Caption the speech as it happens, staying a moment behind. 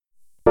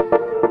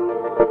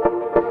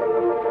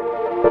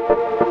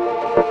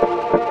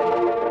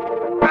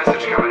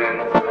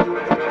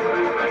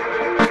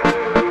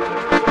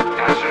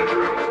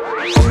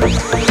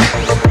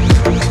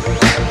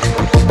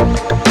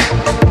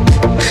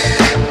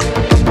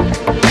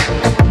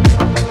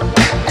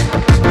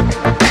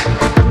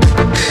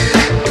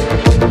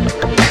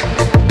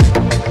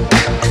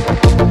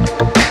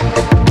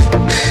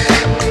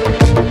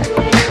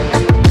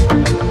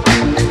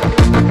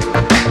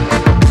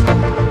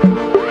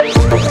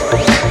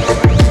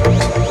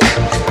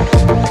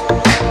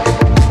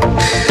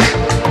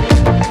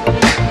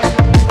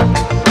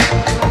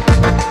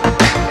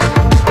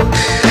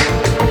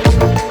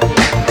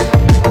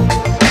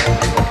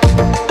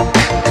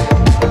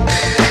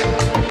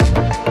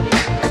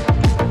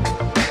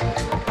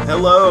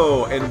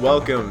Hello and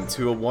welcome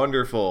to a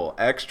wonderful,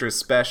 extra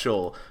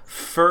special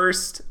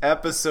first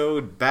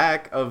episode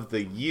back of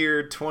the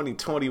year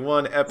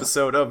 2021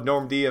 episode of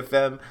Norm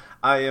DFM.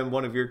 I am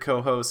one of your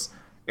co-hosts,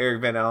 Eric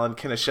Van Allen.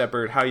 Kenneth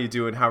Shepard, how you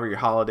doing? How are your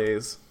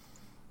holidays?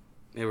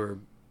 They were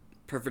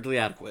perfectly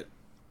adequate.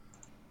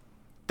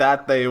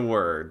 That they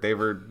were. They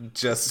were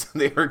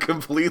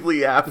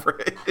completely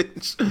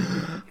average.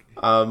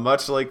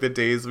 Much like the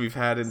days we've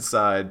had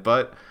inside,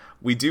 but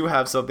we do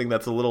have something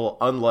that's a little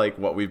unlike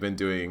what we've been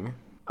doing.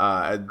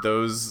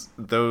 Those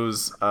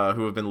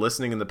who have been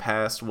listening in the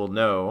past will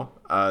know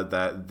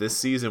that this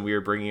season we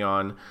are bringing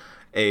on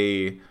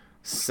a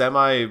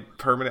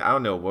semi-permanent, I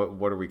don't know,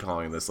 what are we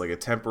calling this? Like a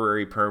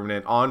temporary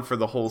permanent, on for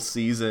the whole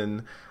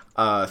season,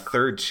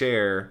 third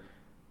chair.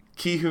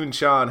 Ki-Hoon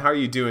Chan, how are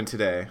you doing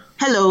today?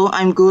 Hello,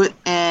 I'm good,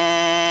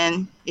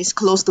 and it's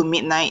close to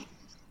midnight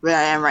where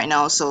I am right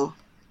now, so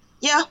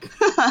yeah.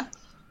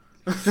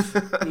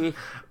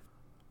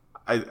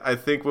 I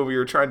think when we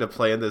were trying to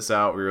plan this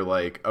out, we were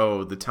like,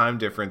 oh, the time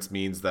difference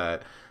means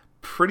that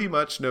pretty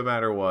much no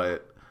matter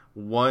what,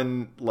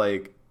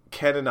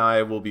 Ken and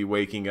I will be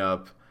waking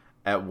up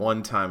at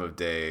one time of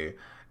day,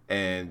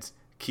 and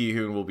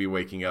Ki-Hoon will be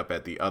waking up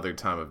at the other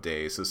time of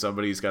day. So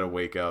somebody's got to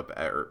wake up.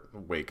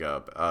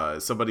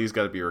 Somebody's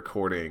got to be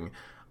recording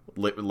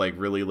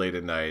really late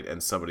at night,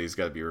 and somebody's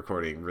got to be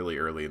recording really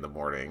early in the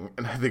morning.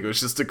 And I think it was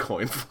just a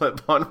coin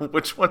flip on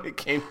which one it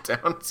came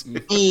down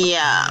to.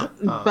 Yeah,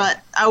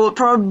 but I will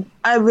probably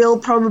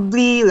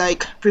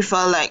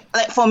prefer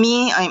for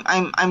me,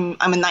 I'm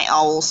a night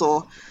owl,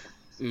 so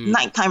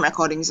nighttime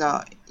recordings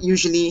are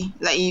usually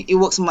it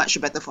works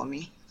much better for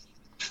me.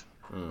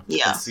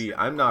 Yeah. And see,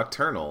 I'm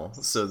nocturnal,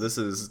 so this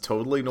is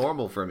totally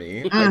normal for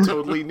me. I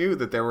totally knew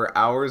that there were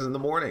hours in the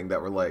morning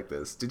that were like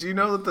this. Did you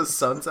know that the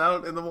sun's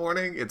out in the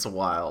morning? It's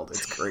wild.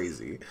 It's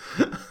crazy.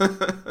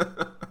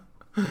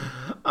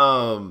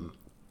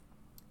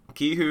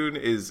 Ki-Hoon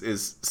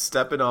is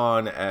stepping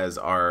on as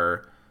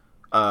our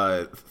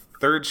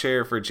third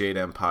chair for Jade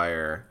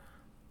Empire.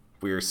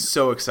 We are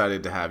so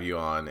excited to have you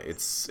on.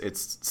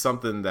 It's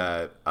something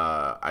that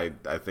I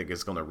think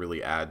is going to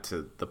really add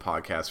to the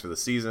podcast for the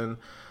season.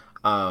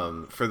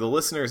 For the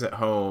listeners at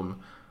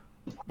home,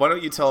 why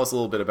don't you tell us a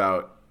little bit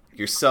about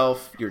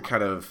yourself,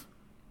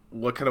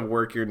 what kind of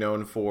work you're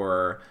known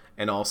for,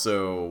 and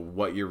also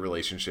what your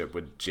relationship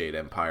with Jade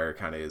Empire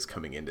kind of is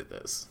coming into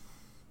this.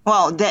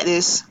 Well, that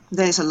is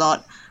a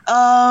lot.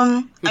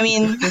 I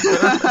mean,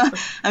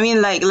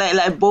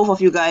 like both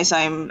of you guys,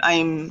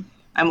 I'm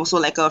also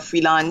like a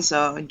freelance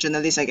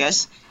journalist, I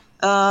guess.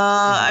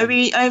 I've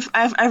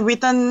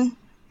written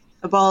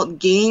about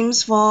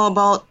games for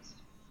about,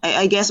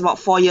 I guess, about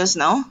 4 years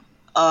now.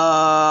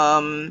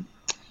 I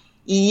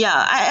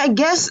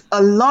guess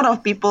a lot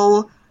of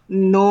people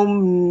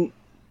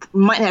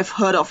might have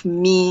heard of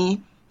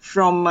me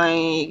from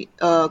my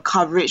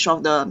coverage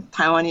of the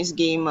Taiwanese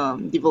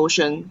game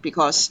Devotion,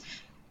 because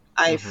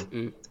I've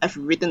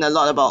written a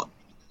lot about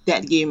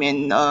that game,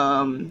 and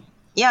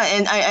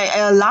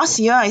I last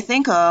year, I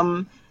think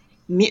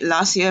mid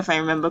last year, if I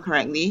remember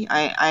correctly,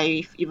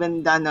 I've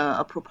even done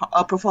a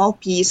profile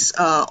piece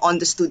on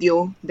the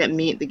studio that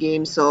made the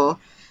game. So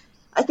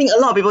I think a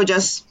lot of people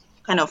just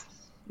kind of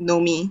know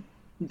me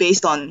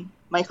based on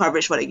my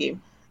coverage for the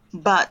game.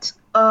 But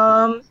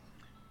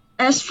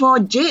as for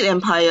Jade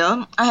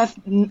Empire, I've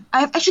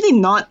actually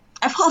not,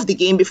 I've heard of the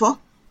game before,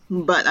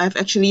 but I've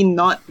actually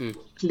not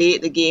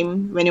played the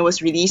game when it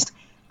was released.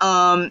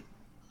 I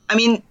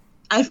mean,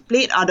 I've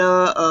played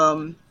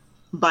other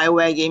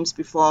BioWare games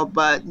before,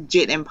 but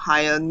Jade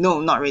Empire, no,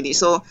 not really.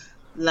 So,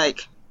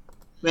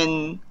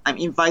 when I'm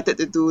invited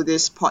to do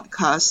this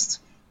podcast,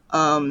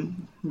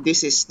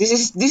 this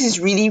is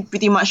really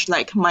pretty much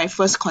like my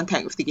first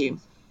contact with the game.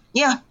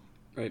 Yeah.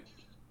 Right.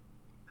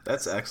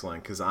 That's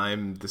excellent, because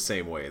I'm the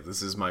same way.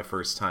 This is my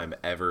first time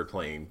ever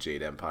playing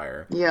Jade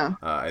Empire. Yeah.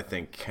 I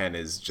think Ken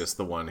is just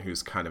the one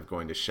who's kind of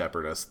going to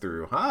shepherd us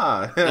through.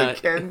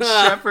 Ken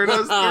shepherd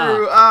us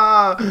through.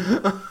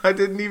 I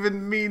didn't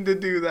even mean to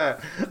do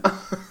that.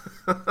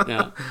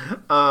 Yeah.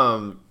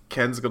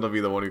 Ken's going to be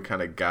the one who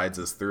kind of guides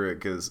us through it,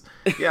 because,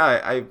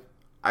 yeah,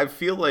 I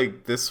feel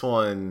like this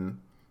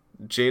one,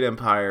 Jade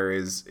Empire,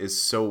 is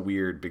so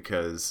weird,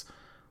 because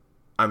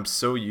I'm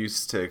so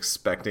used to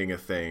expecting a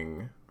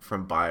thing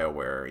from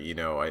BioWare. You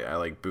know,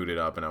 I booted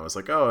up and I was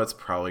like, oh, it's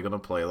probably going to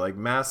play like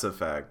Mass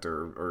Effect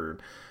or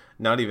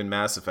not even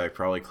Mass Effect,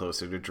 probably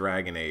closer to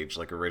Dragon Age,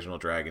 like original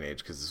Dragon Age,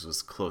 because this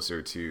was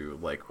closer to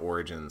like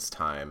Origins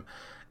time.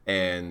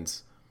 And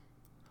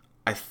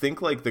I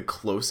think like the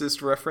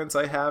closest reference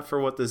I have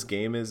for what this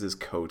game is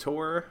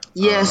KOTOR.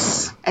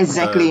 Yes,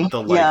 exactly.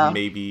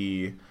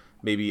 The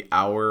maybe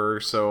hour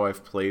or so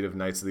I've played of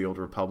Knights of the Old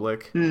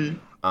Republic. And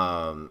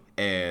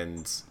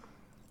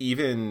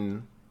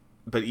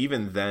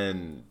even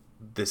then,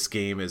 this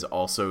game is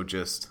also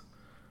just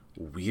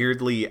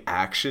weirdly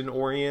action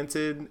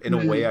oriented in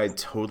a way I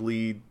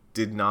totally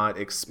did not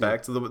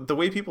expect. The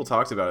way people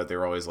talked about it, they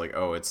were always like,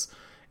 oh, it's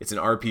an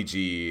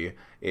RPG,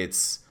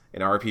 it's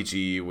an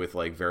RPG with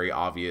like very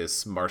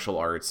obvious martial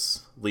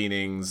arts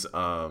leanings,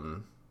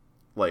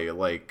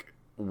 like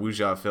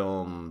wuxia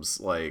films,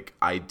 like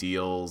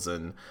ideals,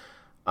 and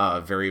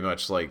very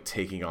much like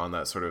taking on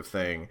that sort of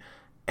thing.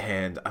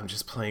 And I'm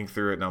just playing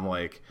through it, and I'm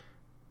like,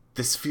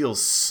 this feels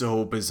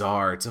so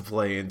bizarre to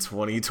play in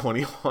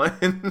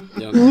 2021.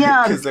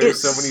 Yeah, Because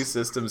there's so many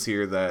systems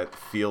here that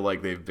feel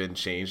like they've been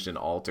changed and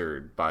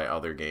altered by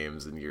other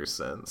games in years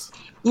since.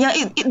 Yeah,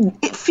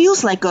 it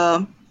feels like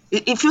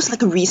it feels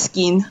like a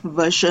reskin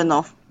version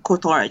of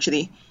KOTOR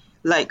actually.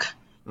 Like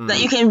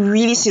that you can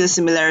really see the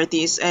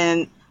similarities,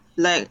 and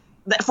like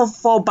that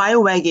for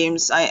BioWare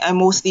games, I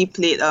mostly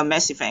played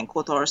Mass Effect and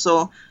KOTOR.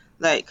 So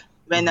like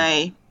when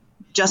I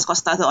just got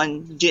started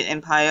on Jade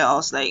Empire, I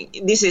was like,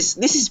 this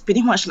is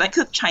pretty much like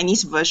a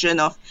Chinese version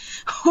of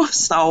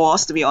Star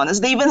Wars, to be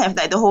honest. They even have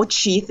like the whole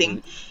chi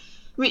thing,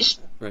 which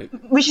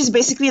is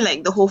basically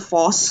like the whole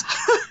Force.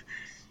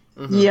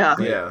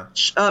 Yeah.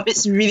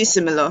 It's really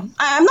similar.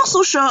 I'm not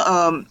so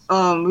sure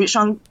which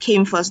one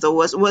came first though.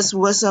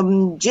 Was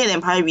Jade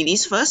Empire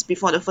released first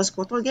before the first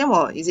KOTOR game,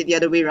 or is it the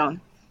other way around?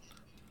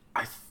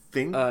 I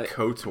think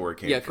KOTOR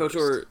came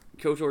first.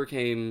 KOTOR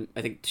came,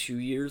 I think, 2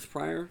 years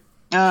prior.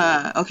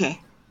 Okay.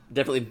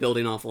 Definitely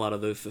building off a lot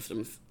of those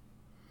systems.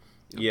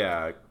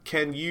 Yeah.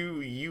 Ken,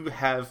 you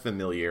have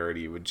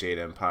familiarity with Jade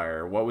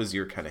Empire. What was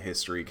your kind of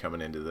history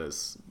coming into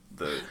this,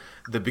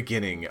 the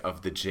beginning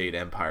of the Jade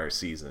Empire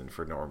season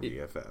for Normandy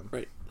FM?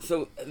 Right.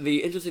 So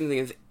the interesting thing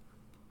is,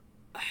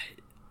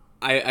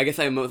 I guess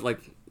I'm most like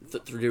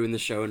through doing the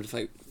show and just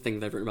like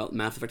things I've written about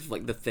Mass Effect is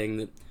like the thing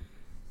that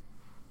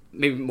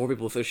maybe more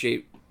people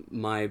associate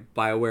my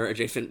BioWare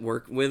adjacent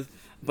work with.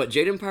 But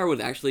Jade Empire was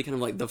actually kind of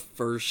like the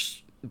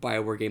first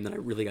BioWare game that I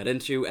really got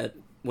into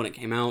when it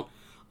came out.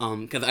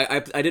 Because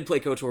I did play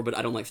KOTOR, but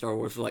I don't like Star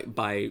Wars, so like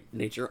by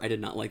nature, I did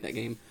not like that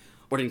game.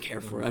 Or didn't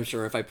care for it. I'm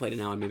sure if I played it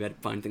now, maybe I'd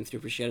find things to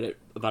appreciate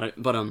about it.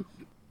 But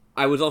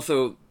I was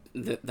also,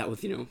 that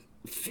was,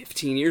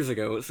 15 years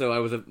ago, so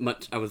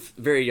I was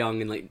very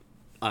young and like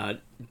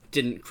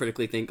didn't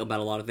critically think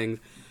about a lot of things.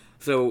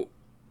 So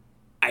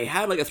I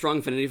had like a strong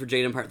affinity for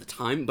Jade Empire at the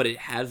time, but it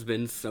has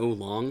been so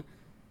long.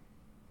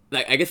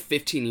 Like, I guess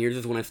 15 years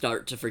is when I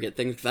start to forget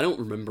things, because I don't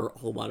remember a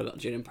whole lot about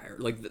Jade Empire.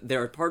 Like, there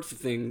are parts of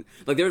things,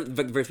 like, there are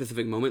very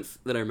specific moments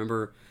that I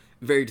remember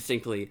very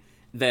distinctly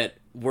that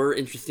were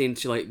interesting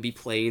to, like, be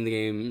playing the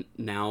game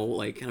now,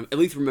 like, kind of at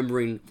least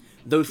remembering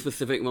those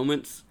specific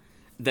moments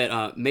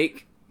that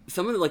make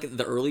some of, like,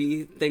 the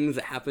early things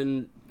that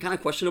happen kind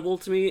of questionable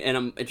to me, and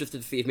I'm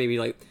interested to see if maybe,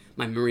 like,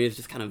 my memory is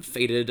just kind of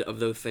faded of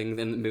those things,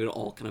 and maybe it'll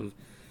all kind of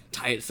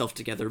tie itself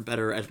together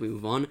better as we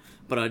move on.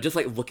 But just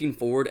like looking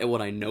forward at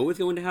what I know is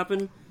going to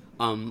happen,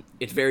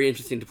 it's very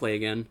interesting to play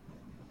again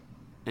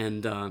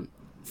and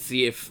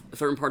see if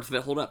certain parts of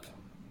it hold up.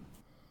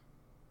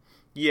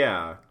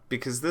 Yeah,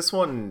 because this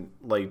one,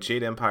 like,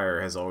 Jade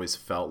Empire has always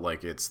felt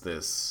like it's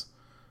this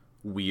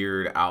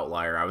weird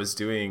outlier. I was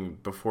doing,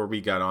 before we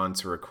got on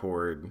to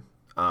record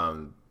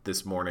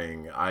this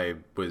morning, I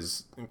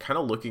was kind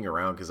of looking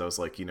around because I was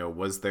like,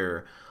 was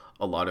there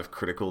a lot of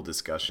critical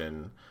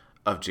discussion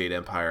of Jade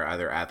Empire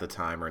either at the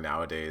time or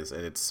nowadays?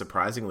 And it's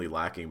surprisingly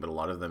lacking, but a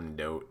lot of them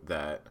note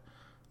that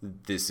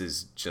this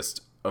is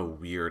just a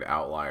weird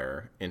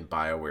outlier in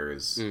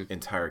BioWare's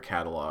entire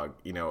catalog.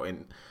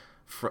 And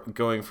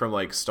going from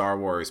like Star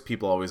Wars,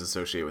 people always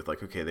associate with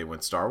like, okay, they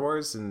went Star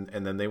Wars and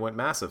then they went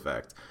Mass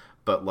Effect,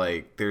 but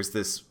like there's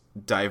this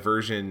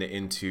diversion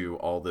into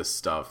all this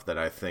stuff that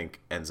I think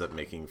ends up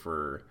making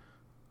for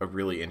a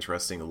really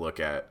interesting look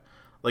at,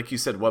 like you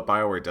said, what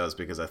BioWare does,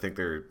 because I think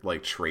they're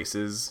like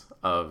traces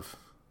of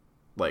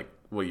like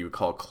what you would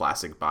call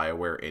classic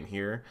BioWare in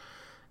here.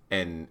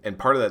 And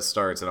part of that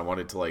starts, and I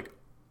wanted to like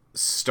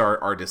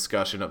start our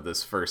discussion of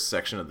this first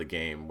section of the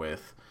game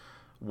with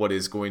what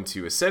is going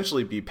to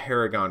essentially be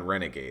Paragon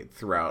Renegade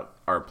throughout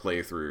our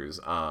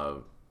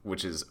playthroughs,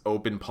 which is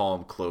open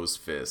palm,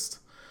 closed fist.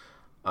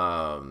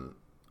 The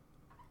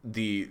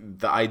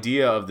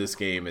idea of this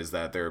game is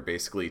that there are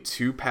basically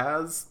two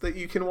paths that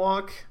you can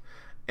walk.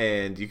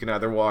 And you can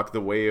either walk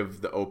the way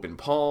of the open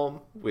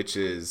palm, which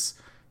is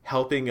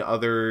helping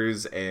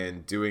others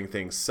and doing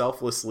things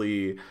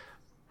selflessly.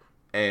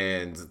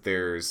 And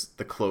there's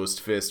the closed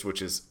fist,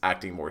 which is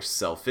acting more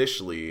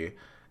selfishly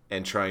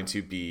and trying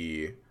to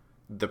be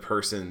the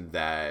person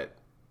that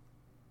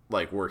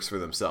like works for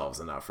themselves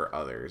and not for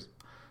others.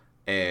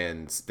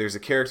 And there's a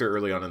character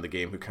early on in the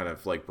game who kind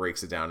of like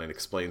breaks it down and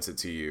explains it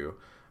to you.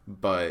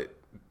 But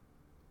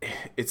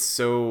it's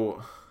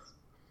so...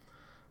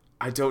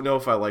 I don't know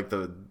if I like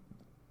the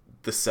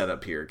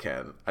setup here,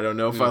 Ken. I don't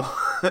know if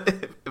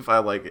if I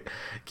like it.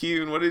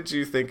 Kiyun, what did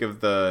you think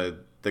of the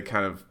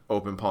kind of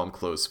open palm,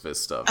 closed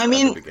fist stuff at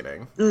the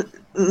beginning?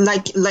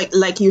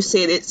 Like you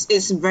said,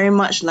 it's very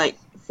much like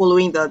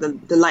following the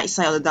light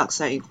side or the dark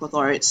side in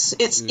KOTOR.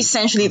 It's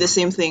essentially the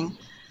same thing.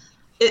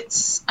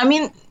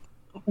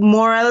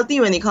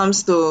 Morality when it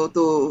comes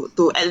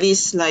to at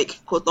least like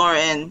KOTOR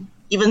and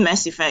even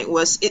Mass Effect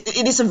was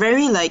it is a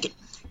very like,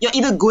 you're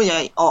either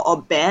good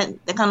or bad,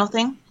 that kind of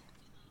thing.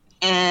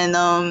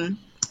 And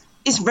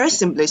it's very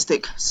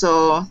simplistic.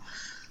 So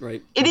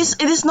Right. it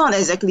is not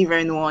exactly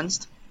very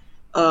nuanced.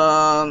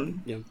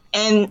 Yeah.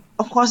 And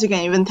of course, you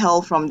can even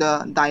tell from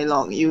the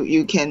dialogue.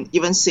 You can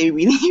even say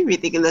really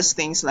ridiculous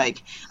things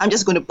like, "I'm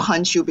just going to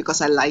punch you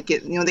because I like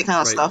it," that kind of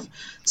Right. stuff.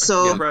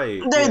 So Yeah.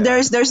 Right, there,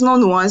 yeah. there's no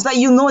nuance. Like,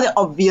 that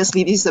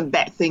obviously this is a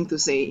bad thing to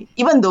say,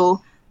 even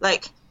though,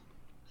 like,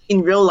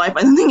 in real life,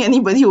 I don't think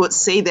anybody would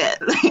say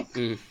that. Like,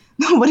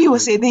 nobody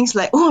would say things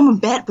like, "Oh, I'm a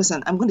bad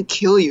person. I'm going to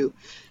kill you."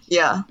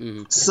 Yeah.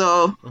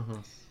 So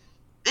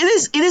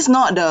it is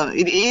not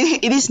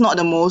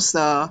the most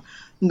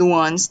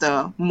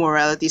nuanced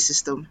morality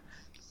system.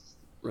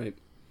 Right.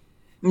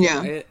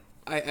 Yeah.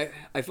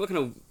 I feel kind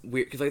of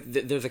weird because like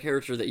there's a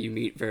character that you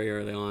meet very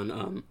early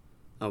on.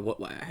 What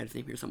I had his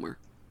name here somewhere,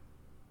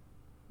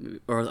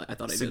 or I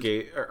thought I did.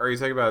 Sagate, are you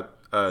talking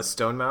about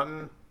Stone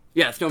Mountain?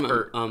 Yeah, Stone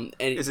Mountain. Or-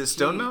 And Is it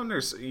Stone Mountain, or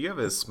you have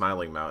a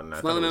Smiling Mountain?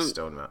 I thought it was Mountain?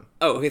 Stone Mountain.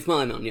 Oh, okay,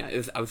 Smiling Mountain. Yeah,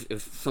 it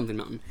was something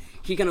mountain.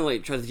 He kind of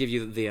like tries to give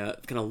you the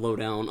kind of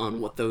lowdown on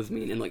what those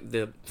mean and like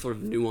the sort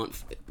of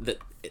nuance that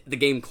the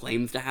game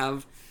claims to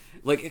have.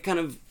 Like it kind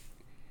of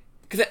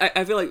because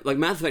I feel like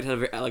Mass Effect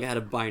had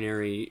a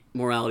binary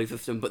morality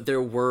system, but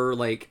there were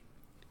like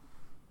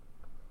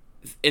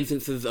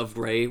instances of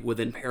gray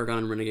within Paragon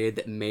and Renegade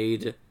that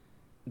made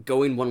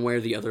going one way or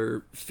the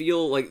other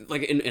feel like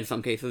in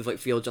some cases like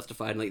feel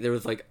justified. Like there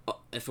was like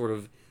a sort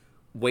of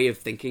way of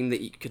thinking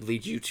that could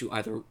lead you to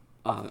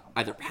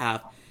either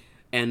path,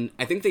 and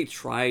I think they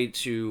tried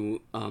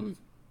to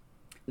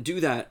do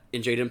that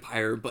in Jade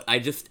Empire, but I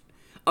just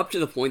up to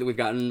the point that we've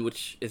gotten,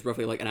 which is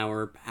roughly like an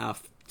hour,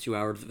 half, 2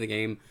 hours of the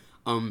game.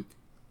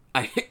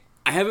 I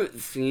haven't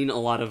seen a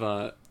lot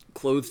of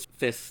closed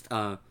fist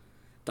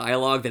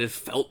dialogue that has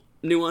felt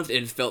nuanced. It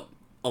has felt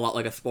a lot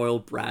like a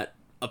spoiled brat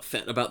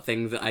upset about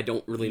things that I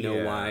don't really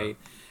know why,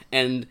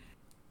 and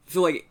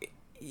so like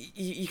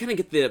you kind of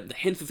get the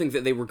hints of things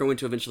that they were going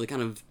to eventually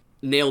kind of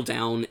nail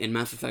down in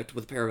Mass Effect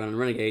with Paragon and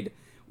Renegade,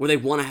 where they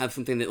want to have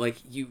something that like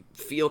you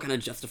feel kind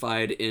of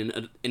justified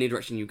in any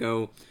direction you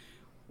go.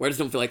 Where I just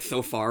don't feel like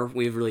so far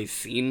we've really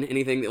seen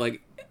anything that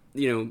like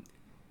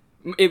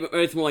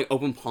it's more like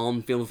Open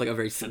Palm feels like a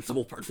very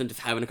sensible person just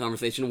having a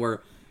conversation,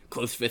 where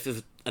Closed Fist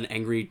is an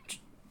angry,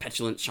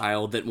 petulant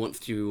child that wants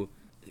to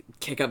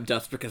kick up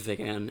dust because they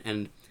can.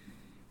 And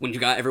when you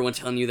got everyone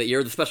telling you that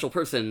you're the special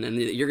person and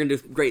you're gonna do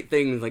great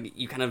things, like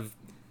you kind of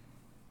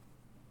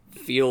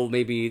feel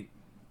maybe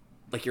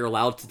like you're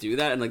allowed to do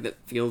that, and like that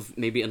feels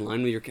maybe in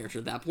line with your character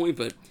at that point.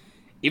 But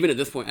even at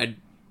this point, I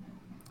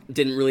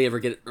didn't really ever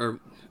get, or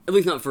at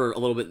least not for a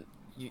little bit.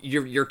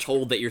 You're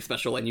told that you're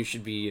special and you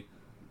should be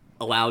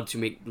allowed to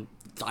make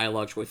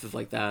dialogue choices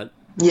like that,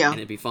 Yeah. and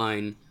it'd be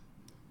fine.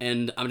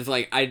 And I'm just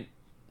like,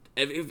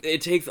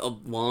 it takes a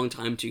long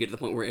time to get to the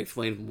point where it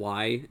explains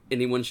why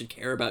anyone should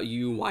care about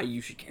you, why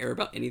you should care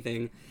about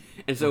anything.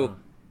 And so,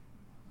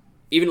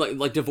 even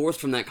like divorced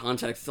from that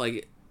context,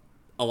 like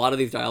a lot of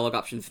these dialogue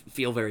options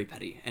feel very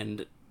petty,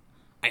 and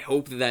I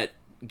hope that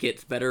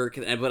gets better.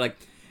 But like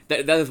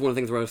that is one of the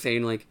things where I was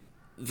saying like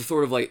the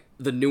sort of like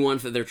the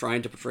nuance that they're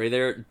trying to portray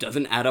there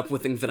doesn't add up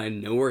with things that I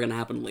know are going to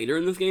happen later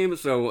in this game.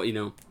 So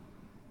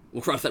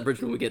we'll cross that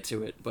bridge when we get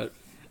to it. But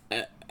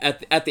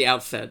at the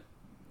outset,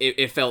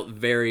 it felt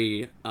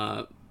very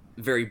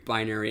very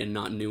binary and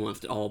not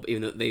nuanced at all.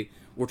 Even though they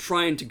were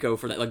trying to go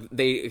for that, like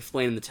they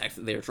explain in the text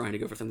that they are trying to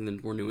go for something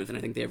that's more nuanced, and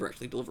I think they ever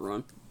actually deliver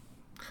on.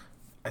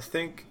 I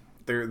think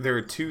there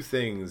are two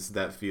things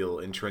that feel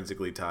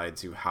intrinsically tied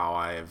to how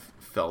I've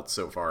felt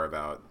so far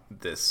about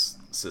this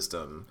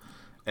system,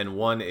 and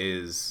one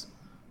is,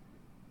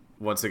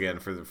 once again,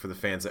 for the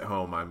fans at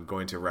home, I'm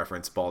going to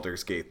reference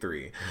Baldur's Gate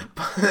 3.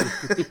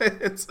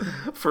 It's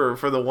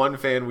for the one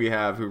fan we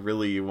have who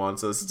really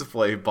wants us to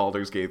play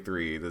Baldur's Gate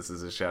 3. This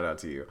is a shout out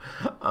to you.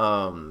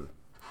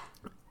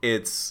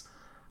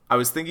 I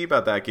was thinking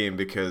about that game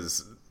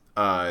because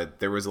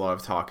there was a lot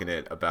of talk in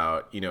it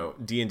about,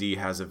 D&D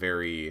has a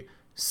very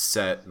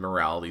set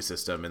morality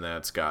system, and that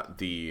it's got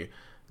the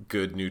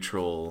good,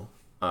 neutral,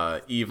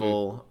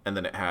 evil, and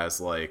then it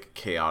has like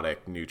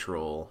chaotic,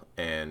 neutral,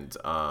 and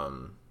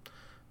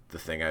the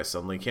thing I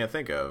suddenly can't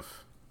think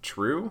of,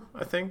 true,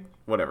 I think,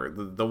 whatever,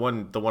 the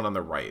one on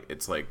the right,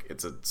 it's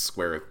a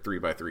square,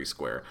 3x3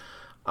 square,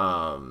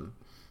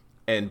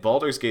 and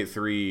Baldur's Gate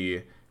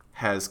 3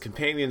 has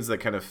companions that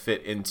kind of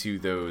fit into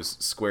those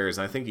squares.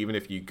 And I think even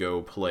if you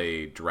go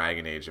play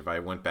Dragon Age, if I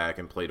went back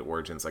and played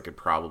Origins, I could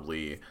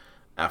probably,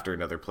 after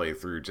another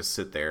playthrough, just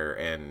sit there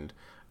and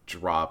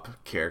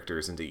drop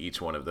characters into each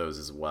one of those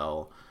as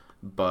well.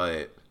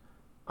 But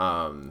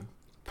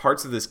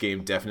parts of this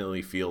game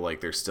definitely feel like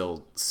they're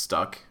still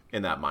stuck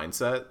in that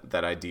mindset,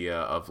 that idea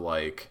of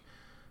like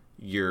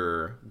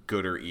you're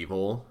good or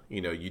evil,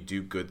 you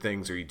do good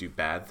things or you do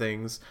bad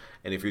things,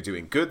 and if you're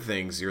doing good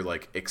things, you're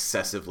like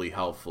excessively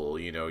helpful,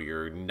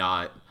 you're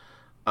not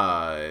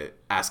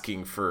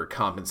asking for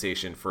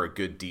compensation for a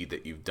good deed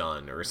that you've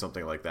done or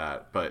something like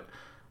that. But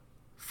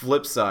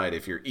flip side,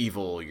 if you're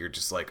evil, you're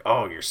just like,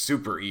 oh, you're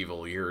super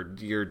evil,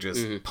 you're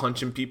just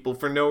punching people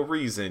for no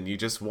reason, you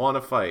just want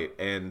to fight.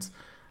 And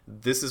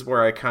this is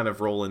where I kind of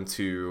roll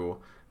into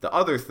the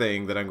other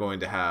thing that I'm going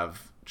to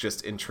have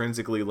just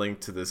intrinsically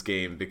linked to this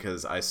game,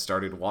 because I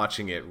started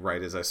watching it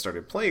right as I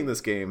started playing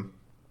this game,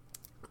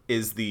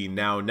 is the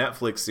now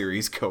Netflix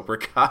series Cobra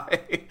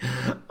Kai.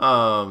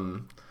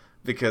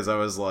 Because I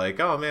was like,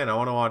 oh man, I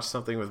want to watch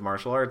something with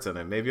martial arts in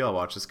it. Maybe I'll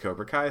watch this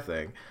Cobra Kai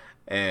thing.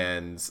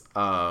 And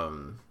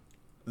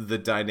the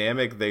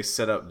dynamic they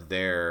set up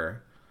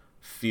there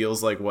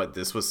feels like what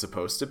this was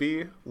supposed to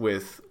be,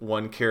 with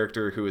one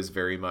character who is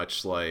very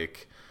much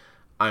like,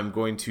 I'm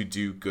going to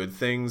do good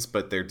things,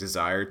 but their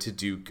desire to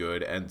do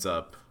good ends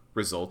up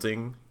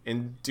resulting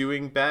in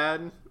doing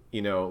bad.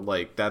 You know,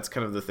 like, that's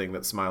kind of the thing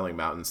that Smiling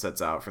Mountain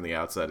sets out from the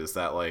outset, is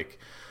that, like,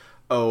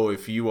 oh,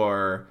 if you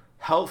are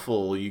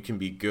helpful, you can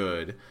be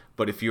good,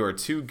 but if you are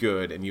too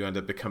good and you end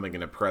up becoming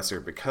an oppressor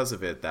because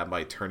of it, that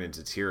might turn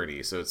into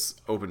tyranny. So it's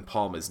open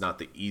palm is not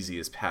the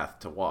easiest path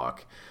to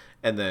walk.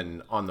 And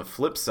then on the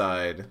flip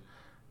side,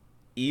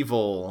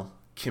 evil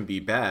can be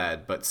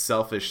bad, but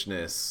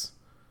selfishness,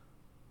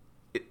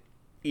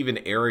 even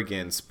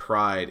arrogance,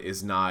 pride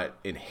is not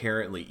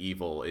inherently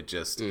evil. It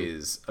just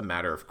is a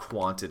matter of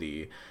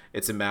quantity.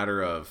 It's a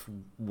matter of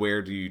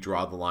where do you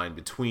draw the line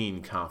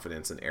between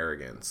confidence and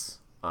arrogance.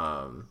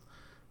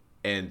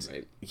 And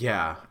right.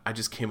 Yeah, I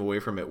just came away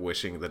from it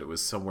wishing that it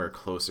was somewhere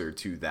closer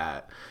to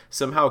that.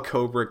 Somehow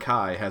Cobra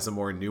Kai has a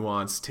more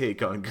nuanced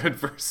take on good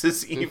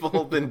versus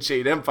evil than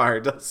Jade Empire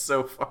does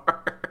so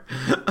far.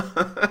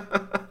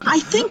 I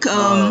think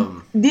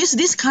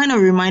this kind of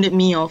reminded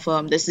me of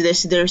there's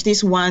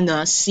this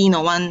one scene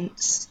or one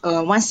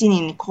scene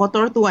in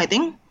quarter 2, I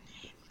think.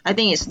 I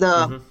think it's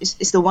the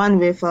it's the one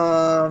with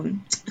I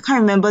can't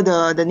remember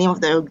the name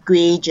of the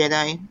Grey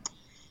Jedi,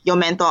 your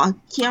mentor,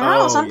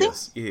 Kiara or something.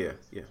 Yes.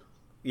 Yeah.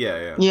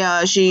 Yeah,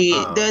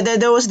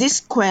 there was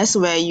this quest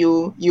where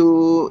you're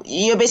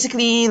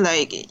basically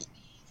like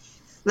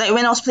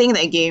when I was playing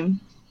that game,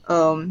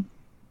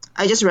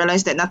 I just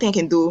realized that nothing I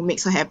can do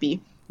makes her happy.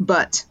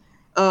 But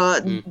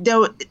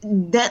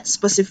that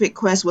specific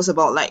quest was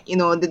about, like, you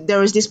know,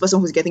 there is this person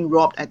who's getting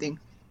robbed, I think.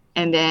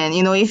 And then,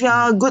 you know, if you're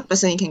a good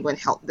person, you can go and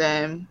help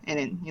them and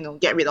then, you know,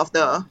 get rid of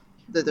the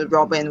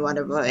robber and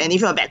whatever. And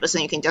if you're a bad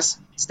person, you can just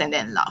stand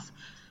there and laugh.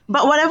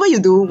 But whatever you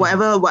do,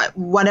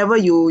 whatever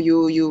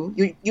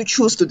you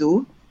choose to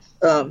do,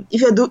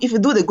 if you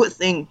do the good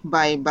thing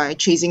by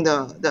chasing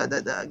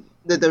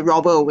the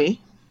robber away,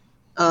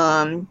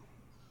 Kiara,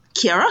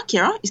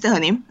 is that her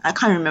name? I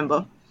can't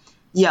remember.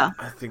 Yeah,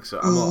 I think so.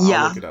 I'll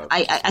look it up.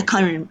 I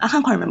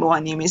can't quite remember what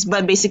her name is,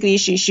 but basically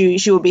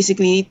she will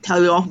basically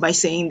tell you off by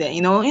saying that,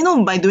 you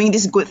know by doing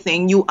this good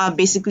thing, you are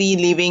basically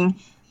leaving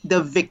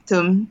the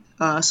victim,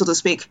 so to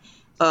speak,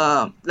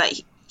 like,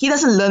 he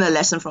doesn't learn a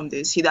lesson from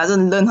this. He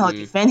doesn't learn how to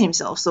defend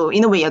himself. So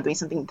in a way, you're doing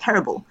something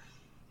terrible.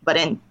 But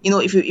then, you know,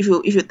 if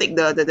you take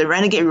the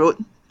renegade road,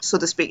 so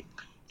to speak,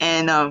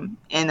 and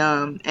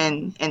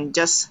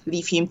just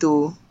leave him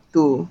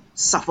to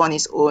suffer on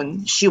his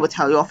own, she will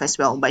tell you off as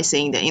well by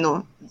saying that, you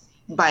know,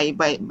 by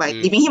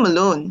leaving him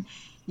alone,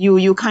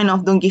 you kind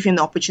of don't give him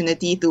the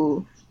opportunity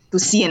to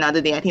see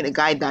another day. I think the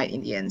guy died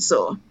in the end.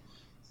 So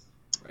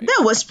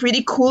that was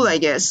pretty cool, I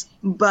guess.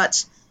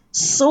 But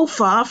so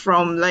far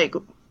from, like,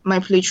 my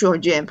playthrough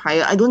of Jade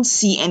Empire, I don't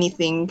see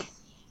anything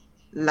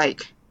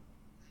like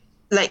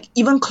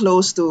even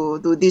close to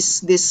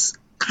this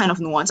kind of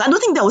nuance. I don't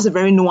think that was a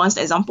very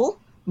nuanced example,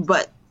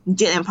 but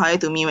Jade Empire,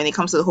 to me, when it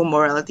comes to the whole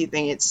morality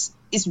thing, it's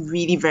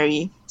really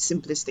very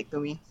simplistic to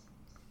me.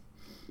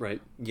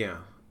 Right. Yeah.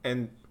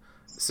 And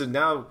so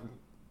now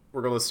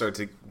we're going to start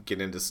to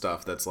get into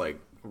stuff that's like,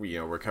 you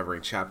know, we're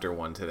covering chapter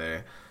 1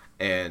 today.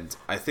 And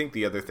I think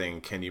the other thing,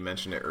 Ken, you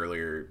mentioned it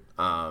earlier,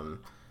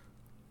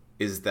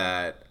 is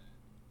that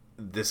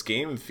this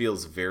game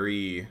feels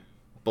very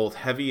both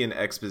heavy in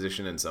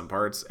exposition in some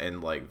parts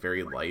and, like,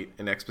 very light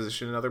in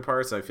exposition in other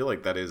parts. I feel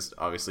like that is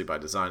obviously by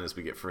design as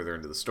we get further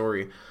into the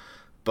story,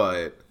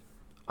 but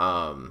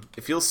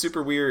it feels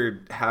super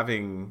weird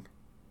having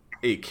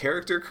a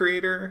character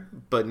creator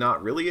but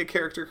not really a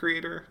character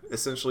creator.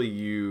 Essentially,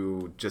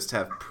 you just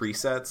have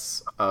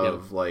presets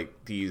of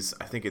like these,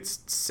 I think it's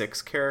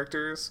 6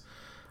 characters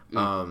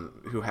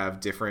who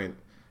have different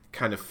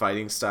kind of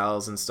fighting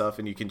styles and stuff,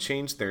 and you can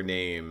change their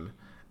name,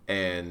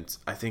 and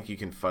I think you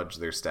can fudge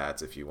their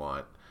stats if you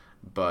want,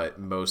 but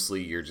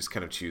mostly you're just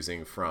kind of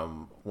choosing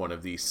from one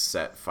of these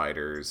set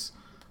fighters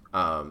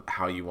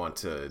how you want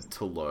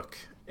to look.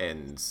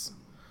 And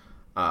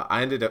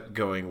I ended up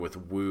going with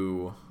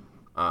Wu,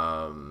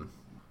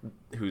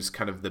 who's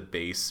kind of the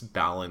base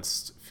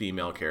balanced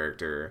female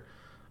character.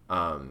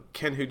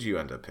 Ken, who'd you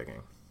end up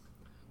picking?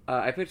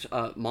 I picked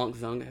Monk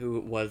Zung, who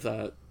was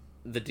the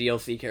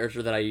DLC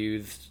character that I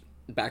used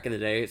back in the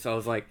day. So I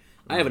was like,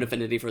 I have an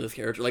affinity for this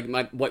character. Like,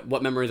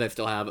 what memories I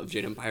still have of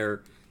Jade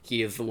Empire,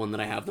 he is the one that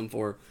I have them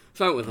for.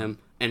 So I went with him,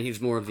 and he's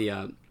more of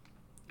the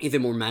he's a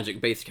more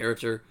magic-based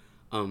character,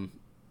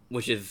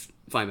 which is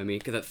fine by me,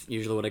 because that's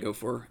usually what I go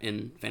for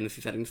in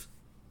fantasy settings.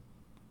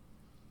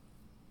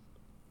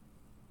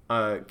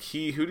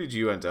 Key, who did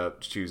you end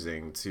up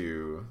choosing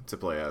to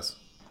play as?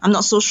 I'm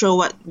not so sure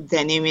what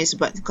their name is,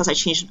 but because I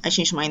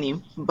changed my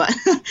name. But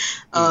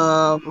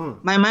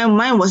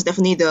mine was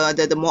definitely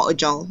the more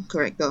agile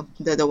character,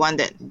 the one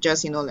that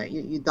just like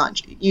you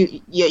dodge,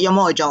 you're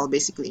more agile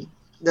basically.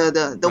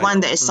 The Right. one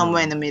that is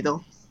somewhere in the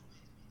middle.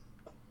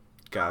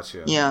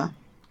 Gotcha. Yeah.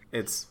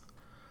 It's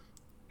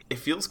it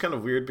feels kind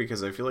of weird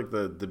because I feel like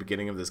the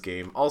beginning of this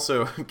game.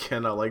 Also,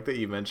 Ken, I like that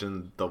you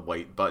mentioned the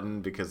white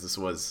button because this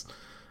was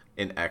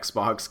an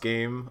Xbox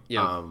game.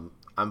 Yeah.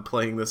 I'm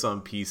playing this on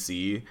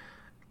PC,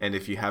 and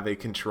if you have a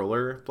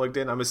controller plugged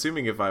in, I'm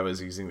assuming if I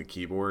was using the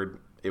keyboard,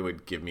 it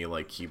would give me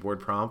like keyboard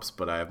prompts,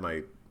 but I have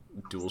my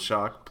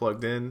DualShock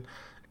plugged in,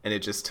 and it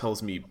just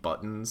tells me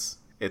buttons.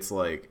 It's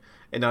like,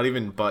 and not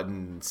even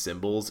button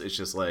symbols. It's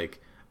just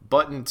like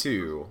button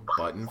 2,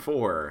 button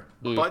 4,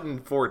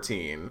 button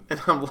 14.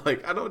 And I'm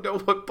like, I don't know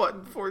what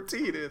button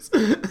 14 is.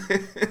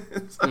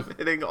 So I'm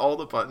hitting all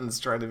the buttons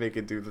trying to make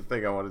it do the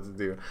thing I wanted to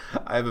do.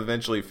 I've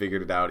eventually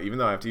figured it out, even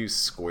though I have to use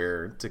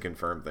square to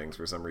confirm things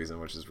for some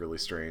reason, which is really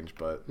strange,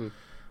 but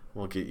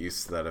we'll get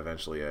used to that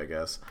eventually, I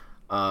guess.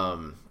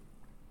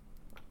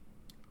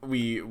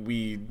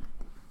 We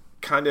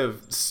kind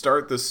of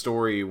start the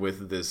story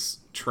with this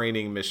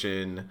training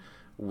mission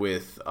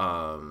with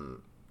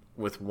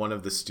one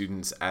of the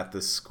students at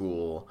the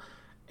school,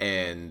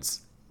 and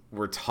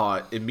we're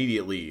taught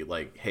immediately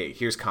like, hey,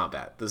 here's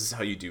combat, this is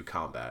how you do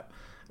combat.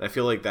 And I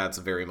feel like that's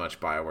very much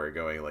BioWare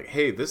going like,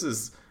 hey, this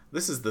is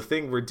the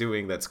thing we're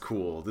doing that's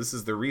cool, this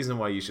is the reason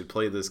why you should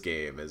play this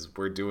game, is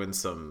we're doing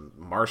some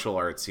martial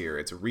arts here,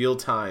 it's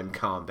real-time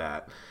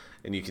combat,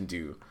 and you can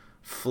do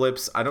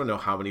flips. I don't know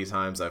how many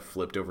times I've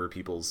flipped over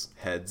people's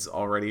heads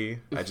already.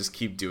 I just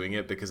keep doing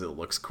it because it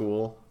looks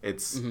cool.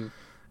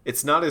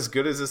 It's not as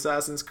good as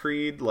Assassin's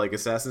Creed. Like,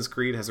 Assassin's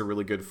Creed has a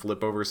really good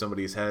flip over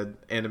somebody's head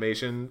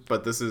animation,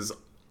 but this is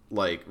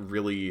like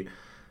really,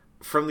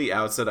 from the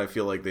outset, I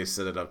feel like they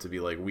set it up to be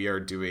like, we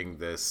are doing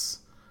this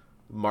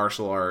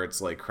martial arts,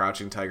 like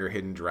Crouching Tiger,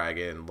 Hidden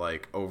Dragon,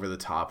 like over the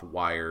top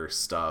wire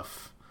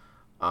stuff,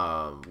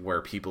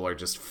 where people are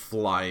just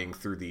flying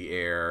through the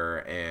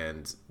air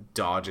and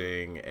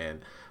dodging,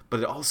 but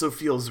it also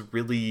feels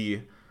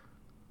really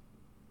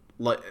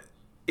like,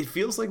 it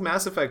feels like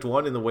Mass Effect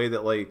 1 in the way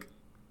that, like,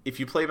 if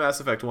you play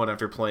Mass Effect 1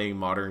 after playing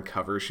modern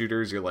cover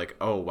shooters, you're like,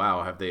 oh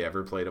wow, have they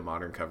ever played a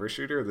modern cover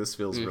shooter? This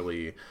feels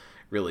really,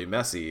 really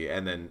messy.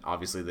 And then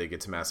obviously they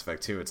get to Mass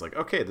Effect 2, it's like,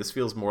 okay, this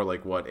feels more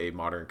like what a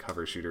modern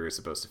cover shooter is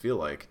supposed to feel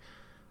like.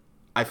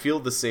 I feel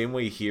the same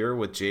way here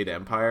with Jade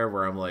Empire,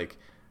 where I'm like,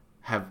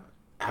 have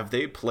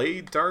they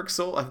played Dark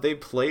Souls? Have they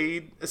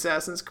played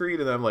Assassin's Creed?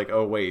 And I'm like,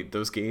 oh wait,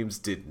 those games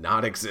did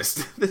not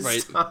exist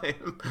this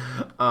time.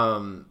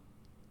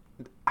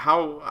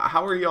 How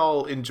are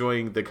y'all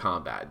enjoying the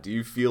combat? Do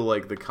you feel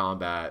like the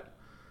combat...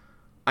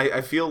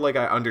 I feel like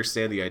I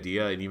understand the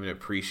idea and even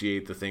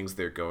appreciate the things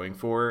they're going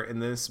for in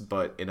this,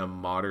 but in a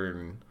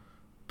modern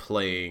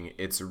playing,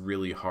 it's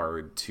really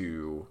hard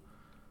to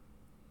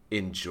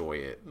enjoy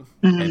it.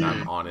 And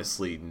I'm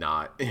honestly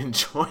not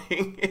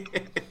enjoying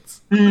it.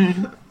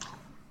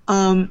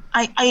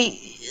 I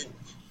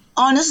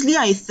honestly,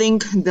 I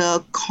think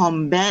the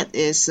combat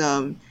is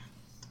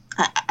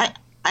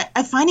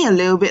I find it a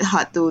little bit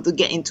hard to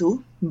get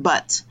into,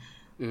 but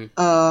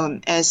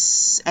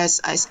as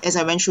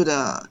I went through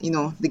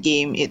the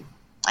game,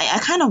 I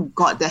kind of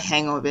got the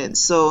hang of it.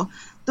 So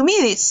to me,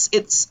 it's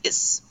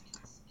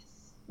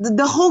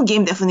the whole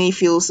game definitely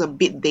feels a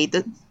bit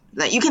dated.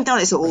 Like, you can tell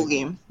it's an old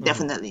game,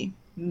 definitely,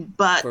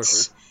 but For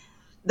sure.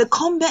 the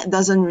combat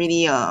doesn't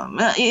really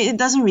it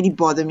doesn't really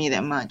bother me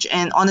that much.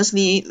 And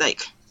honestly,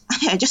 like,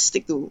 I just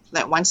stick to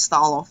like one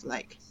style of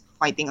like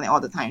fighting like all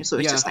the time, so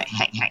it's Yeah. just like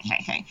hack,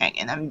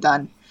 and I'm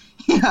done.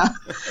 yeah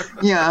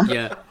yeah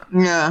Yeah.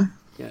 yeah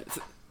Yeah.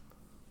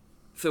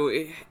 So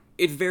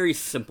it's very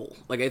simple.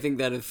 Like, I think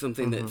that is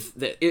something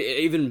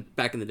even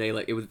back in the day,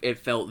 like, it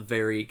felt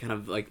very kind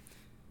of like,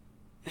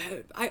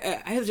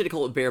 I hesitate to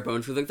call it bare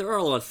bones, because like there are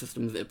a lot of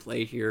systems at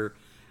play here,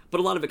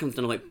 but a lot of it comes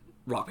down to like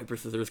rock paper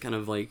scissors kind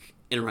of like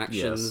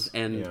interactions,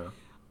 and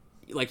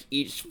like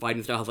each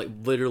fighting style has like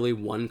literally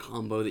one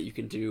combo that you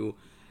can do,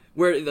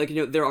 where like,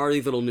 there are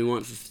these little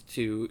nuances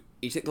to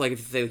each thing. Like, if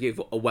you say like you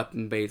have a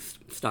weapon based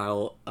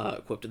style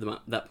equipped at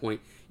that point,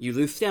 you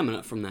lose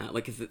stamina from that,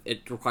 like, 'cause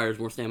it requires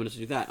more stamina to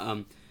do that.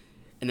 And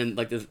then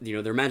like there's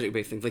there are magic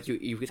based things, like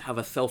you could have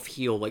a self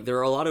heal. Like, there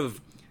are a lot of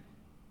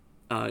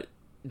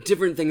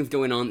different things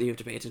going on that you have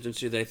to pay attention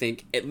to, that I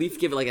think at least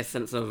give it like a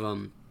sense of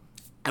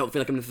I don't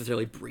feel like I'm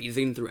necessarily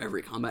breezing through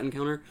every combat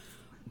encounter,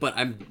 but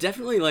I'm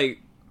definitely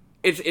like,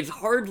 it's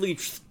hardly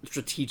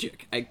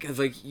strategic, because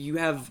like you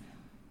have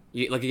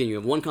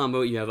one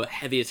combo, you have a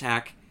heavy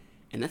attack,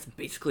 and that's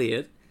basically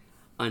it.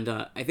 And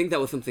I think that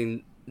was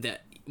something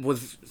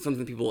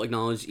people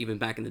acknowledged even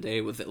back in the day,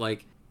 was that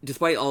like,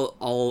 despite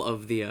all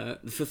of the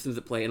systems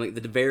at play and like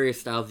the various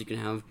styles you can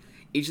have,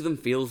 each of them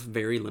feels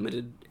very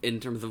limited in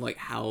terms of like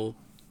how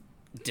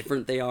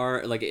different they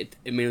are. Like, it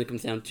mainly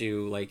comes down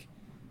to like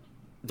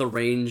the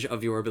range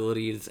of your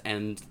abilities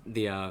and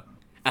the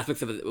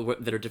aspects of it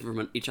that are different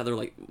from each other,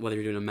 like whether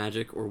you're doing a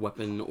magic or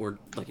weapon or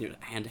like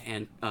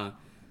hand-to-hand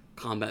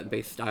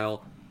combat-based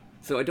style.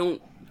 So I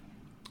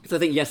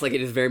think, yes, like,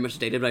 it is very much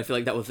dated, but I feel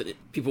like that was,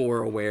 people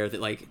were aware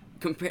that, like,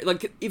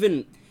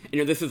 even,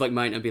 this is, like,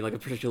 might not be, like, a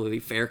particularly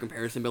fair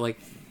comparison, but, like,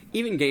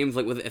 even games,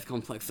 like, with as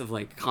complex of,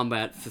 like,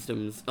 combat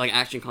systems, like,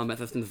 action combat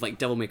systems, like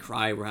Devil May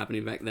Cry were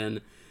happening back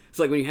then.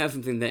 So, like, when you have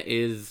something that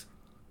is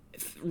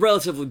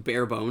relatively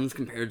bare bones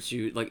compared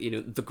to, like,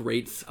 the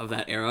greats of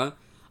that era,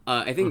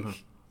 I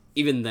think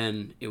even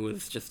then it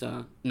was just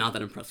not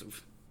that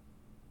impressive.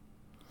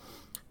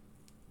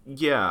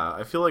 Yeah,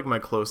 I feel like my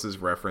closest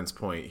reference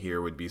point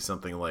here would be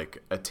something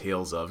like a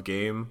Tales of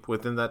game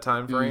within that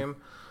time frame.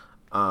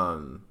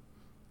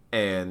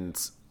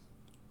 And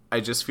I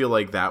just feel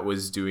like that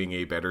was doing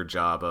a better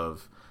job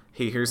of,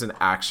 hey, here's an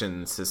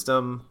action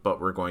system,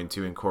 but we're going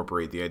to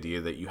incorporate the idea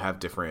that you have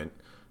different,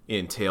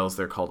 in Tales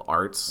they're called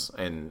arts,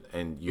 and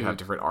you have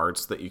different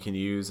arts that you can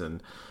use.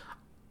 And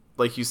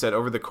like you said,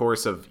 over the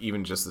course of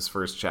even just this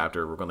first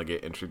chapter, we're going to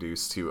get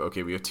introduced to,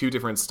 okay, we have two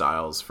different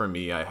styles. For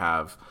me, I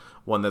have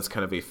one that's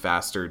kind of a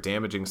faster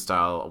damaging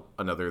style,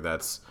 another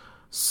that's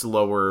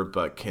slower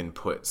but can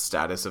put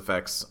status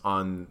effects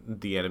on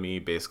the enemy.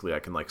 Basically, I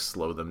can like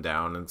slow them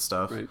down and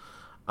stuff. Right.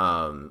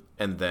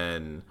 And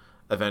then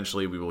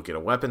eventually we will get a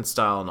weapon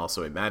style and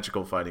also a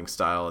magical fighting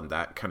style, and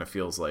that kind of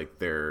feels like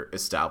they're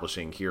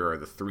establishing here are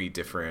the three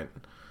different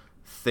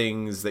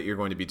things that you're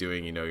going to be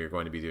doing. You're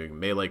going to be doing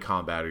melee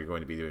combat, or you're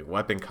going to be doing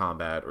weapon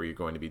combat, or you're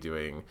going to be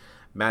doing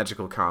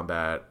magical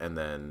combat, and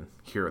then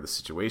here are the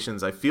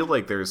situations. I feel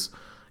like there's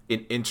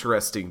an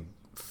interesting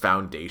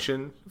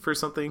foundation for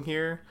something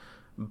here,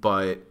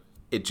 but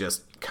it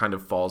just kind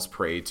of falls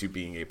prey to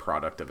being a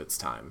product of its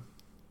time.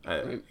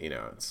 Right.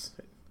 It's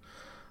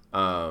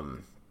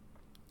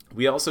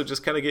we also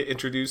just kind of get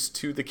introduced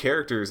to the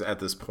characters at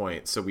this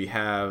point. So we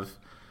have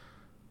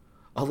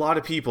a lot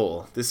of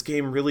people. This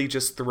game really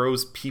just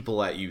throws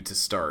people at you to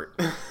start.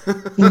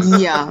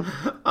 Yeah.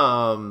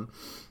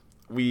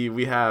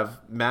 We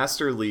have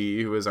Master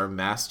Lee, who is our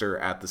master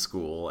at the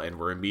school, and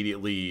we're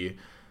immediately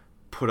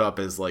put up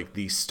as like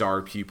the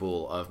star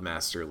pupil of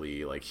Master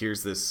Lee. Like,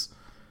 here's this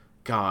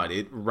God,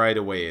 it right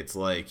away it's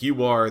like,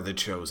 you are the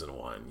chosen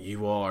one.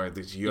 You have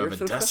a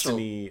so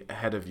destiny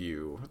ahead of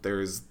you. There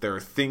are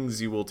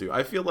things you will do.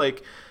 I feel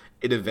like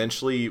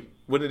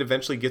when it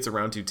eventually gets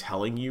around to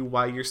telling you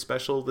why you're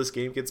special, this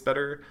game gets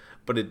better,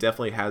 but it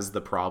definitely has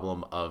the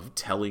problem of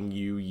telling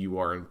you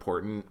are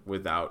important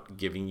without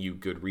giving you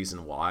good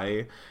reason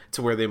why,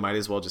 to where they might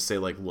as well just say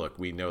like, look,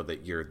 we know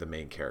that you're the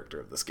main character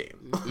of this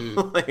game.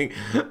 Like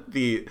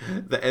the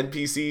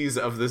NPCs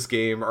of this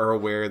game are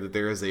aware that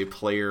there is a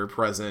player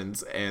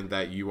present and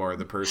that you are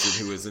the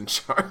person who is in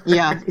charge.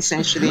 Yeah,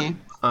 essentially.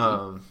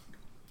 And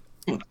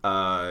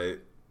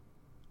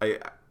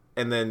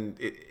then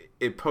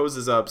it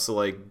poses up, so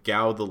like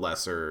Gao the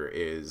Lesser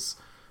is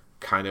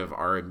kind of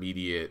our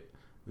immediate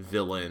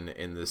villain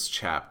in this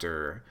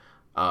chapter.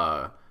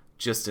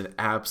 Just an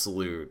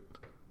absolute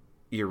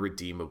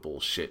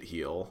irredeemable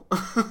shitheel.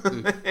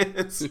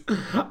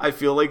 I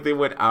feel like they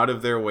went out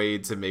of their way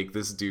to make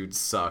this dude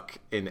suck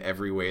in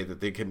every way that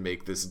they can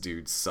make this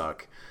dude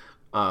suck.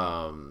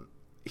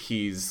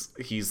 He's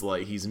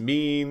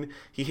mean,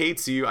 he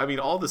hates you. I mean,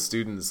 all the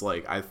students,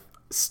 like,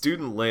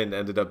 Student Lynn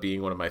ended up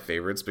being one of my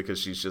favorites because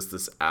she's just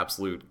this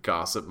absolute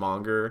gossip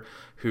monger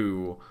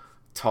who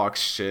talks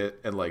shit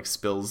and like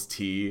spills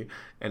tea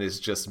and is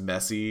just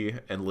messy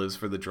and lives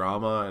for the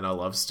drama, and I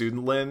love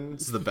Student Lynn.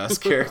 It's the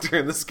best character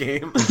in this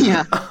game.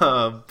 Yeah.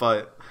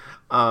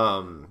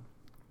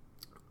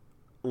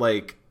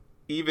 Like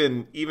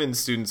even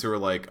students who are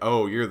like,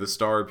 oh, you're the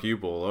star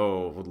pupil,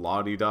 oh,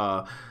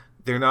 la-di-da,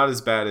 they're not as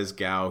bad as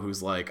Gao,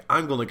 who's like,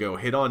 I'm gonna go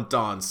hit on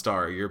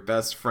Dawnstar, your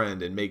best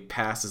friend, and make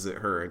passes at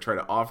her and try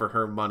to offer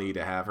her money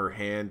to have her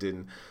hand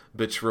in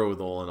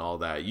betrothal and all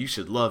that. You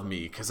should love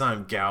me because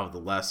I'm Gao the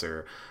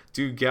Lesser.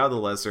 Dude, Gao the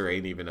Lesser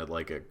ain't even a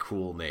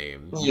cool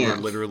name. Yeah. You're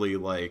literally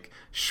like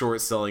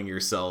short selling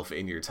yourself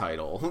in your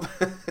title.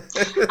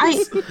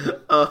 I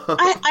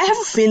have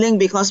a feeling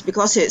because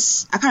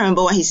it's, I can't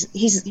remember what's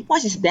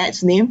his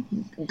dad's name.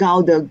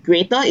 Gao the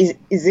Greater,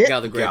 is it?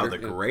 Gao the Greater. Gao the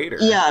Greater.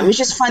 Yeah, which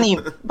is funny.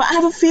 But I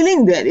have a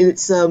feeling that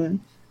it's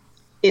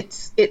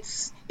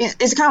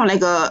kind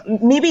of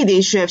like maybe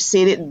they should have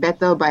said it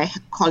better by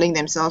calling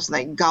themselves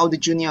like Gao the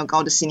Junior,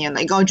 Gao the Senior,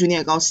 like Gao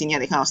Junior, Gao Senior,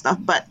 that kind of stuff.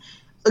 But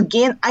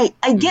again, I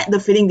get the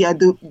feeling they are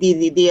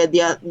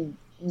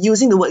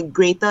using the word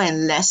greater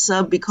and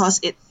lesser because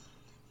it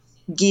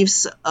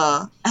gives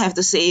I have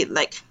to say it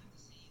like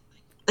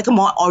a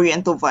more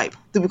oriental vibe,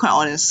 to be quite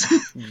honest.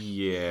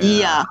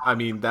 Yeah. I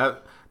mean,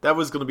 that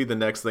was going to be the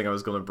next thing I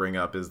was going to bring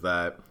up, is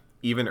that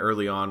even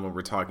early on when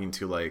we're talking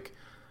to like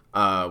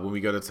when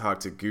we go to talk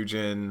to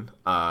Gujin,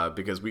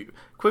 because we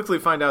quickly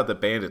find out that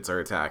bandits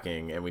are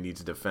attacking and we need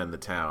to defend the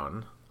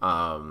town,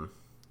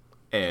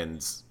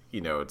 and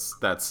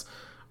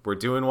we're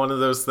doing one of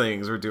those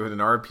things. We're doing an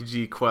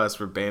RPG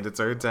quest where bandits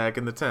are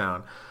attacking the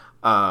town.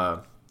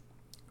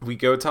 We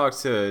go talk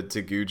to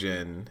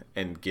Gujin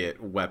and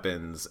get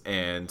weapons,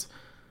 and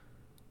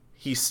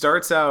he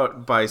starts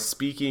out by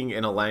speaking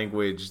in a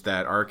language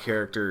that our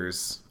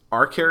characters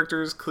our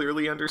characters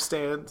clearly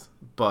understand,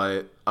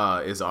 but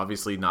is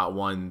obviously not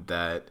one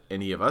that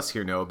any of us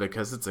here know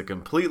because it's a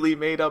completely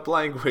made up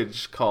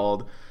language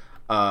called.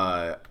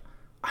 I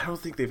don't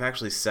think they've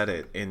actually said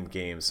it in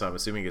games, so I'm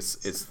assuming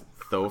it's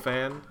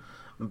Thofan,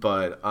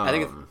 but I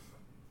think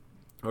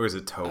or is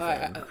it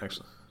Tofan?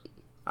 Actually,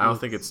 I don't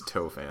think it's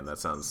Tofan. That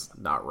sounds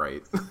not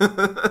right.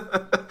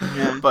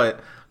 Yeah.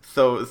 But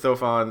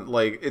Thofan,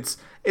 like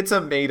it's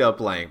a made up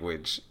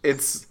language. There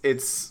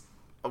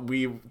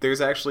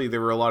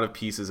were a lot of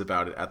pieces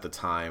about it at the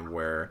time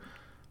where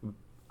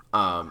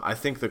I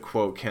think the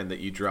quote, Ken, that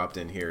you dropped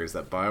in here is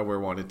that BioWare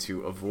wanted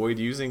to avoid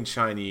using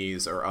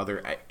Chinese or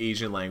other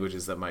Asian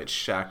languages that might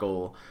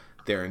shackle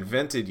their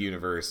invented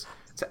universe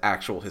to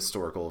actual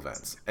historical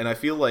events. And I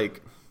feel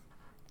like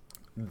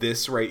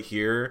this right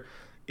here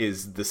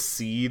is the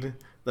seed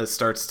that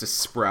starts to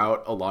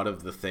sprout a lot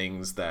of the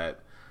things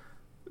that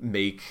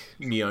make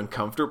me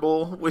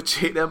uncomfortable with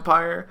Jade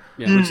Empire,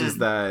 which is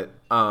that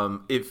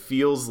it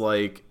feels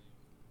like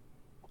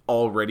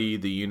already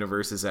the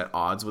universe is at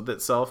odds with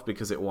itself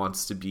because it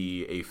wants to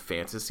be a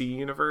fantasy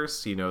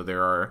universe. You know,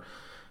 there are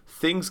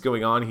things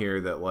going on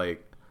here that,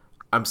 like,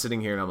 I'm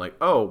sitting here and I'm like,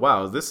 oh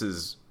wow, this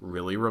is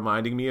really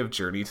reminding me of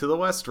Journey to the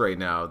West right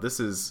now. This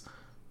is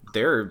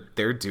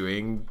they're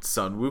doing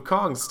Sun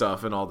Wukong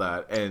stuff and all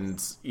that,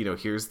 and you know,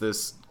 here's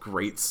this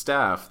great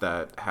staff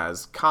that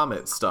has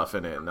comet stuff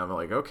in it, and I'm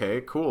like,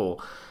 okay,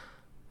 cool.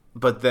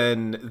 But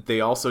then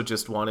they also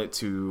just want it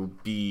to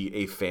be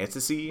a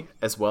fantasy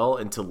as well,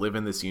 and to live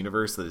in this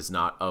universe that is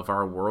not of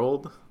our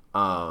world.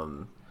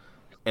 And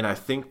I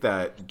think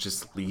that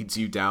just leads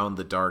you down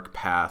the dark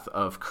path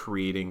of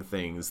creating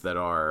things that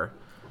are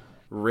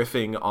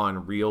riffing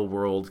on real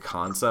world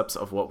concepts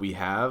of what we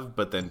have,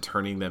 but then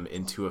turning them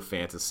into a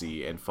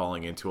fantasy and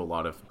falling into a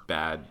lot of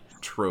bad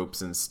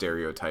tropes and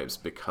stereotypes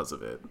because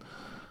of it.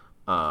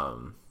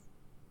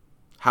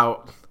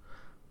 How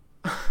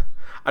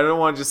I don't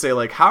want to just say,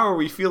 like, how are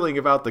we feeling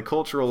about the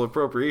cultural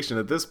appropriation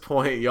at this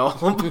point,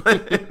 y'all?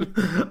 But,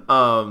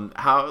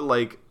 how,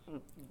 like,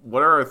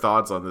 what are our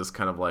thoughts on this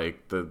kind of,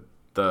 like, the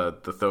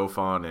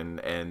Thofan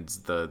and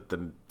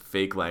the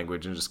fake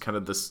language, and just kind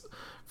of this,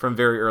 from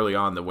very early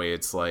on, the way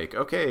it's like,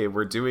 okay,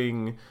 we're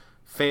doing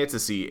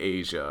fantasy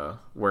Asia,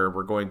 where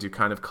we're going to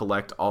kind of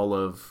collect all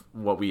of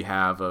what we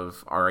have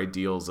of our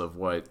ideals of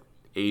what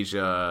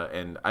Asia,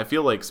 and I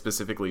feel like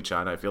specifically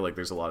China, I feel like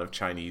there's a lot of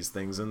Chinese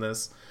things in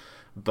this,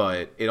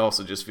 but it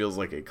also just feels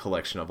like a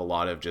collection of a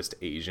lot of just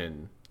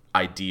Asian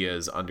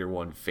ideas under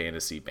one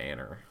fantasy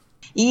banner.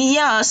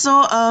 Yeah,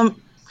 so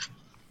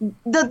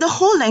the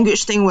whole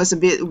language thing was a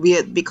bit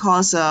weird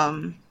because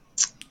I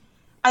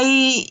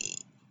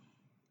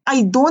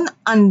don't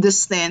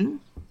understand.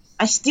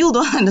 I still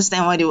don't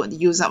understand why they would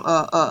use up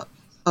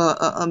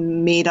a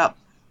made up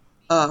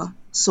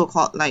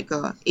so-called like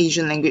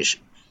Asian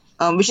language,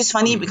 which is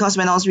funny because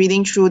when I was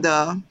reading through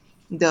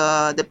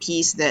the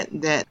piece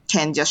that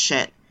Ken just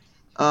shared,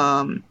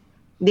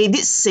 they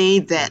did say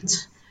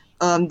that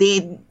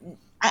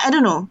I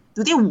don't know,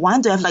 do they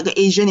want to have like an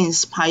Asian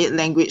inspired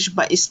language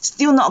but it's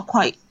still not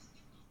quite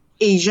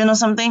Asian or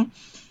something?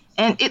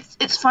 And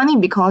it's funny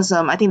because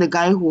I think the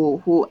guy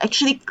who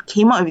actually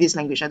came up with this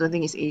language, I don't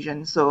think is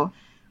Asian, so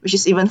which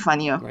is even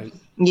funnier. Right.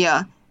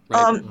 Yeah.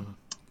 Right.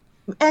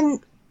 And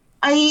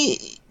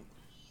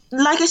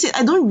like I said,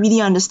 I don't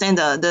really understand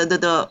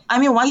the I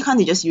mean, why can't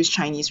they just use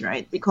Chinese,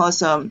 right?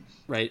 Because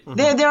Right.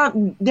 there are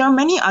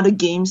many other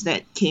games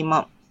that came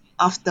up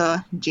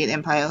after Jade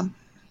Empire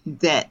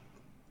that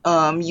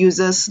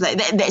uses like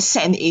that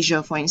set in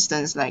Asia, for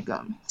instance, like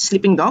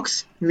Sleeping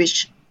Dogs,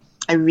 which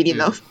I really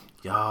love.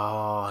 Yo,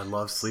 I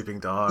love Sleeping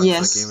Dogs.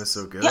 Yes. That game is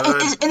so good. Yeah,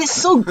 and it's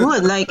so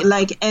good.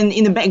 Like, and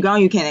in the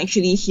background you can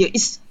actually hear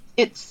it's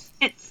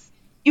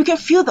you can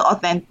feel the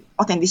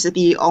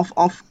authenticity of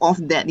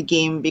that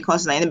game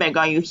because like in the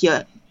background you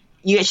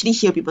actually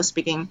hear people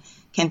speaking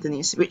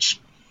Cantonese, which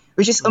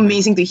is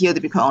amazing to hear,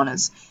 to be quite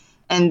honest.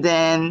 And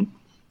then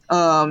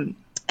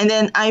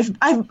I've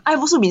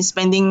actually been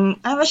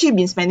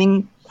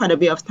spending quite a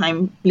bit of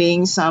time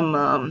playing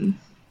some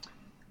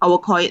I will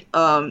call it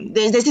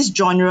there's this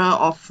genre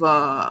of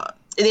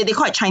they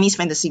call it Chinese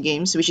fantasy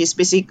games, which is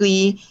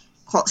basically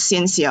called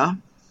Xianxia,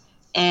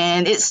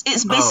 and it's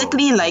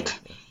basically like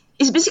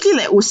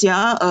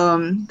wuxia,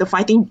 the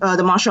fighting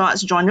the martial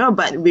arts genre,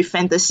 but with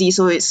fantasy.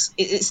 So it's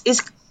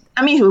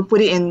I mean, if you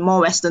put it in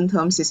more Western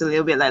terms, it's a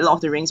little bit like Lord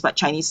of the Rings, but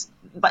Chinese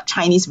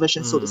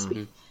version, so to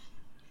speak.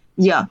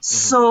 Yeah.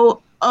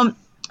 So a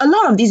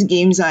lot of these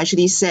games are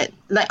actually set,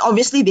 like,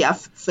 obviously they are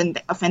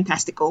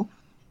fantastical,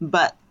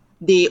 but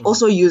they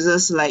also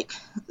uses like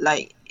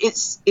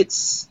it's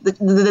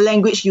the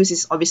language used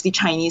is obviously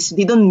Chinese.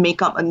 They don't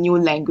make up a new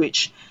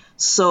language.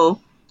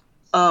 So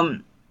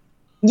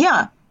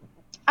yeah,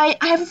 I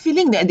have a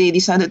feeling that they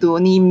decided to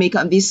only make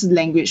up this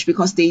language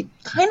because they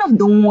kind of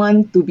don't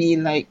want to be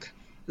like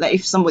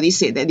if somebody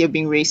said that they're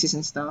being racist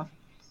and stuff,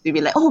 they'd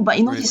be like, oh, but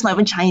you know, it's not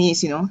even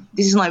Chinese, you know,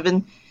 this is not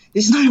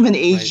even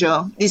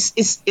Asia. Right.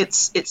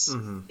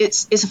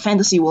 It's a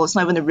fantasy world. It's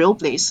not even a real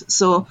place.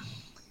 So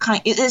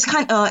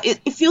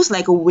it feels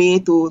like a way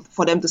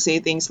for them to say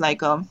things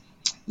like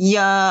we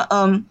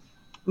aren't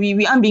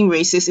being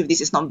racist if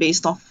this is not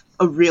based off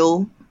a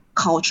real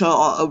culture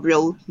or a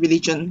real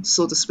religion,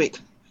 so to speak,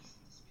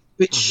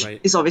 which Right.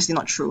 is obviously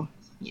not true.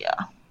 Yeah.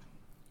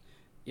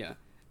 Yeah,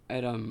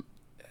 and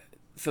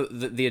so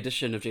the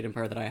edition of Jade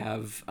Empire that I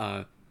have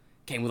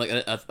came with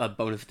like a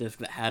bonus disc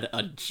that had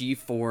a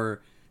G4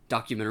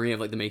 documentary of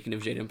like the making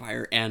of Jade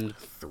Empire, and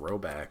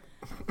Throwback.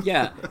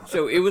 yeah,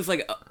 so it was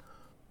like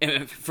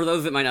for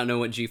those that might not know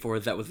what G4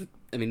 is, that was,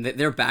 I mean,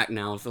 they're back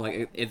now, so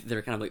like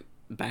they're kind of like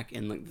back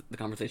in like the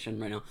conversation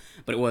right now,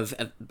 but it was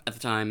at the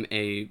time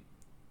a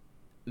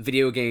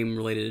video game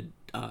related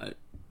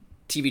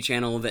TV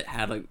channel that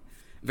had like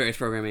various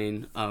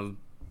programming of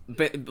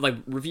like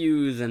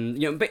reviews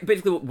and, you know,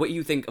 basically what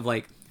you think of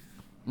like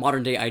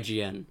modern day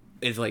IGN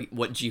is like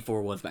what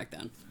G4 was back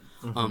then.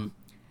 And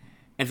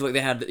so like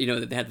they had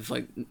this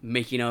like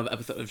making of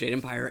episode of Jade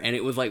Empire, and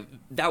it was like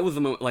that was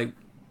the moment, like,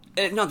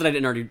 not that I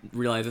didn't already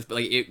realize this, but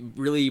like it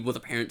really was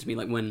apparent to me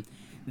like when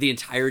the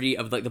entirety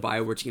of like the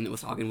BioWare team that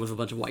was talking was a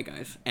bunch of white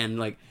guys, and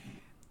like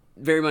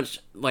very much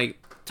like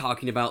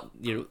talking about,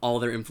 you know, all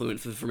their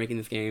influences for making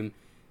this game,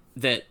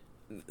 that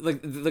like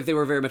they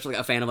were very much like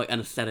a fan of like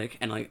an aesthetic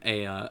and like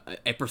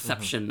a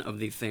perception of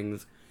these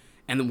things,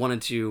 and then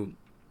wanted to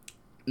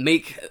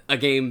make a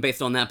game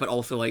based on that, but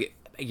also like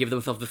give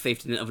themselves the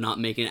safety net of not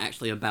making it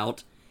actually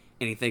about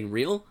anything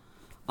real.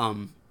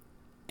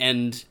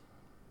 And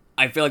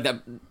I feel like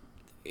that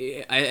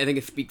I think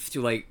it speaks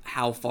to like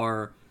how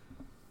far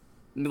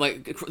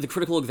like the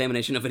critical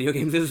examination of video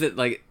games is, that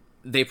like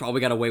they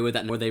probably got away with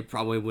that, or they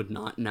probably would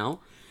not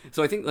now.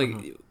 So I think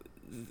like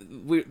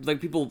we like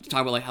people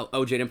talk about like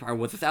how Jade Empire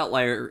was this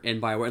outlier in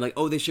BioWare, like,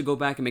 oh, they should go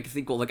back and make a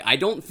sequel. Like, I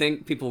don't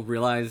think people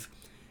realize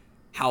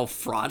how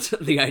fraught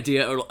the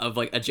idea of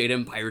like a Jade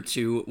Empire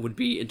 2 would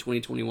be in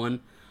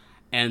 2021,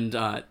 and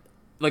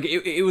like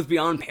it was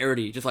beyond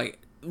parody. Just like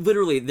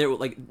literally, there were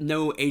like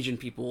no Asian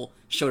people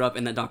showed up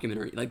in that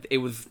documentary. Like it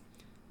was,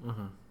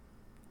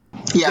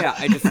 Yeah.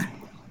 I just.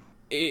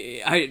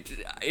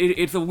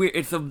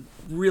 It's a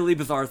really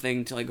bizarre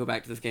thing to like go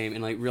back to this game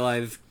and like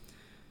realize,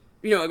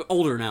 you know, I'm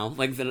older now,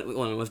 like than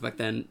when I was back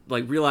then.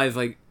 Like realize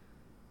like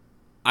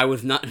I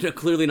was not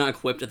clearly not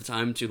equipped at the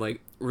time to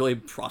like really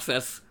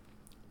process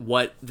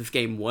what this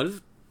game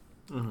was,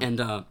 and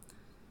now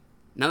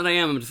that I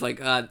am, I'm just like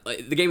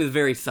the game is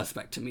very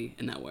suspect to me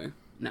in that way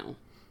now.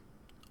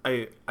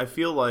 I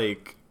feel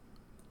like,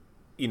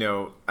 you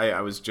know,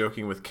 I was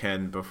joking with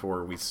Ken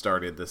before we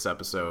started this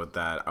episode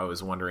that I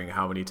was wondering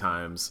how many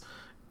times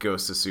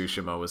Ghost of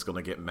Tsushima was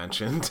going to get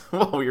mentioned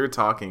while we were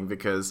talking,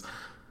 because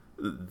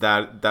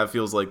that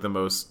feels like the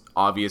most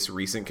obvious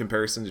recent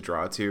comparison to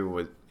draw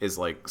to is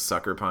like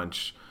Sucker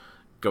Punch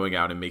going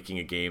out and making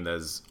a game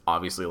that's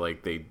obviously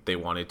like they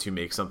wanted to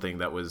make something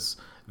that was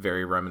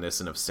very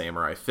reminiscent of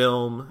samurai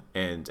film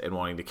and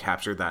wanting to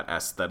capture that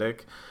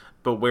aesthetic,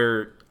 but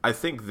where I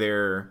think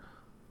there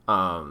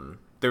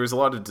was a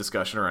lot of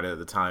discussion around it at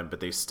the time,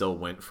 but they still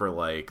went for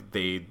like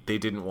they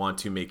didn't want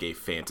to make a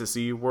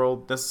fantasy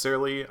world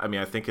necessarily. I mean,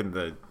 I think in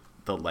the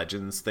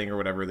Legends thing or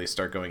whatever, they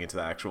start going into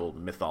the actual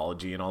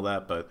mythology and all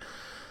that, but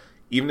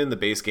even in the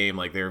base game,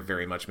 like they're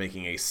very much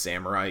making a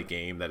samurai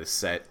game that is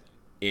set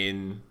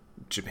in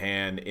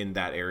Japan, in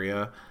that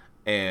area.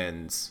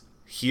 And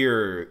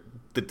here,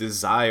 the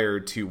desire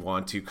to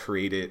want to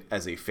create it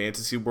as a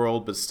fantasy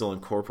world but still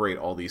incorporate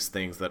all these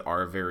things that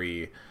are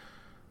very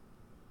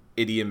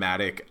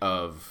idiomatic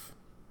of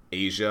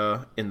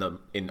Asia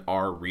in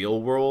our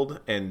real world.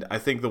 And I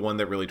think the one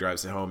that really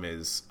drives it home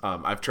is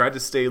I've tried to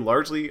stay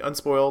largely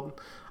unspoiled,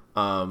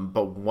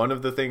 but one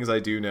of the things I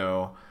do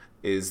know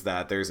is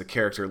that there's a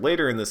character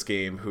later in this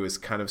game who is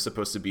kind of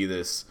supposed to be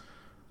this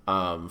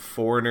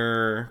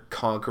foreigner,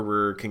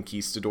 conqueror,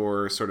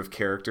 conquistador sort of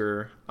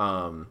character.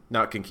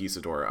 Not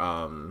conquistador,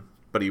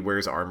 but he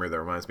wears armor that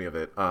reminds me of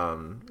it.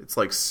 It's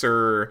like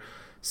Sir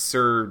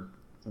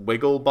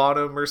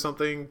Wigglebottom or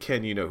something.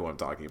 Ken, you know who I'm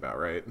talking about,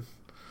 right?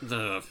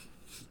 It's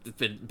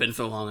been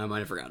so long I might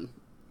have forgotten.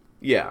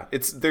 Yeah,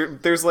 it's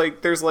there's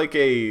like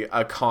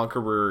a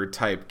conqueror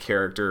type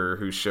character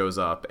who shows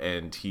up,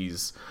 and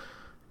he's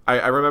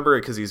I remember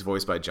it because he's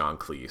voiced by John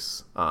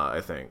Cleese,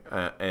 I think,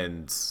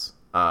 and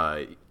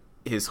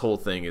his whole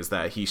thing is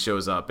that he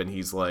shows up and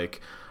he's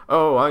like,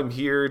 oh, I'm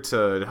here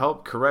to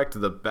help correct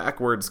the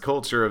backwards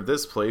culture of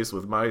this place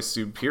with my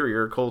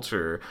superior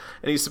culture.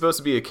 And he's supposed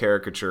to be a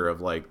caricature of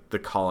like the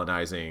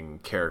colonizing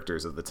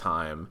characters of the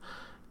time,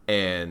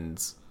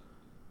 and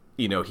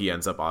you know, he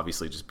ends up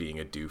obviously just being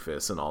a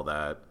doofus and all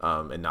that,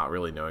 and not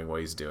really knowing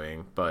what he's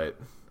doing. But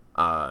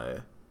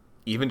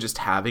even just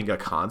having a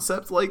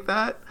concept like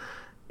that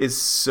is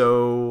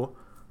so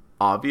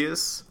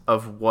obvious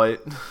of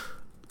what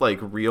like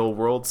real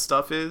world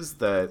stuff is,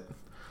 that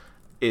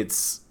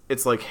it's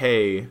like,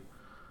 hey,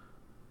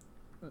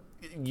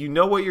 you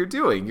know what you're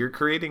doing. You're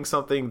creating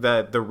something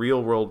that the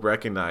real world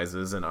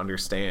recognizes and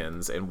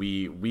understands, and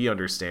we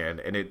understand,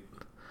 and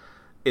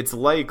it's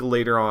like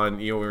later on,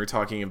 you know, we were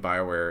talking in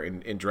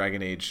BioWare in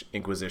Dragon Age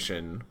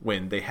Inquisition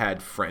when they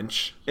had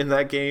French in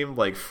that game,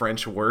 like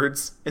French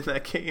words in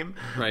that game.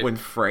 Right. When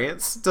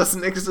France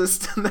doesn't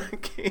exist in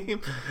that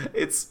game,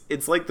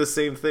 it's like the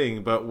same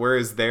thing. But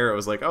whereas there, it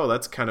was like, oh,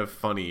 that's kind of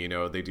funny, you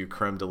know, they do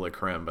creme de la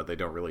creme, but they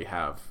don't really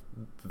have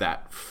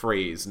that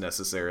phrase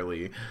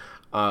necessarily.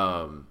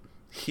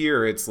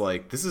 Here, it's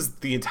like this is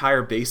the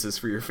entire basis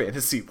for your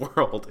fantasy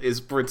world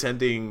is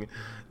pretending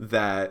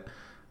that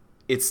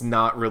it's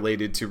not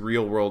related to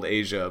real world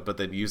Asia, but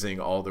then using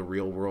all the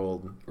real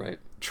world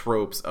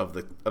tropes of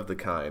the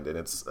kind, and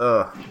it's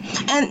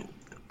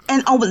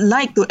And I would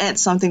like to add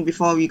something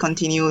before we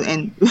continue,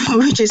 and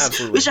which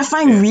I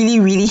find really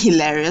really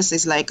hilarious.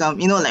 Is like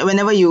you know, like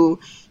whenever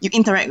you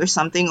interact with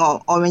something,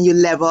 or when you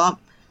level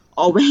up,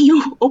 or when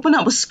you open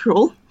up a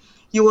scroll,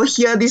 you will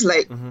hear this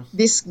like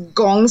this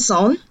gong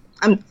sound.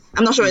 I'm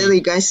not sure whether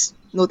you guys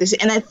notice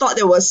it, and I thought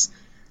that was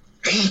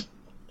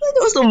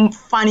the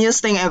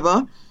funniest thing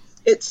ever.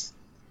 It's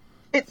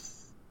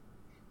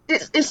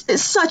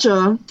such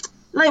a,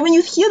 like when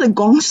you hear the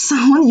gong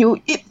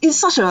sound, it's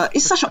such an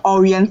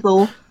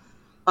oriental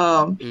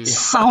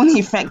sound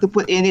effect to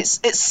put in.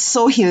 It's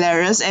so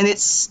hilarious, and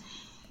it's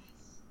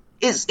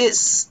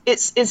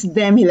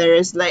damn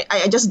hilarious. Like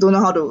I just don't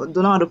know how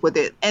to put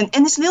it. And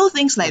it's little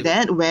things like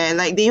that where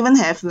like they even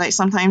have like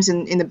sometimes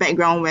in the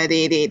background where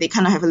they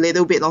kind of have a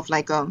little bit of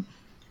like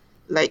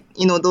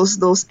you know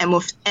those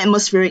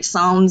atmospheric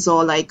sounds,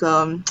 or like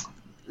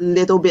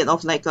little bit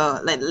of like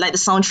the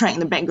soundtrack in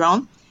the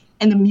background,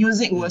 and the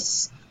music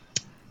was,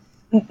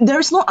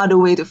 there's no other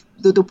way to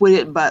put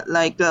it, but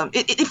like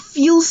it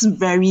feels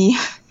very,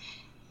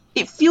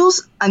 it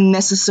feels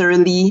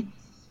unnecessarily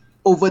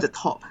over the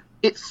top.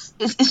 It's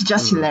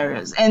just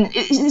hilarious, and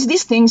it's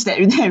these things that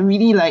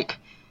really like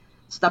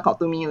stuck out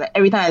to me. Like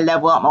every time I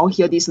level up, I'll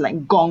hear this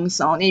like gong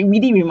sound. It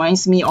really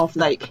reminds me of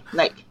like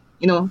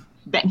you know,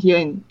 back here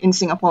in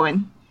Singapore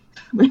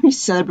when we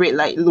celebrate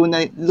like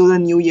Lunar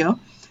New Year.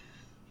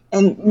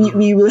 And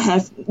we will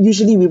have,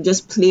 usually we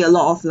just play a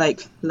lot of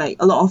like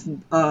a lot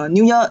of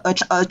New Year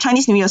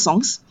Chinese New Year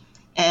songs,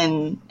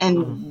 and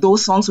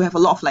those songs will have a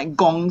lot of like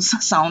gongs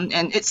sound,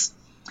 and it's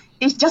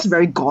just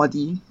very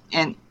gaudy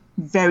and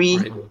very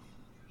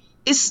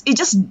it's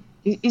just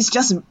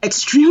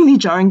extremely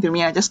jarring to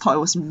me. I just thought it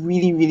was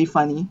really really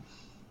funny.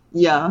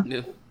 Yeah.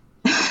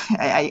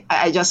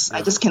 I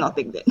just cannot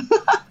take that.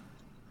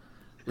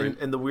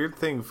 And the weird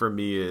thing for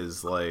me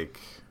is like,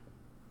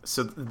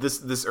 so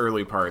this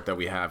early part that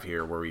we have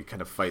here where we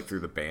kind of fight through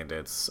the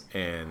bandits,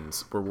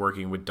 and we're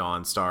working with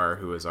Dawnstar,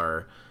 who is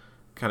our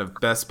kind of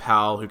best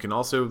pal who can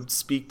also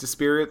speak to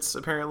spirits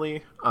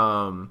apparently.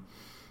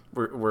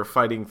 We're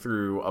fighting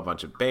through a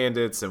bunch of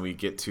bandits, and we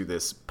get to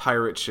this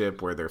pirate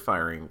ship where they're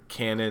firing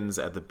cannons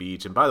at the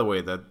beach. And by the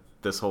way, that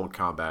this whole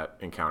combat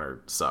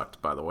encounter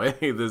sucked, by the way.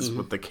 This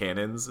with the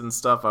cannons and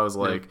stuff, I was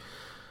like,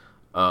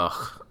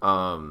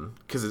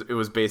 because it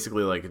was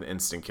basically like an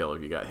instant kill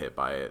if you got hit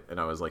by it, and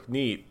I was like,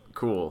 neat,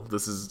 cool,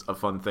 this is a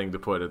fun thing to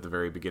put at the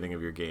very beginning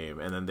of your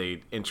game. And then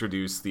they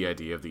introduced the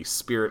idea of these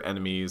spirit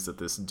enemies that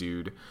this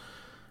dude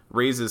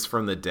raises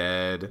from the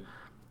dead,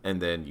 and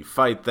then you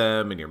fight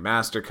them, and your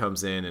master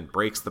comes in and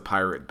breaks the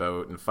pirate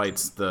boat and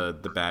fights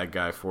the bad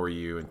guy for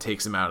you and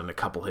takes him out in a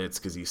couple hits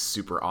because he's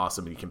super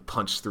awesome, and he can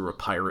punch through a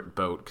pirate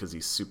boat because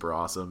he's super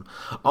awesome.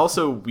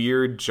 Also,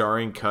 weird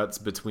jarring cuts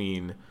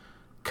between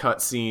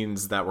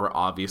cutscenes that were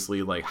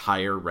obviously like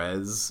higher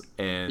res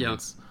and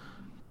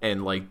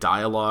like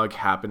dialogue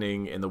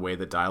happening in the way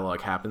that dialogue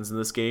happens in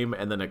this game,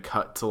 and then a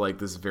cut to like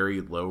this very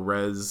low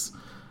res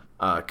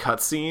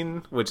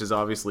cutscene, which is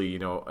obviously, you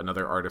know,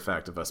 another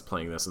artifact of us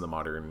playing this in the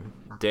modern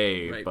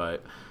day.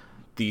 But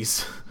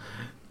these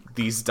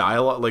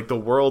dialogue, like the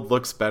world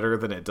looks better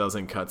than it does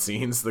in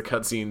cutscenes. The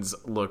cutscenes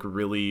look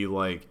really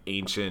like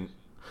ancient.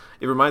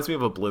 It reminds me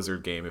of a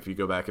Blizzard game. If you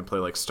go back and play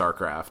like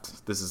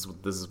StarCraft, this is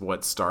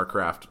what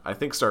StarCraft. I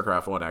think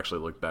StarCraft 1 actually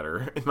looked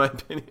better in my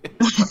opinion.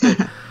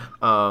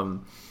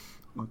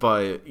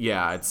 But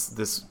yeah,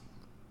 it's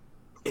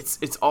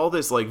all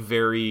this like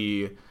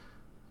very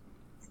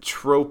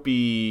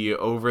tropey,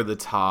 over the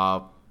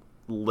top,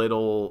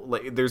 little,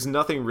 like there's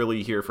nothing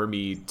really here for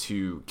me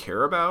to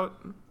care about.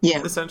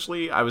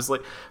 Essentially, I was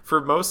like,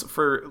 for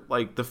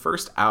like the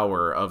first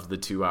hour of the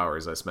 2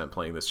 hours I spent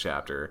playing this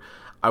chapter,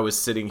 I was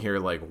sitting here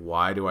like,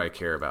 why do I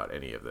care about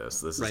any of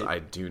this? I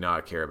do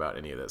not care about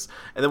any of this.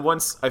 And then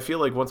once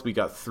we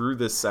got through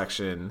this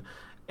section,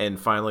 and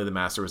finally the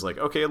master was like,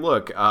 okay,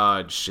 look,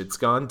 shit's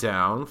gone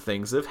down,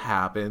 things have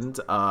happened,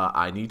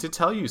 I need to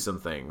tell you some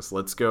things.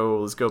 Let's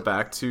go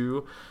back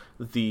to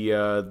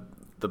the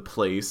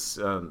place,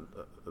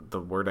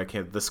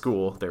 the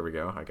school. There we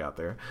go, I got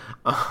there.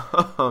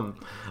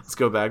 Let's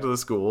go back to the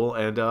school,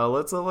 and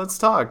let's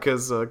talk,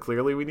 because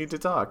clearly we need to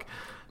talk.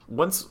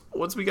 Once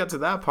we got to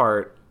that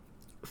part,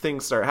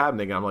 things start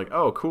happening. I'm like,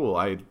 oh, cool.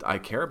 I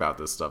care about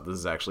this stuff. This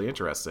is actually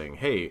interesting.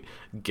 Hey,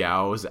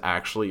 Gao's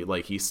actually,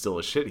 like, he's still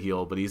a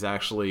shitheel, but he's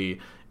actually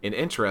an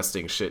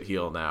interesting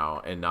shitheel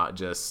now, and not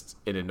just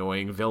an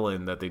annoying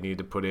villain that they need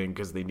to put in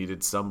because they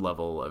needed some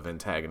level of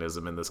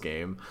antagonism in this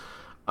game.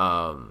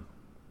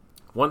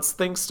 Once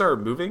things start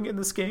moving in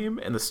this game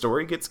and the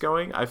story gets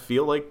going, I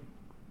feel like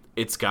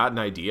it's got an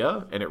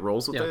idea and it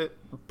rolls with it.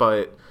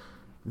 But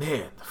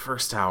man, the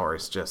first hour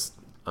is just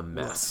a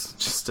mess,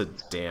 just a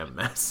damn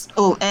mess.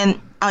 Oh,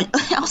 and I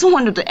also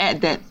wanted to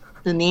add that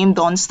the name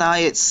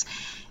Dawnstar, it's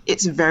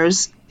very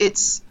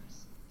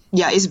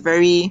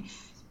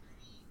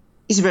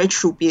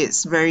troopy.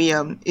 It's very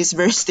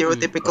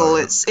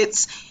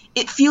stereotypical.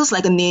 It feels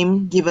like a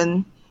name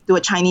given to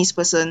a Chinese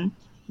person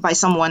by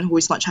someone who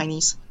is not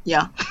Chinese.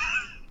 Yeah.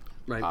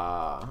 Right.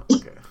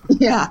 Okay.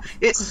 Yeah.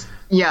 It's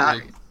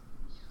Right.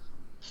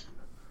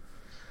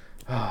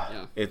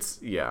 It's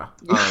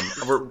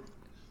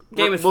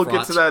Game is we'll fraught.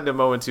 get to that in a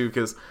moment too,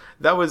 because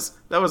that was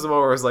the moment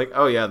where I was like,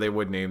 oh yeah, they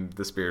would name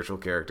the spiritual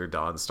character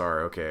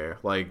Dawnstar. Okay,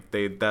 like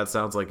that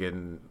sounds like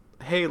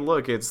hey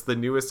look, it's the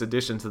newest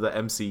addition to the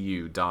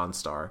MCU,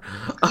 Dawnstar.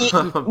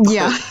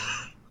 yeah.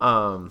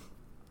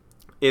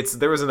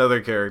 There was another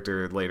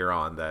character later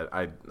on that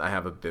I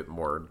have a bit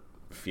more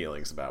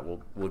feelings about.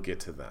 We'll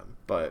get to them,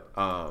 but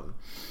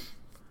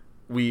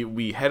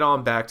we head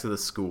on back to the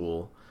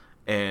school.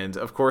 And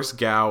of course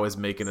Gao is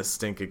making a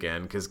stink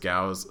again, because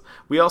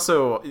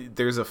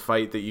there's a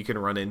fight that you can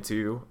run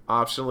into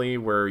optionally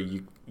where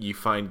you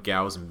find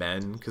Gao's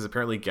men, because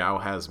apparently Gao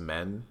has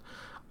men.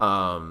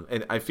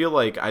 And I feel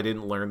like I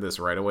didn't learn this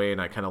right away,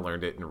 and I kind of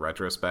learned it in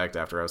retrospect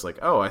after I was like,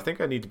 oh, I think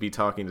I need to be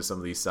talking to some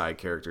of these side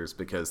characters,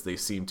 because they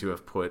seem to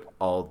have put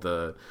all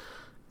the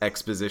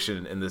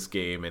exposition in this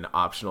game in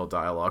optional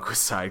dialogue with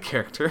side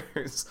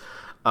characters.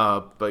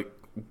 But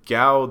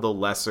Gao the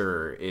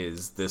Lesser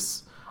is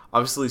this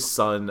obviously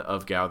son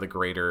of Gao the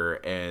Greater,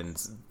 and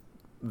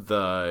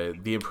the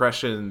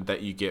impression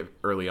that you get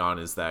early on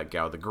is that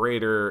Gao the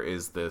Greater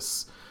is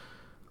this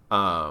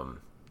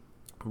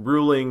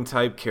ruling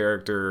type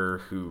character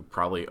who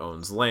probably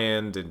owns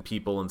land and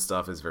people and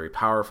stuff, is very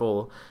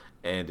powerful,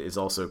 and is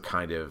also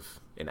kind of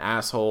an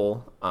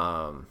asshole.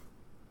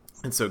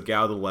 And so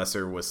Gao the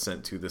Lesser was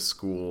sent to the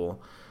school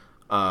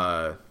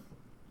both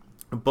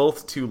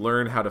to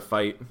learn how to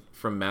fight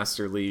from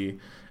Master Li,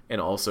 and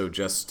also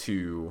just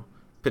to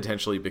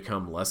potentially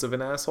become less of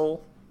an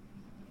asshole.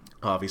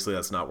 Obviously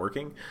that's not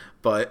working,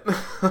 but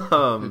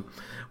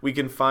we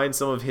can find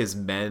some of his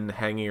men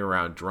hanging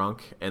around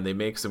drunk, and they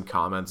make some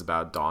comments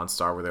about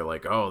Dawnstar where they're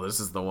like, oh, this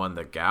is the one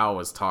that Gao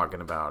was talking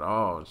about,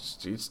 oh,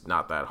 she's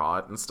not that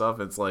hot and stuff.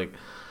 It's like,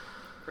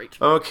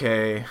 Great.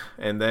 Okay.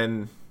 And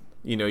then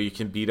you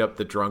can beat up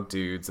the drunk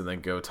dudes and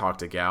then go talk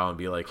to Gao and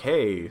be like,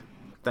 hey,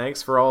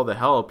 thanks for all the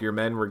help, your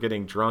men were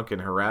getting drunk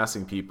and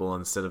harassing people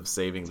instead of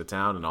saving the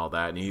town and all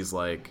that. And he's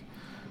like,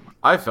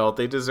 I felt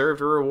they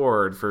deserved a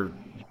reward for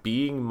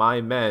being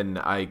my men,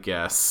 I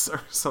guess,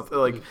 or something.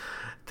 Like,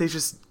 they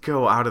just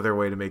go out of their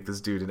way to make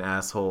this dude an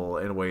asshole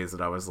in ways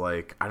that I was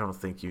like, I don't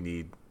think you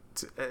need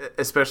to,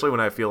 especially when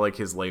I feel like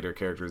his later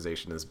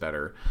characterization is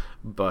better.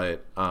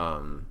 But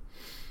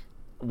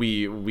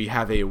we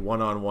have a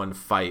one-on-one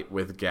fight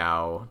with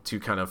Gao to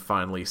kind of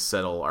finally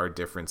settle our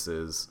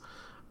differences,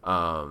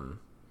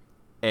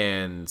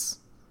 and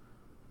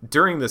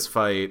during this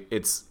fight,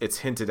 it's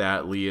hinted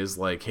at. Li is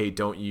like, hey,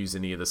 don't use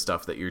any of the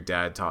stuff that your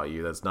dad taught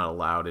you. That's not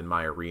allowed in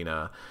my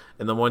arena.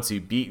 And then once you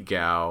beat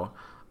Gao,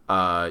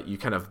 you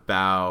kind of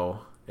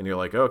bow, and you're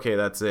like, okay,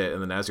 that's it.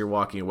 And then as you're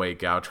walking away,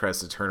 Gao tries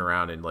to turn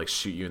around and like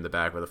shoot you in the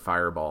back with a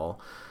fireball,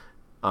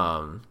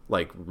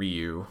 like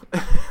Ryu.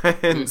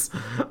 And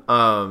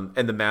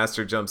the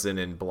master jumps in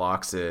and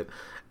blocks it.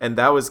 And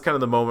that was kind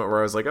of the moment where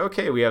I was like,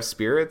 okay, we have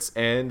spirits,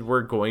 and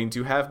we're going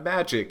to have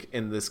magic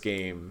in this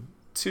game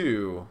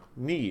too.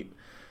 Neat.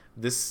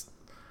 This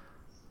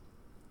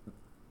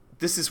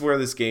is where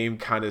this game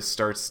kind of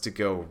starts to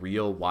go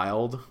real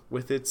wild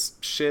with its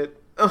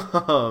shit.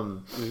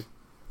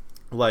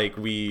 Like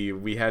we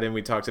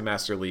talked to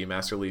Master Li.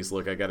 Master Li's,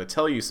 look, I gotta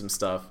tell you some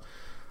stuff.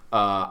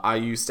 I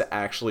used to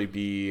actually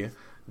be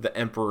the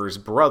Emperor's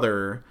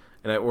brother,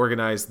 and I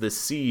organized the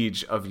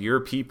siege of your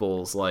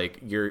people's,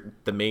 like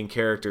the main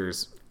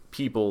character's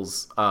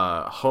people's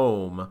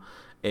home,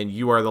 and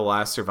you are the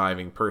last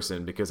surviving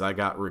person because I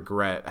got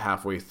regret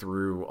halfway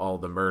through all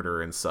the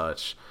murder and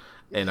such,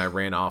 and I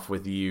ran off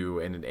with you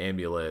and an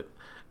amulet,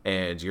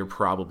 and you're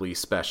probably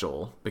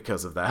special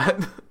because of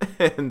that.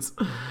 And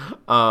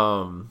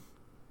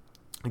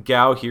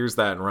Gao hears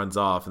that and runs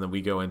off, and then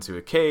we go into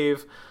a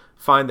cave,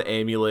 find the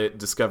amulet,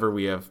 discover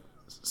we have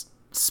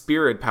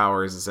spirit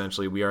powers.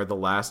 Essentially, we are the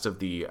last of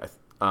the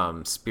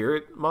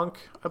spirit monk,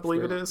 I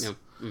believe it is.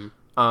 Yeah.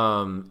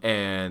 Mm-hmm.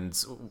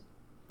 And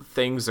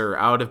things are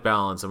out of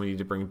balance, and we need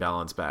to bring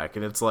balance back.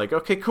 And it's like,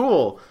 okay,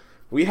 cool,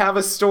 we have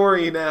a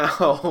story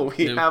now.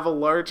 We have a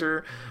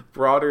larger,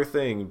 broader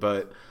thing.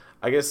 But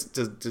I guess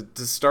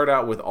to start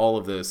out with all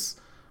of this,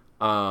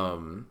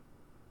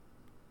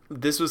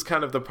 this was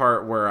kind of the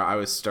part where I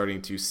was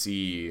starting to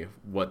see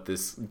what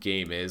this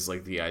game is,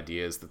 like the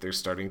ideas that they're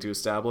starting to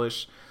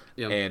establish.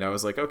 Yeah. And I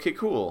was like, okay,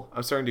 cool.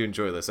 I'm starting to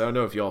enjoy this. I don't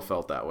know if y'all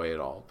felt that way at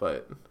all,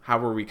 but how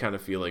were we kind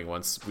of feeling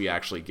once we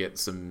actually get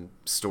some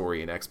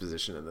story and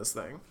exposition in this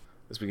thing?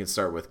 As we can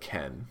start with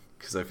Ken,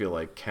 because I feel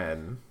like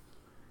Ken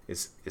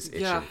is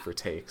itching for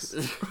takes.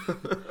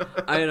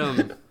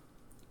 I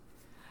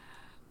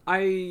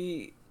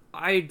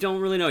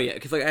don't really know yet,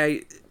 because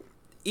like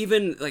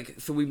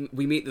so we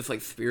meet this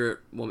like spirit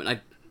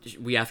woman.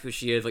 We ask who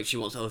she is. Like, she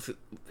won't tell us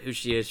who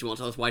she is. She won't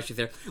tell us why she's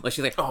there. Like,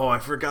 she's like, oh, I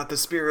forgot the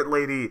spirit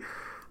lady.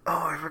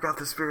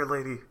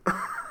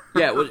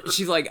 Yeah, well,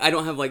 she's like, I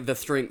don't have like the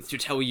strength to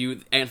tell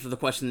you, answer the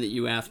question that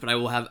you asked, but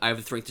I have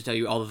the strength to tell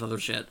you all this other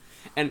shit.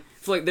 And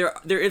so like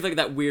there is like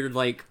that weird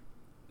like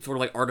sort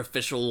of like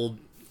artificial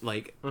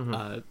like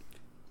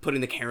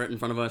putting the carrot in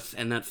front of us,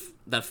 and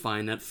that's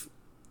fine. That's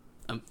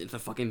it's a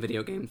fucking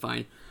video game,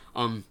 fine.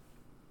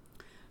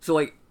 So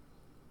like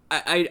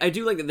I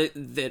do like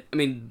that I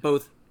mean,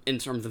 both in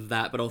terms of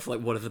that, but also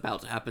like what is about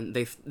to happen.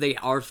 They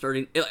are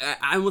starting.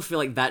 I almost feel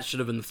like that should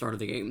have been the start of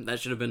the game. That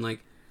should have been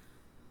like,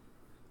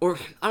 or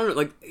I don't know,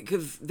 like,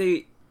 because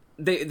they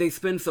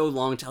spend so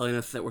long telling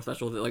us that we're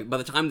special that like by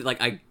the time that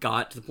like I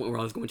got to the point where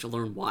I was going to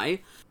learn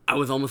why, I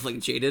was almost like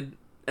jaded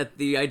at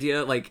the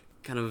idea. Like,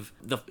 kind of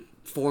the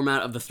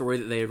format of the story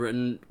that they had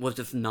written was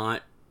just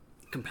not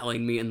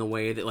compelling me in the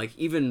way that like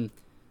even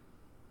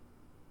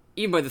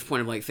by this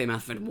point of like say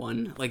Mass Effect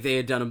 1, like they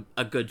had done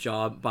a good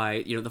job by,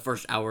 you know, the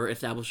first hour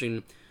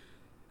establishing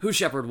who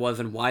Shepard was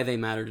and why they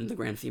mattered in the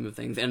grand scheme of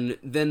things, and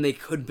then they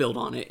could build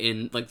on it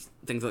in like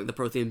things like the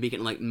Prothean Beacon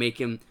and like make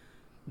him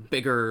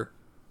bigger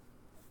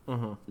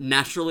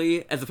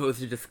naturally, as opposed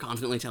to just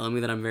constantly telling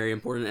me that I'm very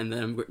important and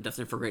that I'm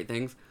destined for great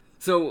things.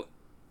 So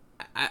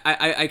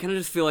I kind of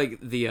just feel like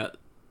the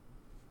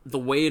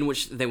way in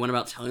which they went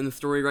about telling the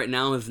story right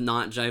now has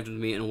not jived with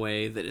me in a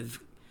way that has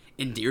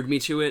endeared me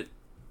to it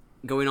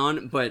going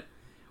on, but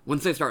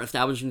once they start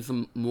establishing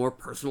some more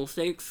personal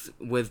stakes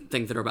with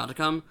things that are about to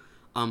come,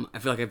 I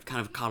feel like I've kind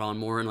of caught on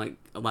more and like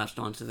latched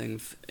onto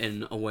things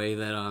in a way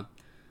that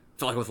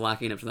felt like I was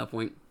lacking up to that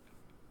point.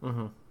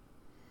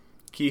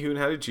 Ki-hoon,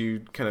 how did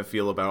you kind of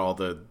feel about all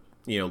the,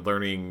 you know,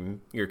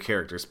 learning your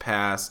character's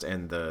past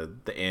and the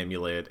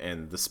amulet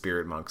and the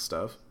spirit monk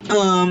stuff?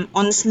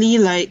 Honestly,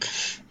 like,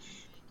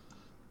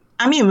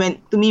 I mean, when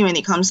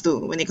it comes to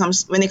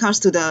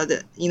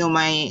the you know,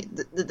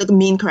 the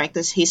main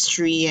character's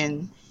history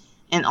and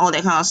all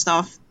that kind of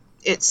stuff,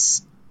 it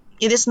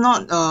is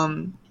not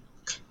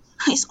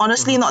it's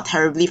honestly not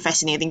terribly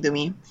fascinating to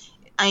me.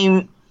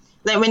 I'm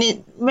like I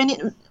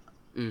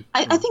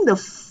think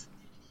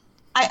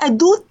I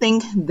do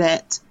think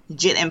that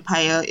Jade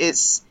Empire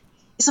is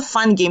a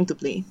fun game to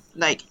play.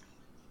 Like,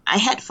 I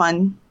had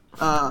fun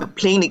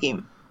playing the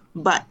game,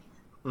 but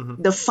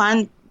the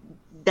fun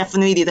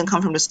definitely didn't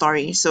come from the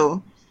story.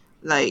 So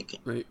like,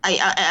 right.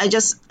 I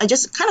just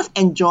kind of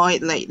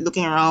enjoyed like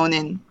looking around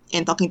and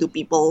talking to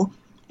people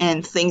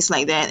and things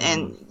like that,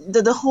 and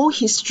the whole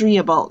history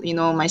about, you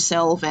know,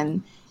 myself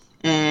and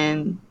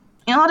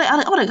all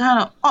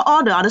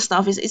the other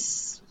stuff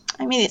is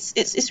I mean,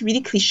 it's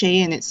really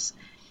cliche, and it's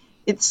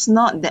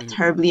not that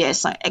terribly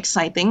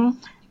exciting.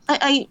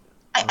 I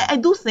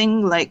do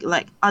think like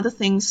other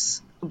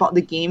things about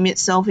the game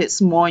itself,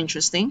 it's more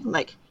interesting.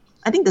 Like,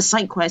 I think the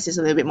side quest is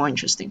a little bit more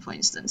interesting, for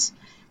instance.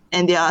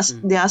 And there are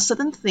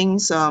certain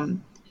things,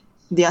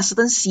 there are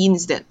certain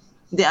scenes that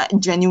they are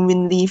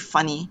genuinely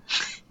funny.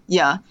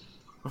 Yeah.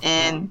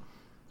 And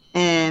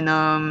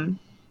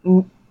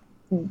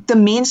the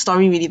main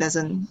story really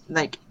doesn't,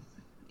 like,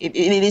 it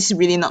is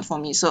really not for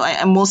me. So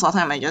I most of the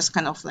time I just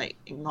kind of like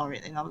ignore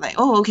it, and I'm like,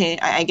 oh, okay,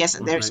 I guess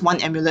there's one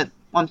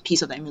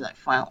piece of the amulet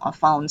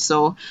found.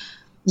 So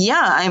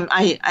yeah,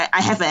 I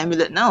have an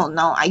amulet now.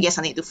 Now I guess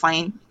I need to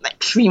find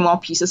like 3 more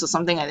pieces or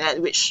something like that,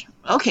 which,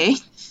 okay,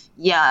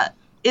 yeah,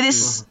 it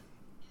is.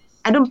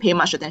 I don't pay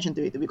much attention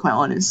to it, to be quite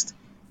honest.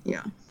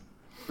 Yeah.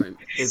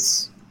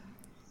 It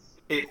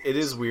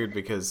is weird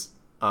because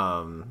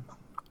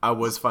I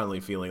was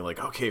finally feeling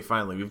like, okay,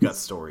 finally we've got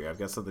story. I've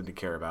got something to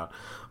care about.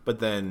 But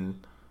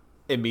then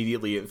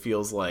immediately it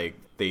feels like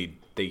they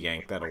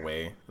yanked that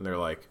away, and they're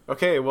like,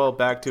 okay, well,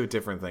 back to a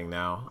different thing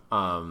now.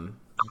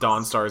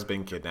 Dawnstar's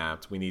been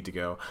kidnapped. We need to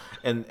go.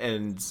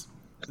 And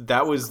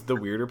that was the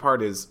weirder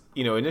part is,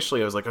 you know,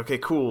 initially I was like, okay,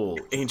 cool,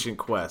 ancient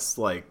quests,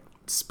 like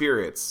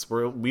spirits.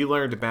 We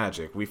learned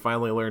magic. We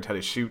finally learned how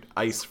to shoot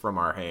ice from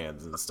our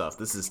hands and stuff.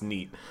 This is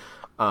neat.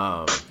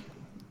 But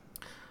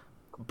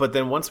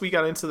then once we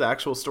got into the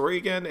actual story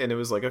again, and it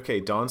was like,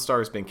 okay,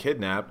 Dawnstar's been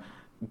kidnapped.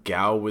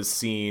 Gao was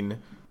seen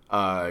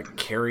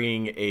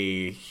carrying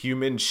a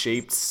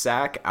human-shaped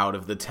sack out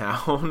of the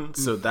town,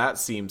 so that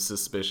seems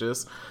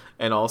suspicious.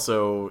 And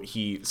also,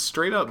 he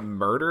straight up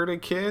murdered a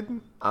kid,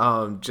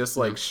 just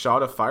like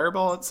shot a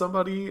fireball at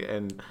somebody,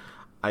 and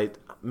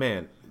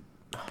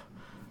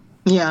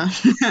yeah.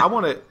 I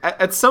want to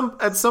at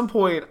some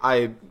point.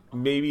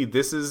 Maybe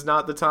this is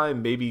not the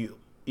time. Maybe,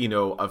 you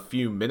know, a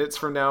few minutes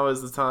from now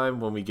is the time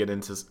when we get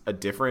into a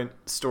different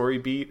story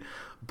beat.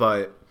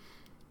 But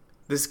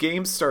this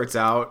game starts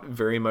out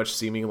very much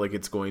seeming like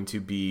it's going to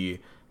be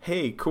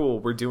hey, cool,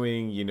 we're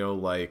doing,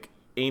 like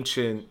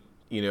ancient,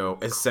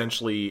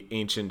 essentially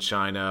ancient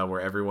China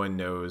where everyone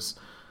knows,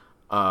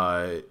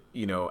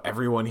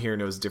 everyone here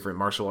knows different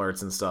martial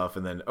arts and stuff.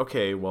 And then,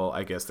 okay, well,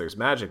 I guess there's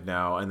magic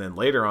now. And then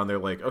later on, they're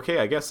like, okay,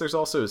 I guess there's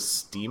also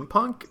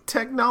steampunk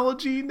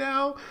technology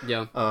now.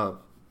 Yeah.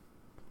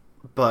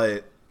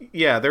 But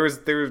yeah, there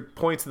were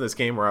points in this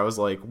game where I was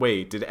like,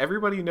 wait, did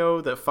everybody know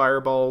that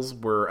fireballs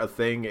were a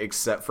thing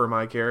except for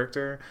my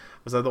character?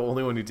 Was I the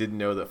only one who didn't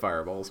know that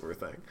fireballs were a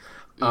thing?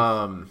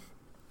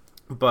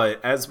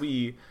 But as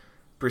we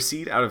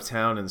proceed out of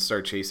town and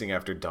start chasing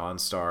after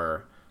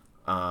Dawnstar,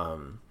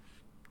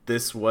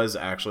 this was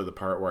actually the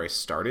part where I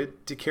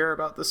started to care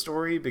about the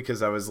story,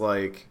 because I was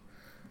like,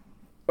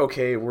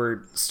 okay,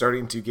 we're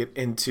starting to get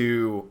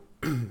into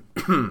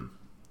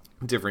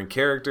different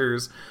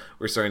characters.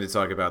 We're starting to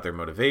talk about their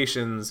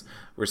motivations.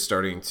 We're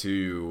starting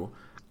to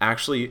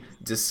actually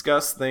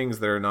discuss things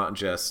that are not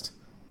just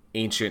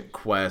ancient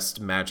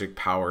quest, magic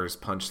powers,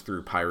 punch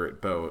through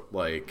pirate boat.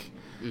 Like,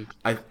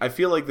 I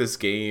feel like this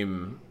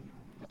game,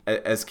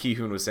 as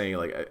Ki-hoon was saying,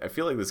 like, I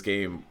feel like this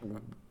game,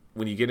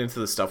 when you get into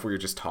the stuff where you're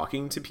just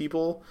talking to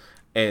people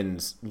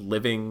and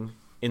living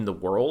in the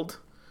world,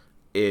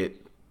 it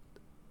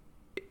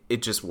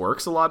just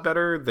works a lot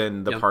better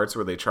than the parts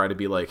where they try to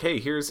be like, hey,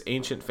 here's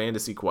ancient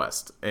fantasy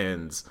quest.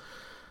 And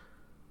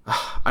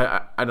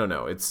I don't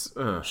know. It's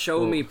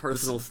show me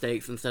personal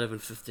stakes instead of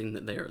insisting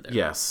that they are there.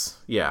 Yes.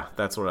 Yeah,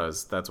 that's what I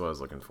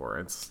was looking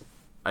for.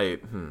 I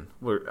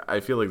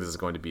feel like this is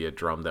going to be a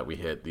drum that we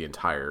hit the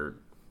entire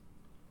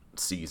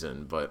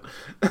season, but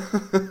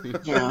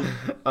Yeah.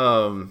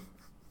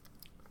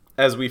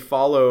 As we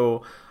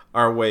follow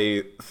our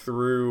way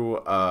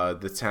through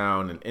the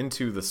town and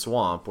into the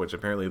swamp, which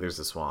apparently there's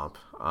a swamp,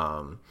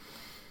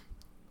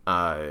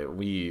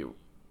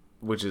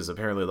 which is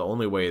apparently the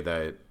only way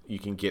that you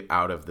can get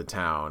out of the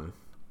town.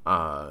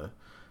 The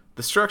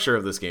structure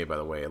of this game, by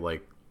the way,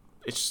 like,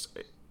 it's just,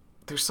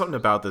 there's something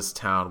about this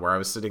town where I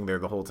was sitting there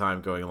the whole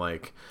time going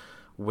like,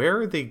 where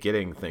are they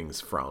getting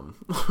things from?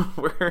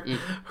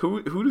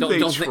 Who do they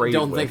trade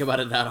Don't with? think about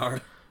it that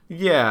hard.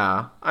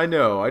 Yeah, I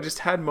know. I just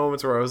had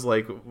moments where I was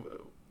like,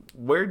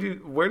 where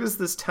does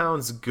this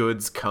town's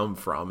goods come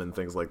from and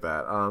things like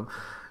that.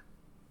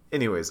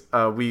 Anyways,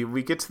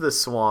 we get to the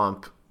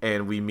swamp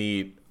and we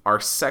meet our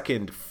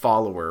second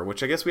follower,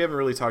 which I guess we haven't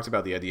really talked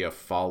about the idea of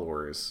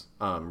followers.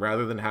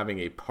 Rather than having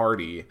a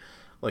party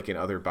like in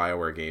other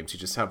BioWare games, you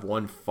just have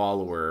one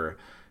follower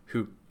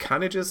who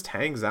kind of just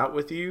hangs out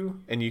with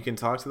you and you can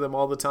talk to them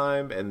all the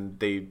time, and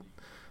they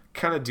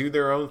kind of do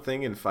their own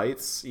thing in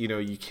fights.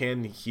 You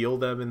can heal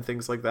them and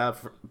things like that,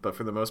 but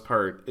for the most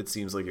part, it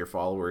seems like your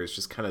follower is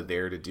just kind of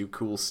there to do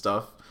cool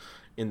stuff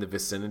in the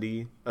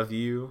vicinity of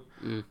you.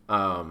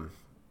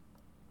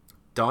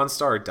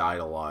 Dawnstar died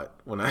a lot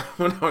when I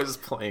was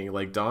playing.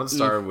 Like,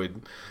 Dawnstar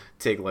would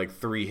take like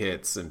 3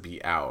 hits and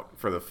be out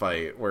for the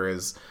fight,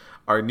 whereas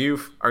our new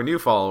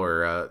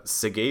follower,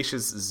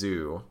 Sagacious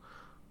Zoo,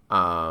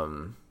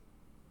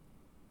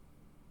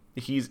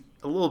 he's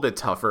a little bit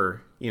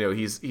tougher.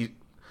 He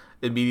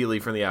immediately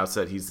from the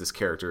outset, he's this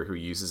character who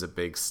uses a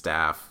big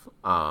staff,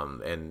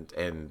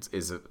 and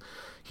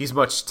he's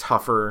much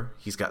tougher.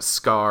 He's got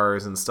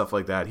scars and stuff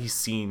like that. He's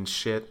seen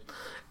shit,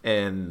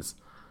 and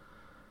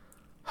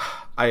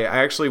I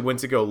actually went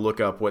to go look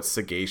up what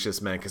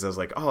sagacious meant, because I was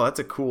like, oh, that's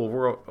a cool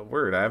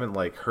word. I haven't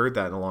like heard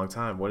that in a long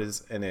time. What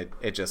is? And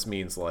it just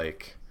means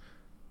like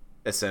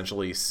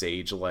essentially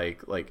sage,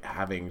 like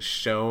having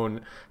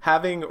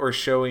or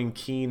showing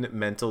keen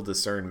mental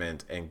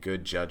discernment and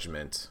good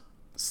judgment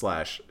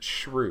 /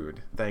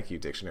 shrewd. Thank you,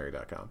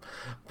 dictionary.com.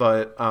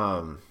 But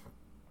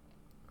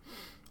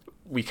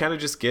we kind of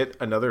just get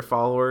another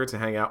follower to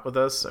hang out with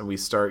us, and we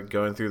start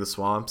going through the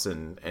swamps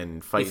and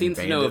fighting bandits. He seems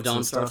to know of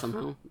Dawnstar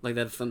somehow. Like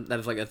that is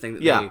like a thing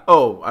that they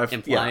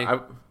imply.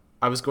 Yeah,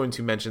 I was going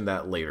to mention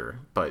that later,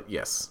 but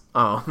yes.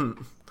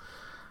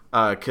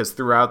 Because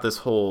throughout this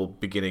whole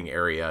beginning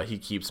area, he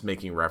keeps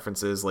making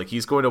references. Like,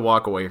 he's going to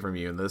walk away from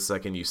you, and the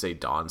second you say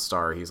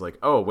Dawnstar, he's like,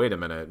 oh, wait a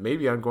minute,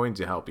 maybe I'm going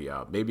to help you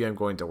out. Maybe I'm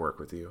going to work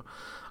with you.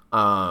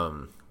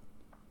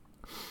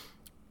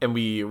 And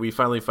we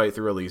finally fight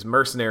through all these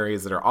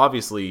mercenaries that are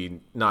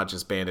obviously not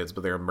just bandits,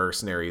 but they're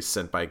mercenaries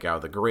sent by Gao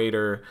the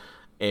Greater.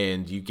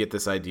 And you get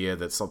this idea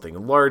that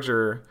something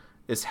larger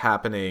is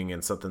happening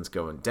and something's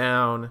going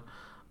down.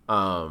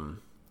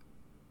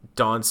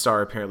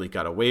 Dawnstar apparently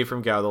got away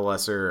from Gao the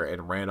Lesser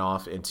and ran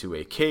off into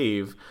a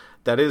cave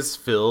that is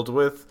filled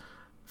with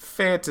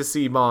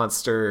fantasy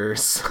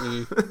monsters.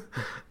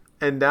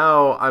 And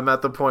now I'm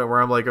at the point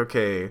where I'm like,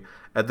 okay,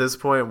 at this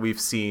point we've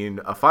seen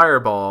a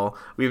fireball.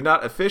 We've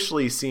not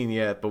officially seen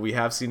yet, but we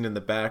have seen in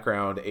the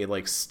background a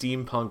like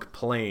steampunk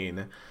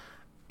plane.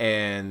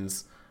 And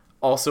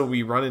also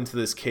we run into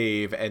this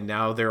cave and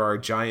now there are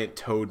giant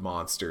toad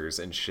monsters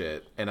and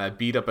shit. And I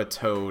beat up a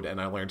toad and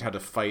I learned how to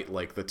fight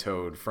like the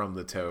toad from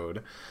the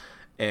toad.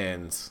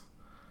 And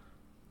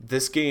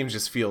this game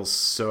just feels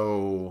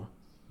so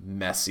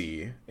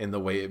messy in the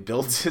way it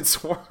builds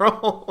its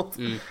world.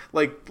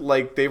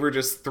 Like they were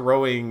just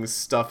throwing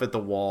stuff at the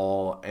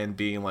wall and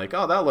being like,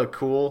 oh, that looked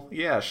cool,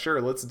 yeah,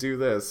 sure, let's do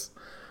this.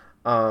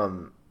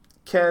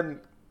 Ken,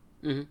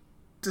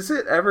 does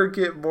it ever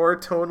get more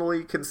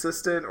tonally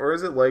consistent, or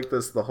is it like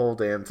this the whole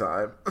damn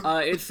time?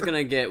 It's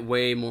gonna get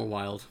way more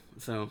wild,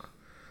 so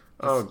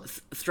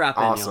strap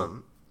in, awesome,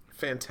 y'all.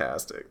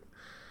 Fantastic.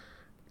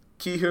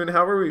 Ki-hoon,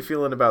 how are we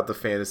feeling about the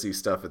fantasy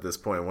stuff at this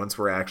point, once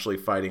we're actually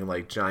fighting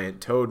like giant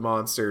toad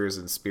monsters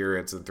and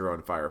spirits and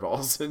throwing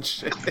fireballs and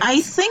shit?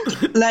 I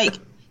think like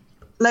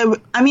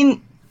I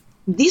mean,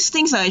 these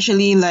things are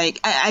actually like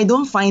I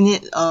don't find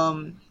it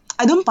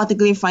I don't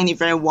particularly find it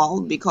very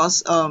wild,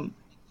 because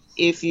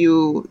if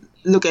you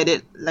look at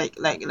it like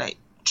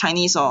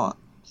Chinese or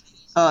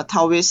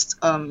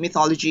Taoist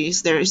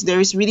mythologies, there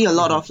is really a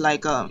lot of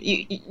like like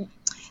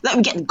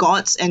we get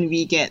gods and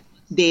we get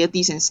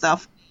deities and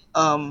stuff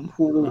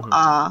who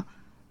are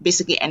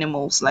basically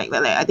animals. Like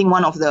I think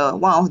one of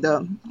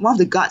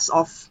the gods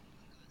of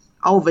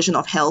our version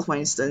of hell, for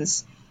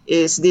instance,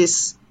 is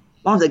this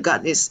one of the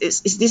gods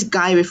is this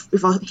guy with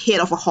a head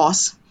of a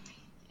horse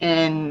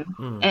and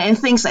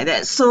things like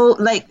that. So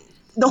like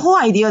the whole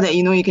idea that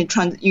you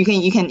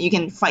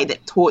can fight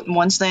that toad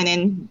monster and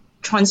then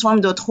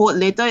transform to a toad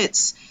later,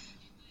 it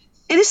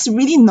is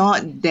really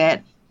not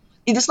that.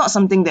 It is not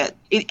something that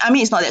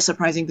it's not that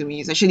surprising to me.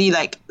 It's actually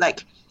like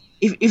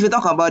if you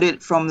talk about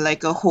it from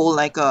like a whole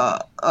like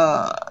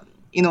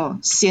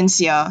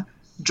ciencia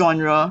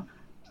genre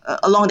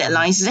along that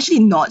lines, it's actually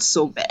not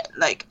so bad.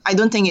 Like I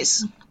don't think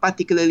it's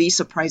particularly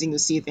surprising to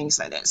see things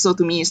like that. So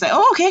to me, it's like,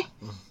 oh, okay,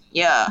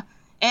 yeah.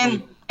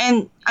 And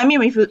I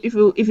mean, if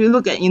you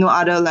look at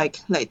other like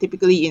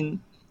typically in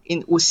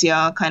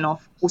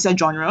wuxia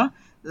genre,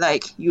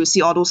 like you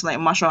see all those like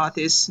martial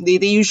artists, they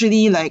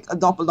usually like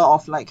adopt a lot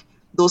of like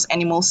those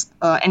animal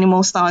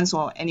stance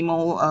or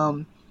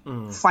animal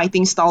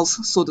fighting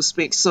styles, so to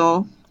speak.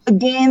 So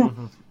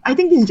again, I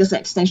think this is just an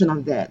extension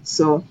of that.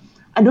 So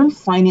I don't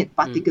find it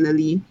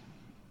particularly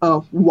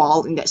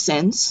wild in that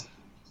sense.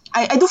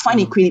 I do find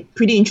it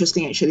pretty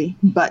interesting actually,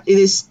 but it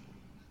is.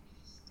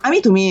 I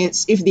mean, to me,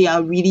 it's if they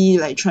are really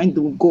like trying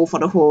to go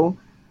for the whole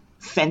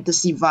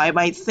fantasy vibe,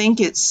 I think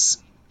it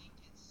is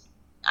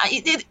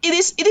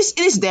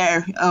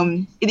there.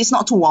 It is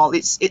not too wild.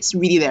 It's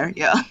really there.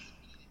 Yeah.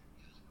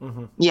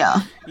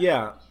 Yeah.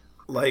 Yeah.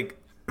 Like,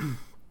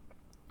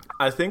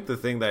 I think the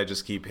thing that I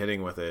just keep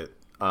hitting with it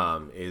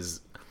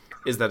is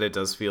that it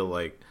does feel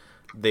like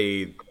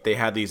they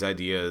had these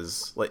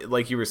ideas,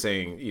 like you were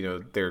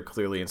saying, they're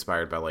clearly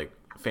inspired by like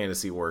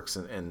fantasy works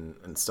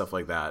and stuff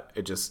like that.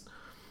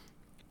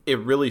 It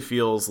really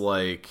feels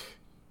like,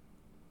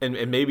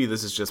 and maybe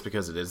this is just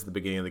because it is the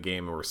beginning of the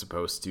game and we're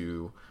supposed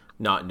to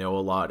not know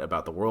a lot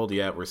about the world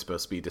yet. We're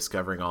supposed to be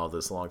discovering all of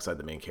this alongside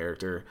the main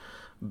character,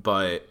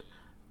 but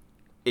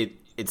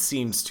it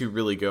seems to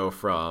really go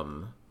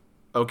from,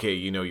 okay,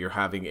 you're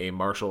having a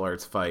martial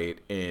arts fight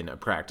in a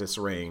practice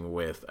ring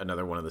with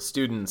another one of the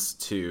students,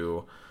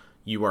 to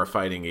you are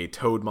fighting a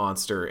toad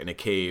monster in a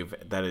cave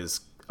that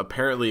is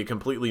apparently a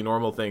completely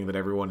normal thing that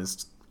everyone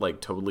is like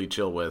totally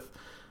chill with,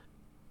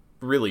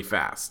 really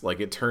fast. Like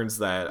it turns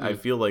that I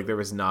feel like there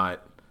was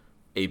not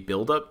a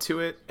build up to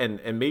it, and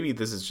maybe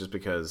this is just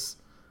because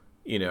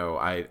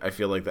I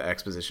feel like the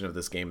exposition of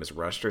this game is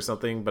rushed or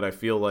something, but I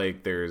feel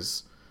like there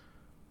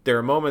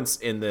are moments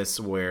in this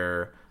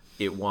where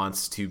it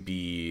wants to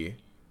be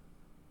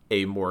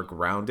a more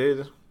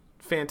grounded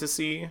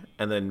fantasy,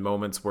 and then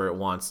moments where it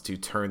wants to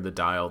turn the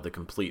dial the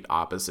complete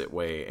opposite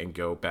way and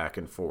go back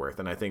and forth.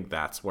 And I think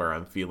that's where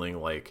I'm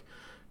feeling like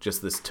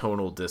just this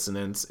tonal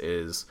dissonance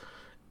is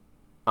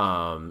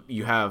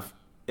you have,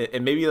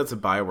 and maybe that's a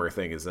BioWare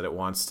thing, is that it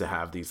wants to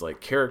have these like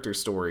character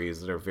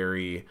stories that are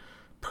very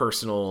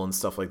personal and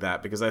stuff like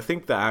that, because I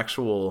think the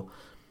actual,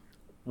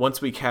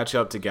 once we catch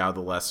up to Gao the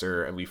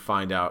Lesser and we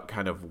find out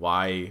kind of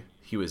why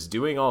he was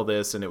doing all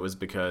this, and it was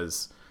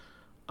because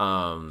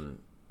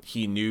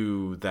he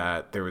knew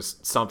that there was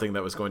something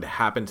that was going to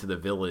happen to the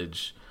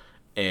village,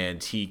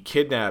 and he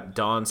kidnapped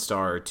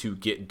Dawnstar to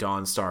get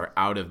Dawnstar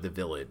out of the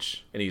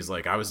village. And he's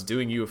like, I was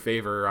doing you a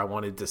favor, I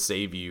wanted to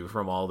save you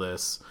from all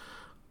this.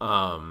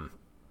 And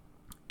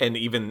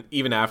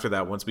even after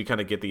that, once we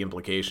kind of get the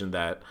implication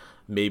that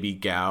maybe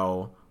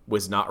Gao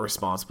was not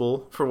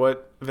responsible for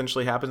what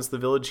eventually happens to the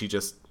village, he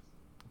just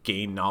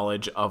gained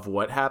knowledge of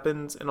what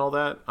happened and all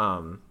that.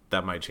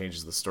 That might change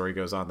as the story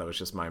goes on. That was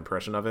just my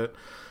impression of it.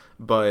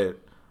 But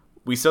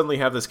we suddenly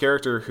have this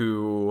character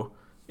who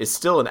is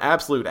still an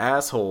absolute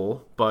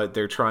asshole, but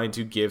they're trying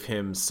to give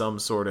him some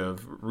sort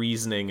of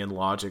reasoning and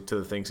logic to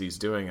the things he's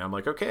doing. I'm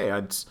like, okay,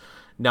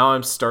 now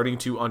I'm starting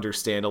to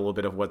understand a little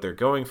bit of what they're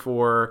going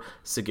for.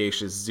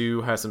 Sagacious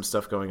Zoo has some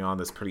stuff going on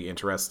that's pretty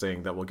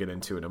interesting that we'll get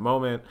into in a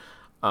moment.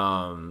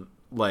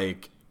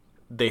 Like,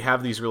 they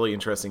have these really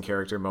interesting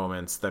character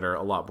moments that are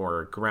a lot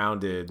more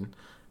grounded,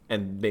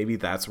 and maybe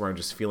that's where I'm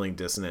just feeling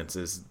dissonance,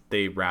 is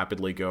they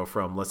rapidly go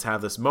from, let's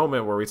have this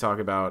moment where we talk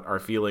about our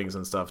feelings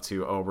and stuff,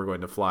 to, oh, we're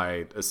going to fly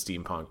a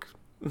steampunk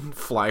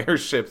flyer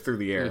ship through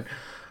the air.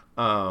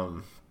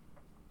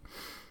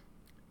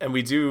 And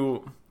we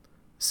do.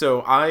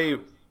 So I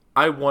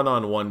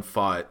one-on-one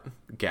fought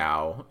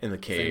Gao in the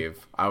cave.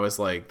 Same. I was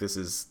like, this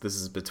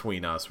is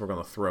between us. We're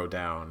gonna throw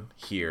down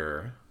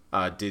here.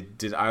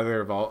 Did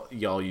either of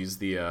y'all use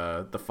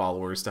the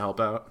followers to help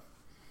out?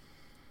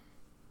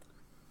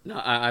 No,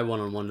 I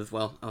one-on-one as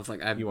well. I was like,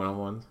 You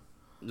one-on-one?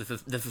 this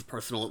is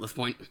personal at this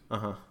point.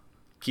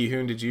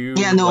 Ki-hoon, did you?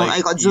 Yeah, no, like,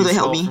 I got Zu to use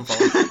help help me. from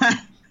followers?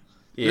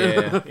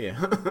 Yeah.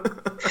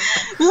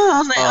 I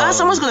was like,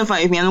 someone's gonna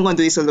fight with me. I'm not gonna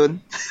do this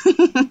alone.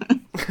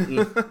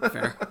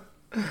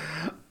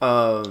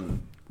 Fair.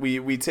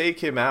 We take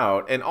him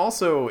out, and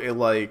also it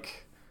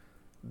like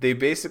they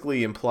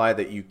basically imply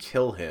that you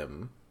kill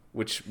him,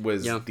 which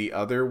was the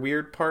other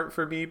weird part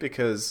for me,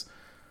 because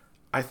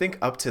I think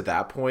up to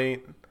that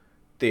point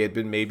they had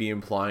been maybe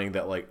implying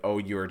that like, oh,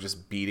 you're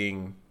just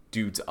beating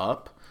dudes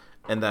up,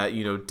 and that,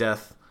 you know,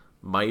 death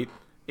might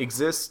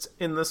exist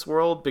in this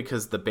world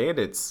because the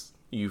bandits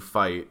you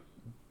fight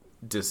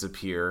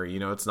disappear. You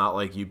know, it's not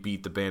like you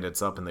beat the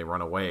bandits up and they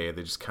run away.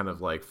 They just kind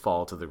of like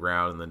fall to the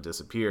ground and then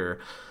disappear.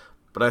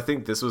 But I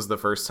think this was the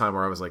first time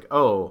where I was like,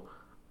 oh,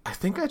 I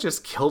think I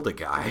just killed a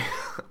guy.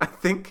 I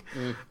think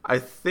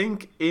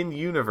in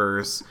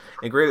universe,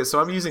 and granted, so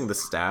I'm using the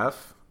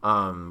staff.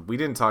 We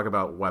didn't talk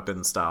about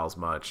weapon styles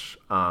much,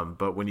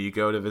 but when you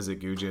go to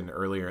visit Gujin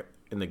earlier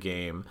in the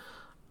game,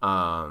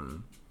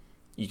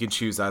 you can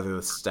choose either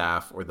the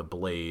staff or the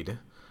blade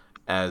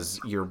as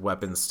your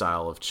weapon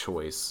style of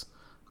choice.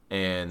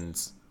 And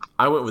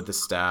I went with the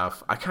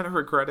staff. I kind of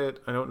regret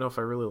it. I don't know if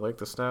I really like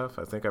the staff.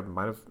 I think I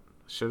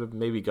should have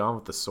maybe gone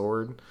with the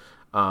sword.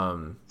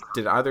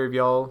 Did either of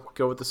y'all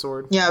go with the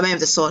sword? Yeah, I went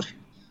with the sword.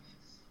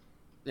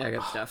 Yeah, I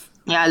got stuff.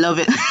 Yeah, I love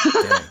it.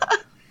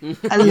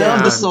 I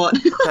love the sword.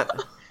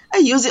 I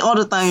use it all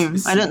the time.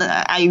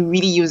 I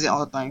really use it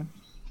all the time.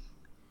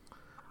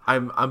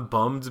 I'm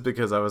bummed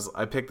because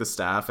I picked the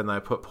staff and I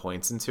put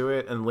points into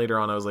it, and later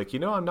on I was like, you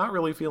know, I'm not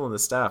really feeling the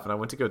staff, and I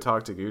went to go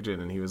talk to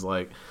Gujin, and he was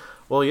like,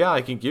 well, yeah,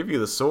 I can give you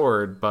the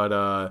sword,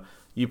 but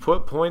you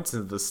put points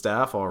into the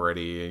staff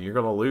already, and you're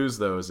gonna lose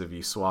those if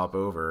you swap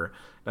over.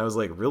 And I was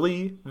like,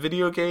 really,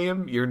 video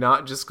game? You're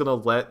not just gonna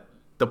let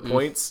the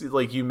points,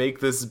 like, you make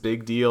this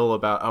big deal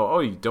about,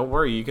 oh, don't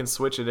worry, you can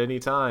switch at any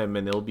time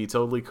and it'll be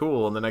totally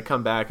cool, and then I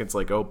come back, it's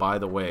like, oh, by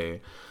the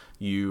way,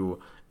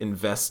 you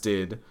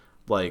invested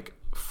like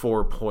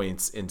 4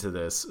 points into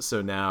this,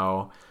 so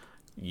now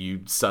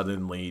you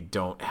suddenly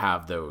don't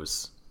have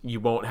those. You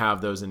won't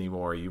have those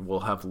anymore. You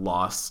will have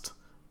lost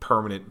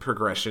permanent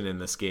progression in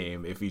this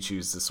game if you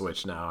choose to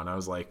switch now. And I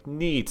was like,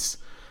 neat.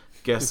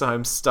 Guess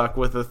I'm stuck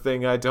with a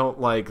thing I don't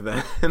like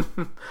then.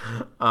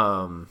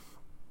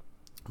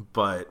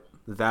 But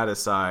that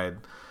aside,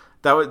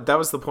 that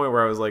was the point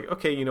where I was like,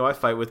 okay, you know, I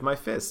fight with my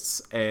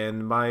fists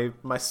and my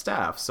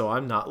staff, so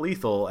I'm not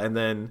lethal. And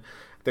then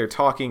they're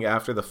talking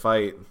after the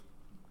fight,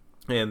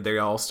 and they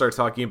all start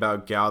talking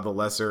about Gao the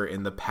Lesser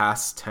in the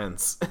past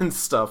tense and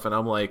stuff. And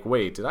I'm like,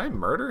 wait, did I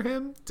murder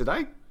him? Did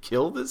I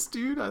kill this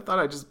dude? I thought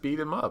I just beat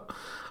him up.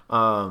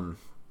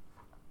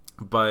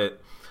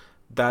 But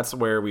that's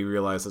where we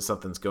realize that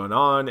something's going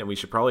on, and we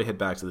should probably head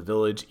back to the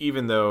village,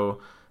 even though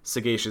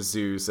Sagacious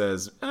Zoo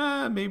says,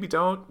 maybe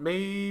don't.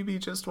 Maybe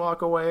just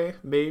walk away.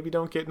 Maybe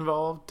don't get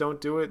involved.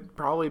 Don't do it.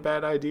 Probably a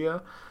bad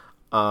idea.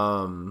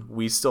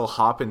 We still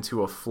hop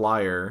into a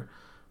flyer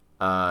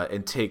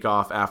and take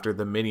off after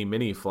the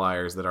mini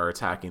flyers that are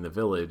attacking the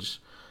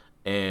village.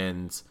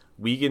 And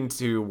we get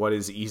into what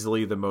is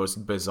easily the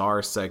most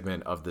bizarre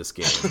segment of this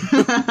game.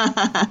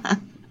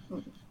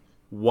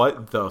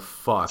 What the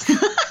fuck?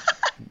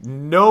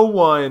 No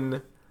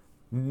one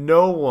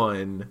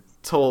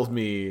told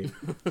me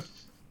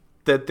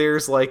that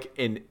there's like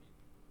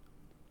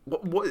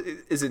what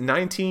is it,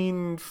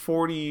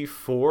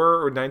 1944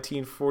 or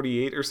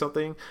 1948 or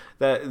something,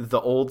 that the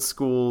old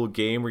school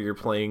game where you're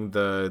playing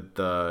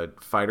the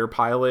fighter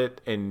pilot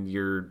and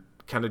you're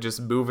kind of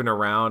just moving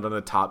around on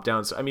a top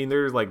down. So I mean,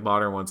 there's like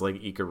modern ones like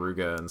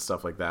Ikaruga and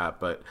stuff like that,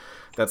 but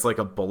that's like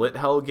a bullet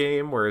hell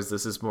game, whereas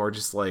this is more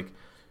just like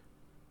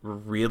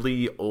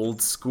really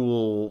old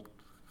school,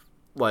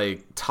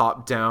 like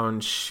top down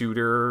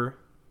shooter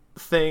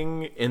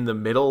thing in the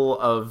middle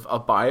of a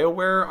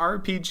BioWare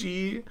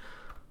RPG.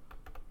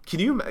 Can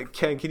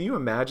you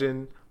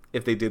imagine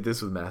if they did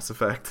this with Mass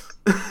Effect?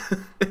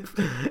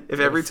 if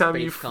every time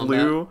you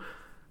flew,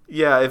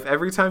 if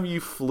every time you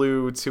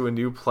flew to a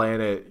new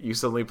planet, you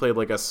suddenly played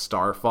like a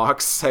Star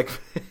Fox segment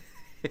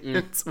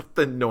with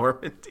the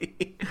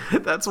Normandy.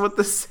 That's what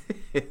this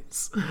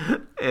is.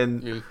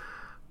 And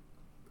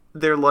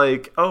they're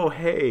like, oh,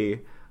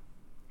 hey,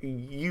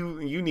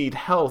 you need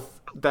health.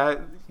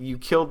 That you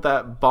killed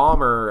that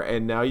bomber,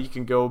 and now you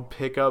can go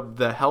pick up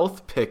the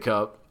health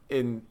pickup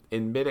in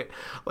mid.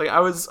 Like I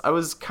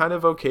was kind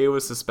of okay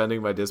with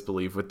suspending my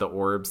disbelief with the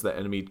orbs that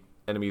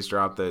enemies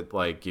drop that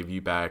like give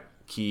you back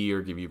key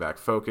or give you back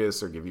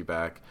focus or give you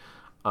back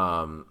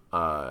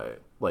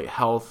like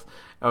health.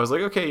 I was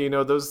like, okay, you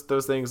know, those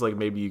things, like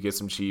maybe you get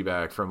some chi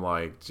back from,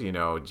 like, you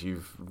know,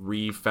 you've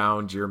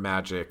refound your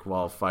magic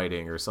while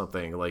fighting or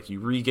something, like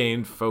you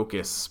regained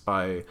focus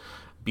by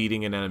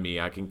beating an enemy,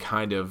 I can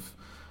kind of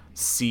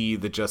see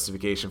the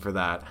justification for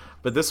that.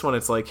 But this one,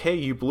 it's like, hey,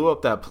 you blew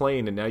up that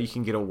plane and now you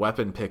can get a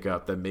weapon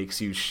pickup that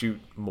makes you shoot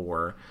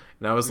more.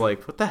 And I was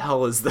like, what the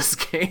hell is this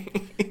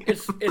game?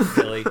 It's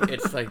silly.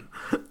 It's like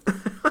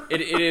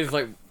it is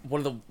like one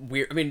of the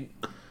weird. I mean,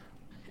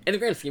 in the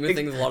grand scheme of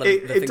things, a lot of the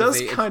it things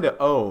does kind of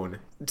own.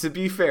 To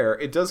be fair,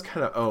 it does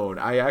kind of own.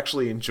 I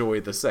actually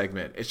enjoy the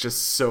segment. It's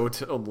just so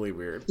totally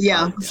weird.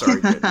 Yeah.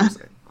 Sorry, Kit, you were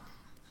saying.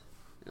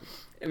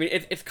 I mean,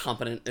 it's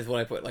competent is what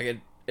I put. Like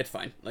it's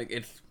fine. Like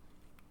it's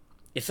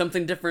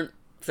something different,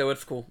 so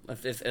it's cool.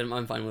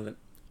 I'm fine with it.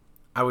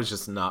 I was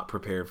just not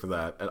prepared for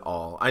that at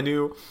all. I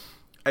knew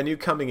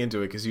coming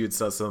into it because you had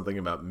said something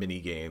about mini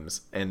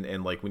games,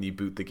 and like when you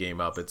boot the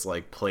game up, it's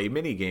like play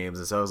mini games,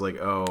 and so I was like,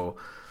 oh,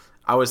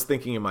 I was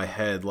thinking in my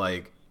head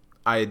like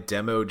I had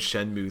demoed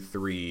Shenmue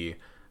 3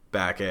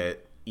 back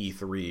at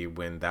E3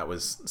 when that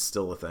was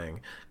still a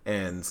thing,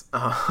 and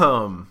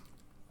I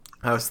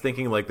was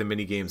thinking like the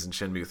mini games in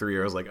Shenmue 3.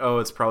 I was like, oh,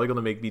 it's probably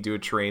gonna make me do a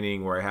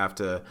training where I have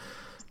to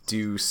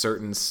do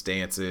certain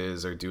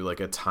stances or do like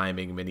a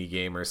timing mini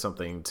game or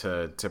something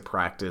to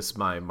practice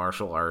my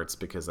martial arts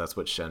because that's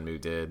what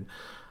Shenmue did.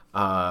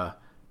 I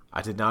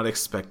did not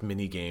expect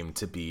mini game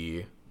to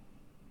be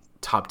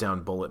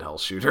top-down bullet hell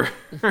shooter.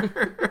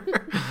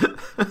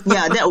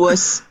 Yeah, that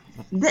was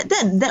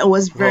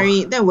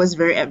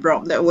very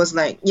abrupt. That was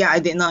like, yeah, I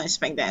did not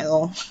expect that at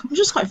all. Which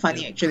was quite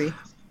funny actually.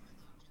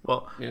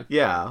 Well,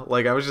 yeah,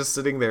 like I was just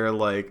sitting there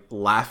like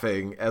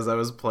laughing as I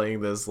was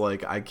playing this,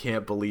 like I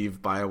can't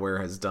believe BioWare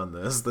has done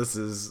this. This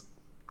is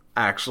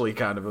actually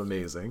kind of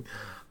amazing.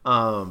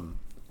 But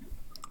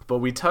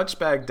we touch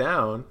back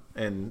down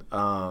and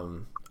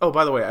oh,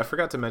 by the way, I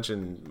forgot to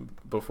mention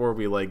before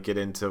we like get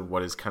into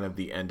what is kind of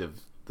the end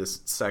of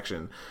this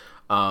section,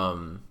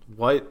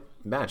 what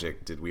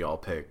magic did we all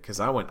pick? Because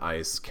I went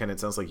ice. Ken, it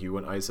sounds like you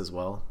went ice as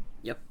well.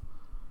 Yep.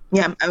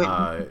 Yeah,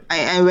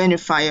 I went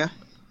with fire.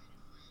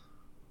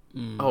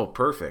 Oh,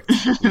 perfect.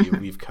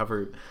 We've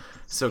covered.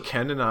 So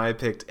Ken and I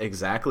picked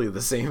exactly the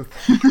same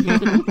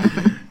thing.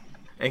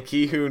 And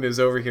Ki-hoon is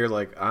over here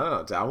like,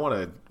 I want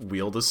to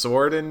wield a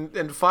sword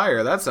and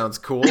fire. That sounds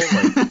cool.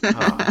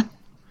 Like,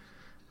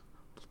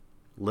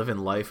 living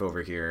life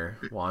over here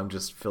while I'm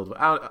just filled with...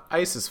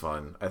 ice is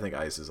fun. I think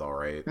ice is all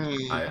right.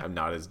 I'm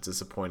not as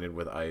disappointed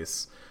with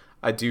ice.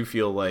 I do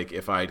feel like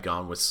if I had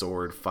gone with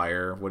sword,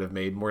 fire would have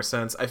made more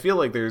sense. I feel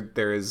like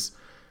there is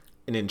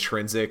an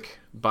intrinsic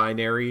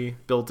binary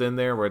built in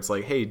there where it's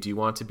like, hey, do you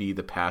want to be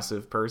the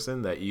passive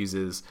person that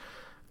uses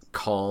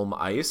calm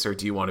ice, or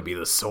do you want to be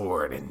the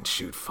sword and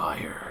shoot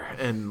fire?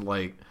 And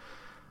like,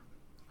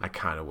 I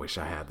kind of wish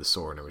I had the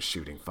sword and was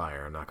shooting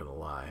fire, I'm not gonna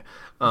lie.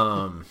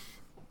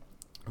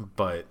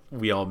 But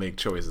we all make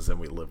choices and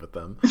we live with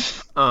them.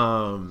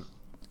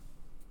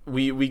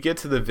 We get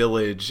to the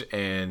village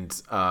and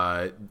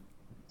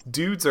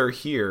dudes are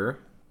here.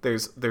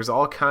 There's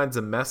all kinds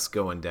of mess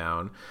going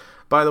down.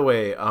 By the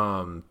way,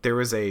 there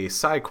was a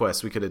side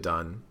quest we could have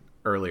done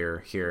earlier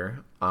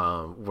here,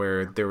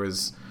 where there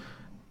was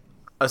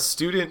a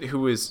student who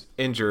was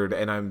injured,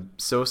 and I'm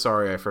so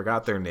sorry I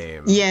forgot their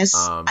name. Yes,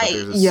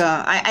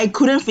 I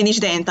couldn't finish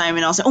that in time,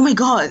 and I was like, oh my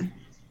god,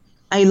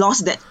 I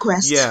lost that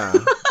quest. Yeah.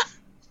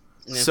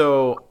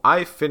 So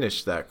I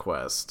finished that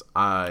quest.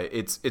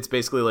 It's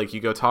basically like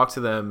you go talk to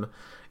them.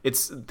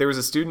 There was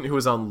a student who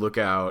was on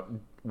lookout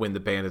when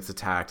the bandits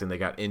attacked, and they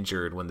got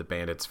injured when the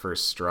bandits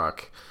first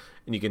struck.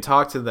 And you can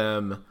talk to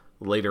them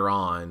later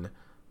on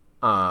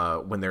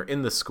when they're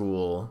in the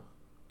school,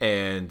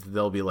 and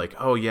they'll be like,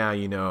 oh yeah,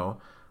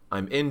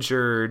 I'm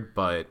injured,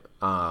 but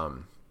I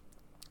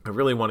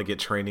really want to get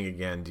training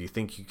again. Do you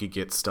think you could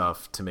get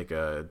stuff to make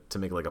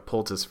like a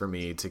poultice for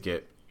me to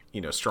get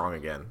strong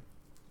again?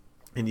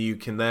 And you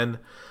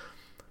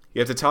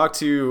have to talk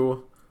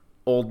to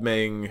Old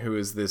Meng, who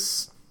is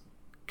this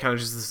kind of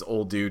just this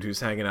old dude who's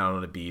hanging out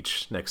on a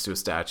beach next to a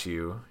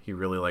statue. He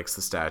really likes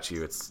the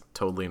statue. It's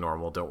totally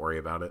normal. Don't worry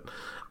about it.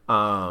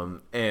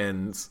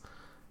 And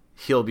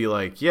he'll be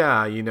like,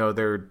 yeah,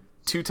 there are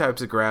two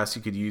types of grass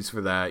you could use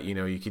for that.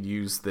 You could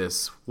use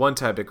this one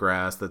type of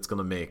grass that's going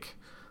to make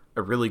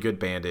a really good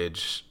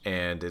bandage,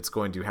 and it's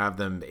going to have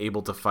them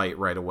able to fight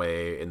right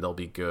away, and they'll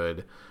be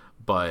good.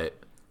 But,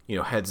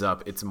 heads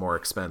up, it's more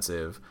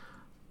expensive.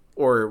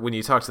 Or when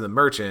you talk to the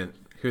merchant,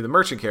 who the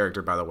merchant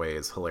character, by the way,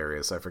 is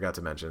hilarious. I forgot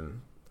to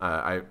mention.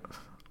 I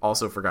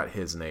also forgot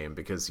his name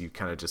because you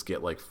kind of just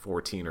get like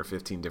 14 or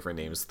 15 different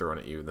names thrown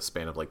at you in the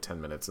span of like 10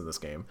 minutes in this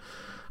game.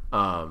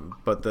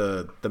 But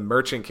the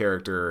merchant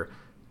character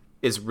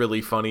is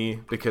really funny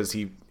because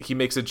he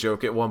makes a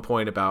joke at one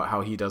point about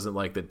how he doesn't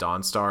like that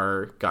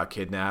Dawnstar got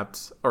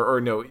kidnapped.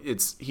 Or no,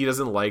 he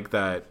doesn't like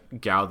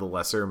that Gao the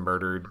Lesser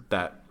murdered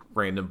that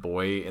random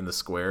boy in the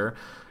square,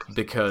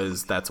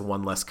 because that's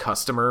one less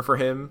customer for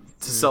him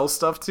to sell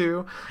stuff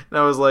to. And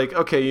I was like,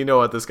 okay, you know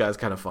what, this guy's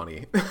kind of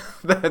funny.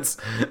 that's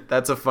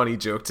a funny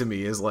joke to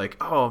me, is like,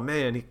 oh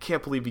man, he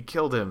can't believe he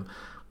killed him.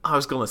 I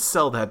was gonna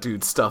sell that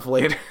dude stuff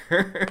later.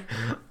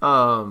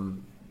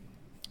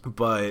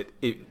 But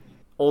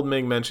Old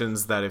Ming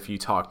mentions that if you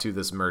talk to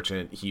this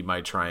merchant, he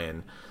might try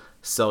and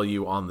sell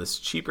you on this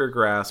cheaper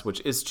grass,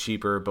 which is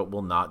cheaper but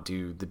will not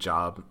do the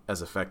job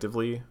as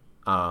effectively.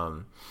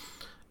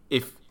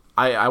 If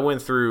I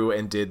went through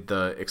and did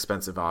the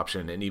expensive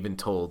option and even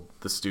told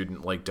the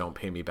student, like, don't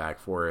pay me back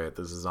for it,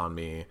 this is on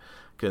me,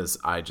 because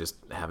I just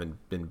haven't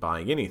been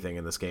buying anything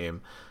in this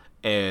game.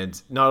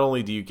 And not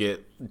only do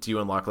you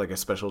unlock like a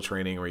special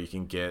training where you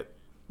can get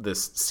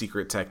this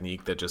secret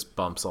technique that just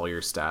bumps all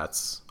your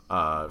stats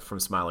from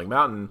Smiling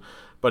Mountain,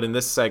 but in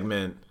this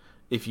segment,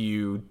 if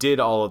you did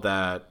all of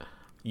that,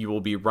 you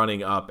will be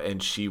running up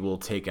and she will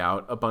take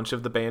out a bunch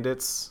of the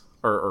bandits,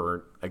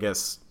 or I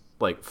guess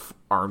like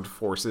armed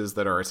forces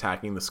that are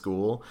attacking the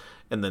school,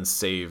 and then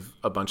save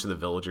a bunch of the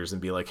villagers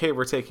and be like, hey,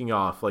 we're taking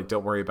off, like,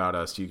 don't worry about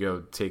us, you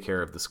go take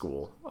care of the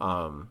school.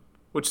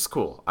 Which is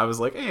cool. I was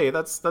like, hey,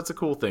 that's a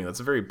cool thing. That's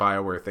a very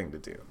BioWare thing to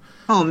do.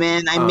 Oh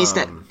man, I missed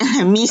that.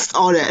 I missed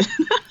all that.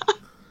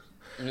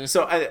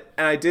 So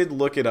I did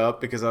look it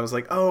up because I was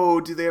like,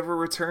 oh, do they ever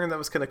return? That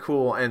was kind of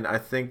cool. And I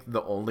think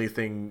the only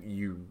thing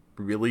you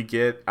really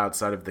get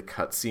outside of the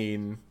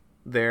cutscene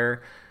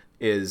there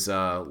is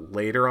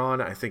later on,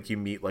 I think you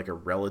meet like a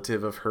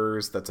relative of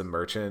hers that's a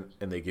merchant,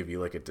 and they give you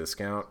like a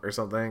discount or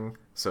something.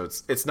 So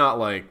it's not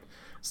like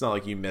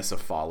you miss a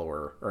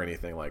follower or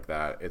anything like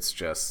that. It's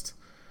just,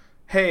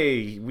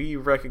 hey, we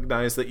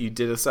recognize that you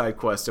did a side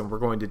quest and we're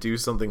going to do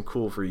something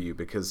cool for you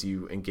because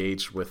you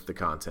engaged with the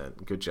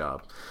content. Good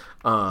job.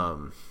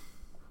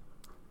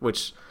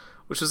 Which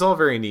is all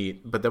very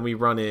neat. But then we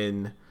run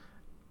in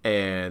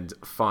and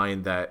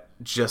find that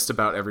just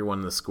about everyone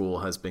in the school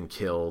has been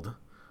killed.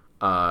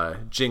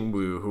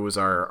 Jingwu, who was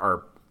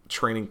our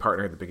training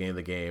partner at the beginning of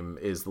the game,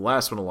 is the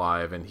last one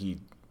alive, and he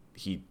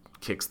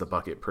kicks the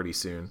bucket pretty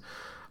soon.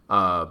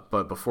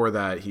 But before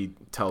that, he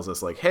tells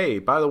us, like, hey,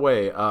 by the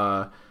way,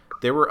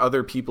 there were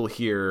other people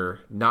here,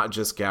 not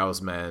just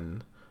Gao's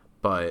men,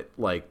 but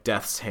like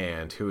Death's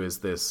Hand, who is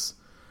this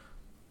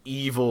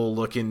evil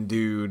looking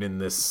dude in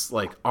this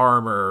like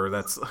armor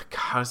that's,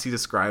 how does he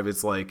describe it?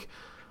 It's like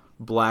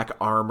black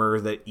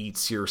armor that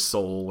eats your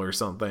soul or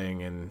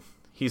something, and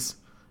he's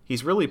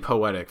really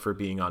poetic for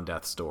being on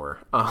death's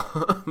door.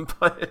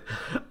 But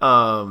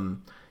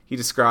he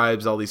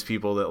describes all these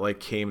people that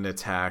like came and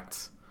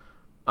attacked,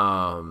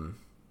 and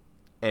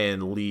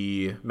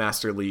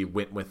Master Li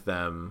went with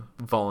them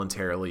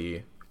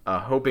voluntarily,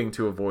 hoping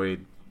to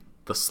avoid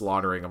the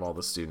slaughtering of all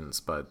the students,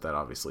 but that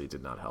obviously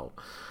did not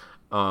help.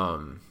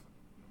 And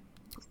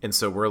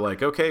so we're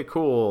like, okay,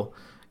 cool.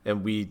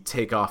 And we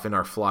take off in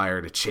our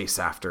flyer to chase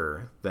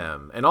after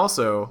them. And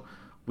also,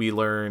 we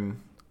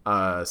learn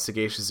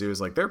Sagacious Zoo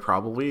is like, they're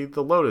probably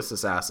the Lotus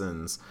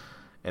Assassins.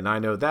 And I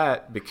know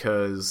that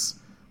because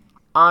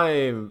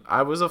I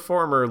was a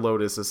former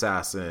Lotus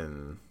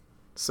Assassin.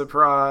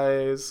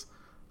 Surprise!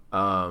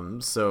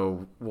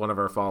 So one of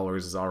our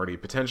followers is already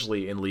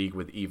potentially in league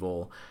with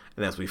evil.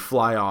 And as we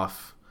fly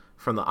off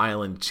from the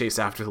island, chase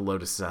after the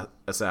Lotus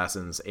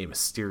Assassins, a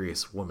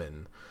mysterious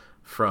woman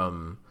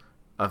from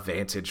a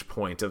vantage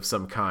point of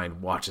some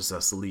kind watches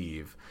us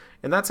leave.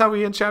 And that's how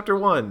we end chapter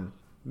 1.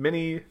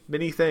 Many,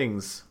 many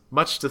things.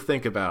 Much to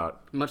think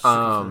about. Much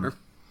to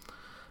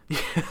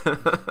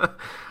consider.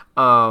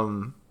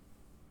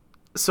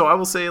 So I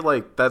will say,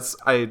 like,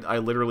 I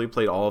literally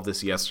played all of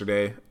this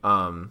yesterday.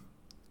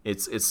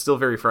 It's still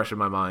very fresh in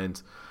my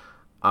mind.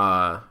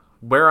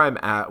 Where I'm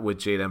at with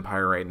Jade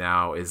Empire right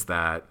now is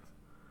that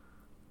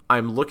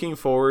I'm looking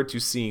forward to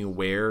seeing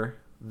where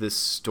this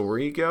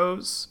story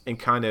goes and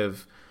kind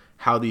of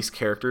how these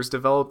characters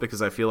develop,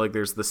 because I feel like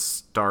there's the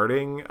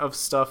starting of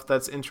stuff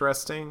that's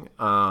interesting.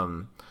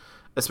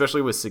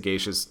 Especially with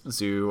Sagacious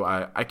Zoo.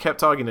 I kept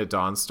talking to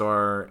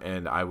Dawnstar,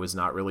 and I was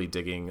not really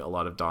digging a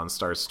lot of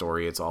Dawnstar's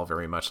story. It's all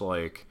very much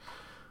like,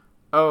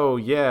 oh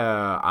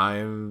yeah,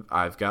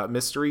 I've got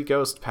mystery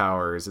ghost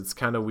powers. It's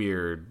kind of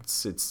weird.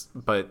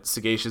 But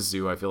Sagacious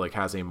Zoo, I feel like,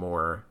 has a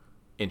more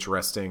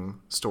interesting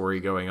story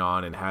going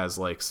on and has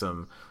like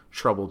some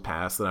troubled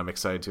past that I'm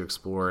excited to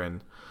explore.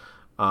 And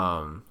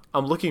I'm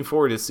looking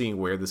forward to seeing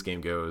where this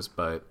game goes,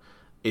 but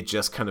it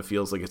just kind of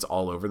feels like it's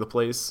all over the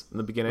place in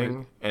the beginning,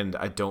 right. And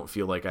I don't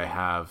feel like I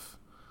have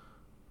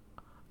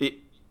it.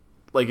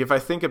 Like, if I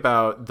think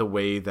about the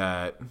way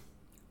that,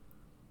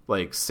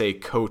 like, say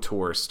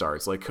KOTOR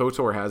starts, like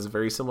KOTOR has a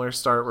very similar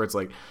start where it's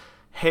like,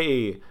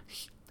 hey,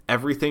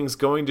 everything's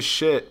going to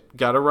shit,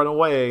 gotta run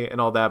away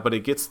and all that, but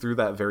it gets through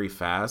that very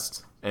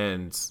fast,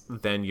 and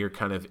then you're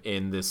kind of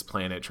in this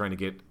planet trying to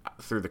get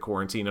through the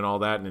quarantine and all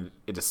that, and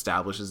it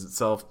establishes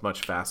itself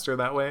much faster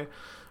that way.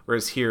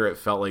 Whereas here, it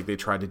felt like they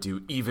tried to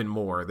do even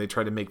more. They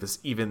tried to make this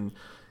even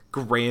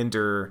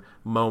grander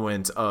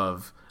moment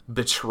of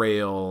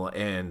betrayal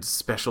and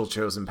special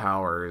chosen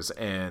powers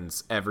and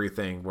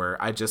everything,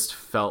 where I just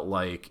felt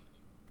like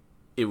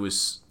it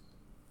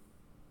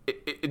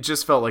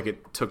just felt like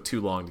it took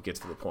too long to get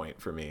to the point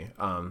for me.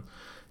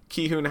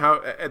 Ki-hoon,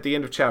 how at the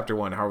end of chapter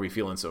 1, how are we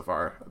feeling so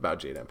far about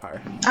Jade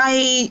Empire?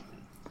 I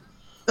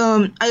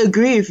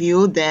agree with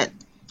you that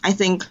I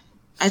think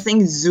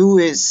Zoo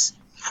is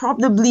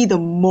probably the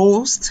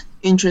most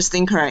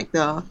interesting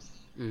character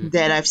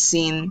that I've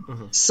seen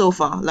so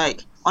far.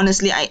 Like,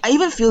 honestly, I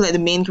even feel that the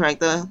main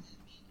character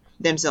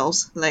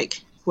themselves,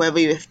 like whoever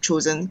you have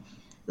chosen,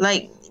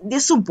 like they're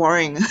so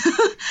boring.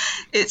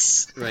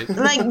 It's Right.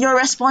 like your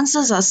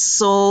responses are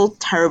so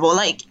terrible.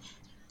 Like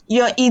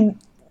you're in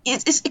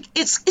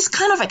it's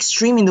kind of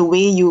extreme in the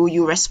way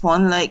you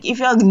respond. Like if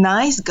you're a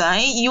nice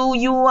guy,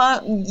 you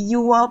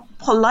are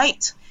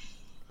polite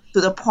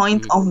to the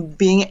point of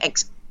being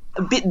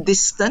a bit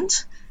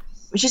distant,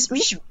 which is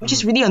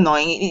really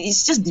annoying.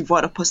 It's just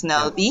devoid of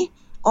personality.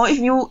 Or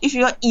if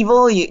you're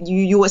evil,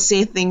 you would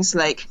say things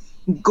like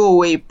 "Go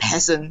away,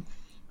 peasant."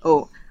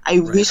 Oh, I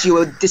wish you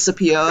would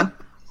disappear,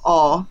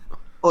 or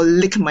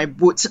lick my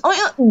boots. Oh,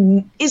 yeah,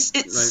 Right. it's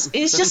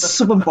just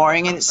super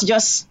boring, and it's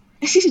just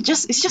really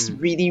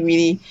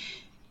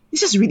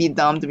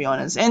dumb, to be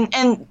honest.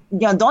 And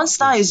yeah,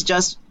 Dawnstar is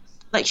just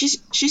like she's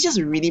just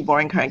a really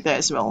boring character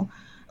as well.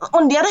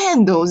 On the other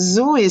hand, though,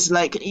 Zoo is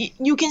like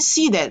you can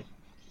see that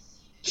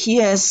he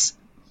has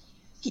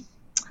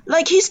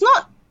he's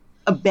not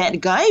a bad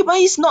guy, but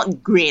he's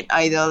not great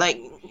either. Like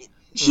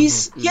he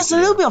has a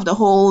little bit of the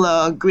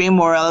whole gray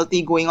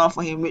morality going on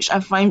for him, which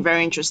I find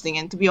very interesting.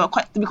 And to be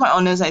quite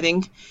honest, I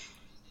think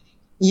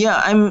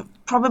I'm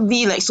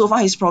probably like so far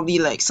he's probably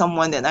like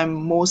someone that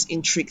I'm most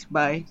intrigued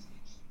by.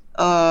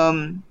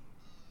 Yeah.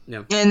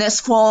 And as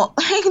for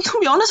to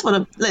be honest,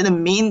 for the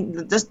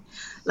main, just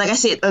like I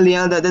said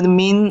earlier, the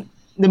main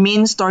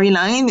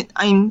storyline,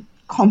 I'm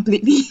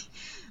completely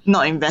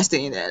not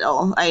invested in it at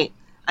all. I'm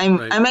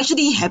Right. I'm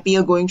actually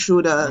happier going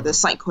through the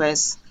side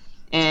quests,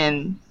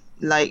 and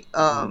like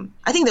I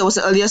think there was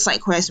an earlier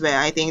side quest where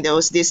I think there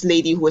was this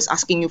lady who was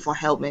asking you for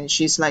help, and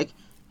she's like,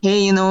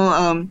 hey,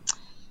 no,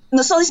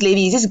 it's not this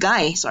lady, it's this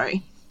guy,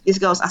 sorry. This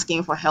guy was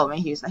asking for help, and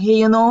he was like,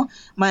 hey,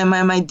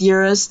 my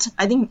dearest,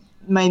 I think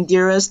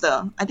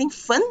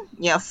Fern?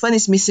 Yeah, Fern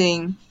is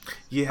missing.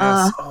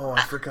 Yes.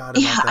 I forgot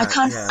about Yeah, that. I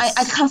can't, Yes.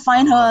 I can't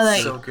find her,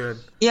 like, So good.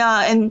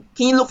 yeah, and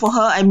can you look for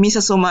her? I miss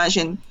her so much.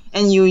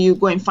 And you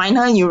go and find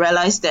her, and you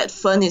realize that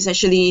Fern is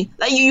actually,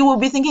 like, you will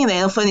be thinking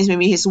that Fern is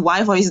maybe his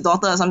wife or his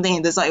daughter or something,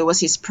 and turns out it was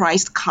his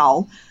prized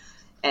cow.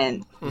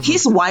 And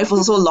his wife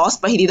was also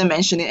lost, but he didn't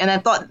mention it. And I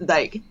thought,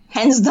 like,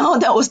 hands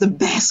down, that was the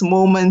best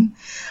moment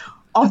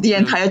of the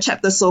entire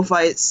chapter so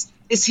far. It's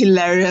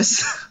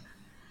hilarious.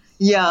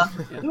 Yeah.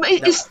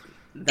 But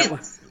That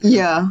was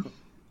yeah.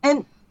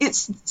 And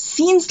it's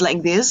scenes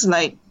like this,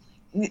 like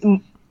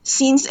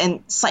scenes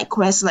and side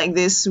quests like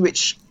this,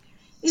 which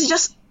is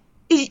just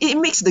it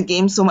makes the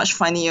game so much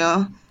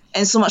funnier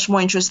and so much more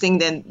interesting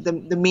than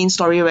the main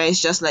story, where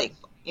it's just like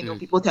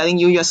people telling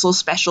you you're so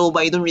special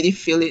but you don't really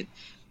feel it,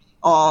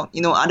 or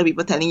other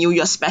people telling you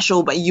you're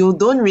special but you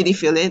don't really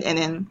feel it. And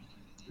then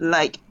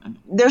like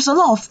there's a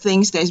lot of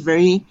things that is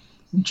very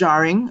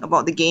jarring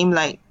about the game,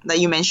 like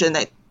you mentioned,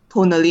 like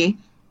tonally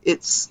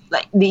it's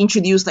like they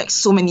introduce like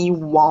so many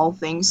wow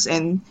things,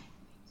 and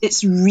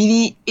it's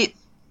really it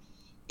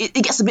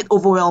gets a bit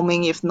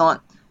overwhelming, if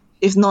not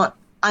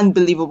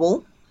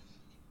unbelievable.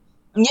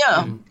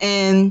 Yeah.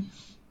 And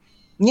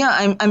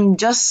yeah, I'm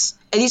just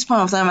at this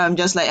point of time, I'm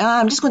just like,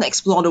 I'm just going to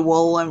explore the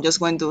world. I'm just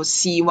going to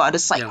see what other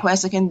side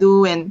quests I can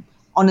do, and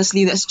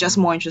honestly that's just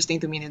more interesting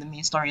to me than the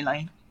main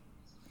storyline.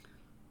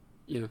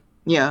 yeah.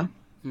 Yeah.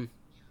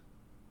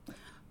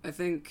 I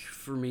think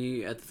for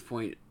me at this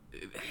point,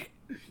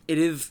 it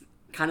is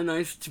kind of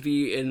nice to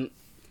be in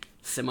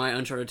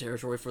semi-uncharted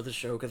territory for the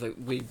show, because like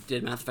we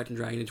did Mass Effect and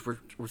Dragon Age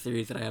were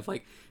series that I have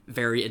like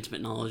very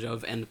intimate knowledge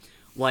of, and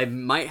while I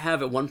might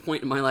have at one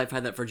point in my life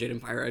had that for Jade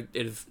Empire,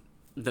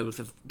 those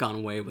have gone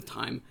away with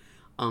time.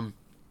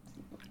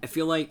 I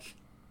feel like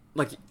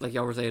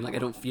y'all were saying, like I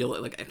don't feel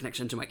like a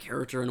connection to my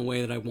character in a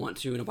way that I want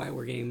to in a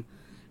BioWare game,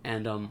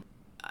 and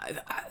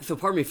so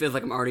part of me feels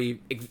like I'm already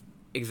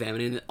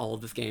examining all of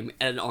this game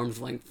at an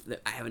arm's length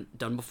that I haven't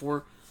done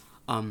before,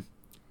 and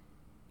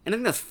I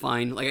think that's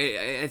fine. Like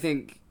I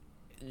think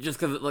just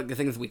because like the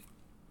things we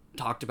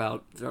talked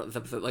about throughout this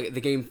episode, like the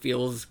game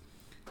feels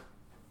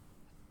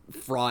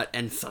fraught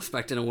and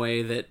suspect in a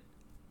way that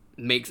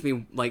makes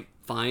me like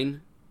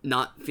fine,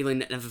 not feeling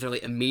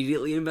necessarily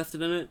immediately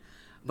invested in it.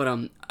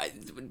 But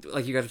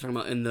like you guys were talking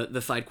about in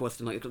the side quest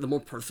and like the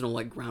more personal,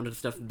 like grounded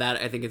stuff, that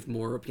I think is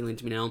more appealing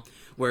to me now.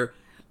 Where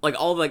like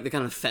all of, like the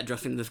kind of set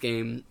dressing in this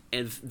game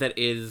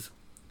is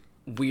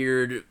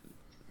weird,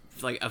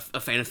 like a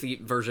fantasy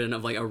version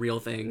of like a real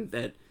thing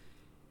that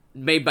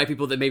made by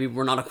people that maybe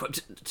were not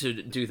equipped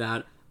to do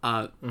that.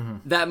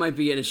 That might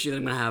be an issue that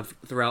I'm gonna have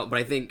throughout. But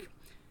I think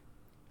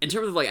in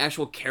terms of like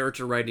actual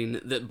character writing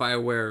that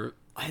BioWare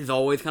has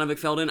always kind of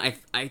excelled in,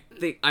 I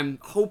think I'm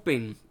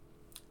hoping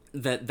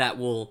that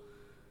will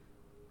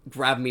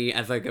grab me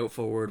as I go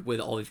forward with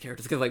all these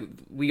characters, because like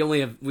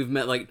we've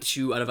met like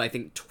 2 out of I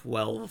think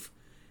 12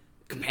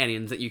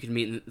 companions that you can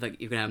meet, like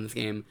you can have in this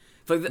game.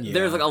 So like,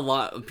 there's like a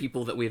lot of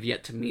people that we have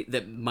yet to meet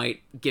that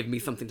might give me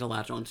something to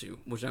latch onto,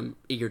 which I'm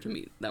eager to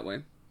meet that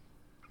way.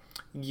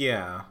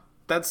 Yeah,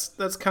 that's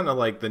kind of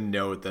like the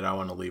note that I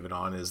want to leave it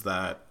on, is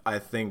that I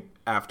think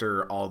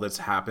after all that's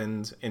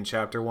happened in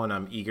Chapter 1,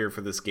 I'm eager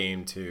for this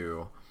game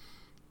to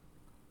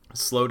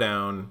slow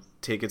down,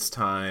 take its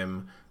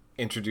time,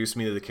 introduce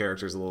me to the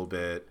characters a little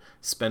bit,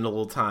 spend a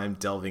little time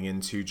delving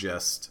into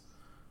just,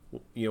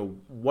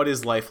 what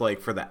is life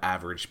like for the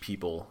average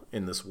people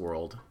in this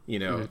world.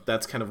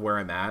 That's kind of where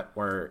I'm at,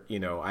 where,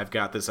 I've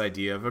got this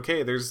idea of,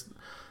 okay, there's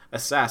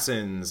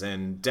assassins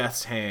and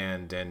Death's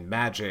Hand and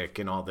magic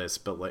and all this,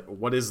 but like,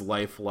 what is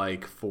life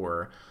like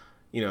for,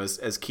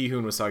 as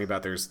Ki-hoon was talking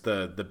about, there's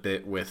the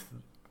bit with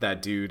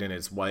that dude and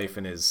his wife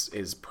and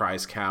his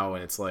prize cow,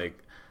 and it's like,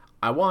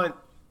 I want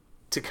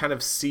to kind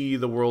of see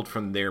the world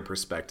from their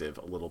perspective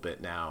a little bit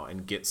now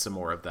and get some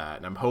more of that.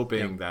 And I'm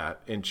hoping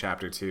that in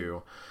chapter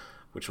 2,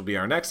 which will be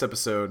our next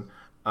episode,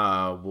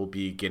 we'll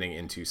be getting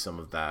into some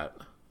of that.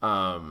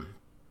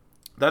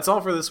 That's all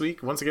for this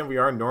week. Once again, we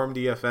are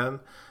Normandy FM,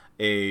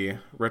 a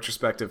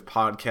retrospective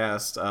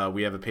podcast.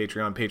 We have a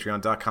Patreon,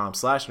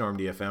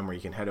 patreon.com/NormandyFM, where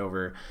you can head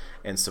over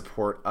and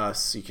support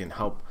us. You can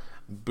help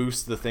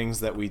boost the things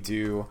that we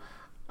do,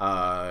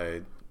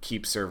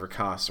 keep server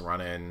costs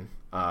running,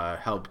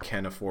 help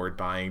Ken afford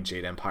buying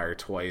Jade Empire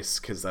twice,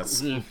 because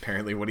that's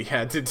apparently what he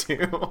had to do.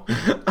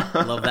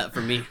 Love that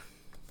for me.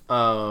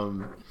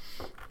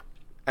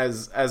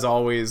 As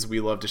always, we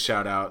love to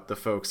shout out the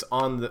folks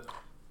on the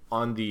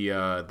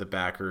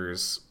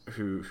backers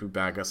who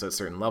back us at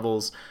certain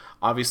levels.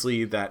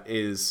 Obviously, that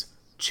is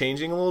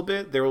changing a little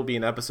bit. There will be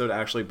an episode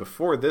actually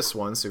before this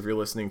one, so if you're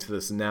listening to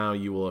this now,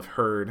 you will have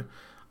heard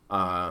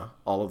all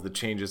of the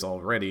changes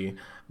already.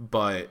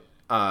 But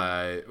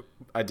I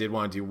did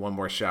want to do one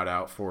more shout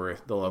out for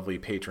the lovely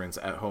patrons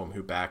at home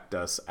who backed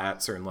us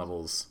at certain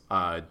levels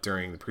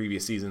during the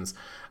previous seasons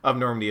of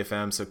Normandy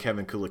FM. So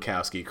Kevin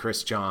Kulikowski,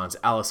 Chris Johns,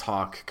 Alice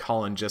Hawk,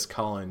 Colin,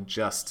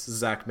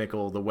 Zach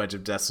Mickle, The Wedge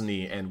of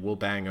Destiny, and Will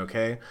Bang.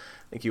 Okay,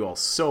 thank you all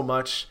so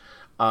much.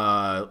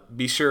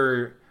 Be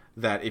sure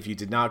that if you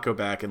did not go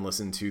back and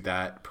listen to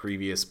that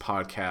previous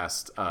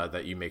podcast,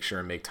 that you make sure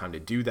and make time to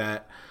do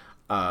that,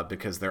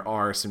 because there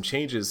are some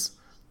changes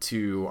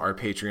to our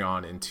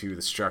Patreon and to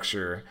the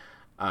structure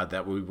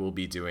that we will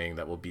be doing,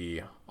 that will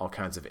be all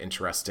kinds of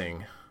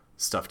interesting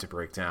stuff to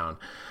break down.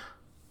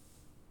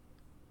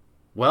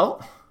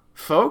 Well,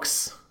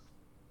 folks,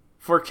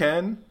 for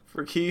Ken,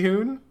 for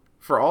Ki-hoon,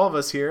 for all of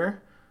us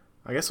here,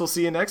 I guess we'll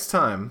see you next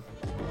time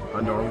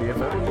on Normandy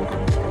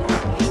FM.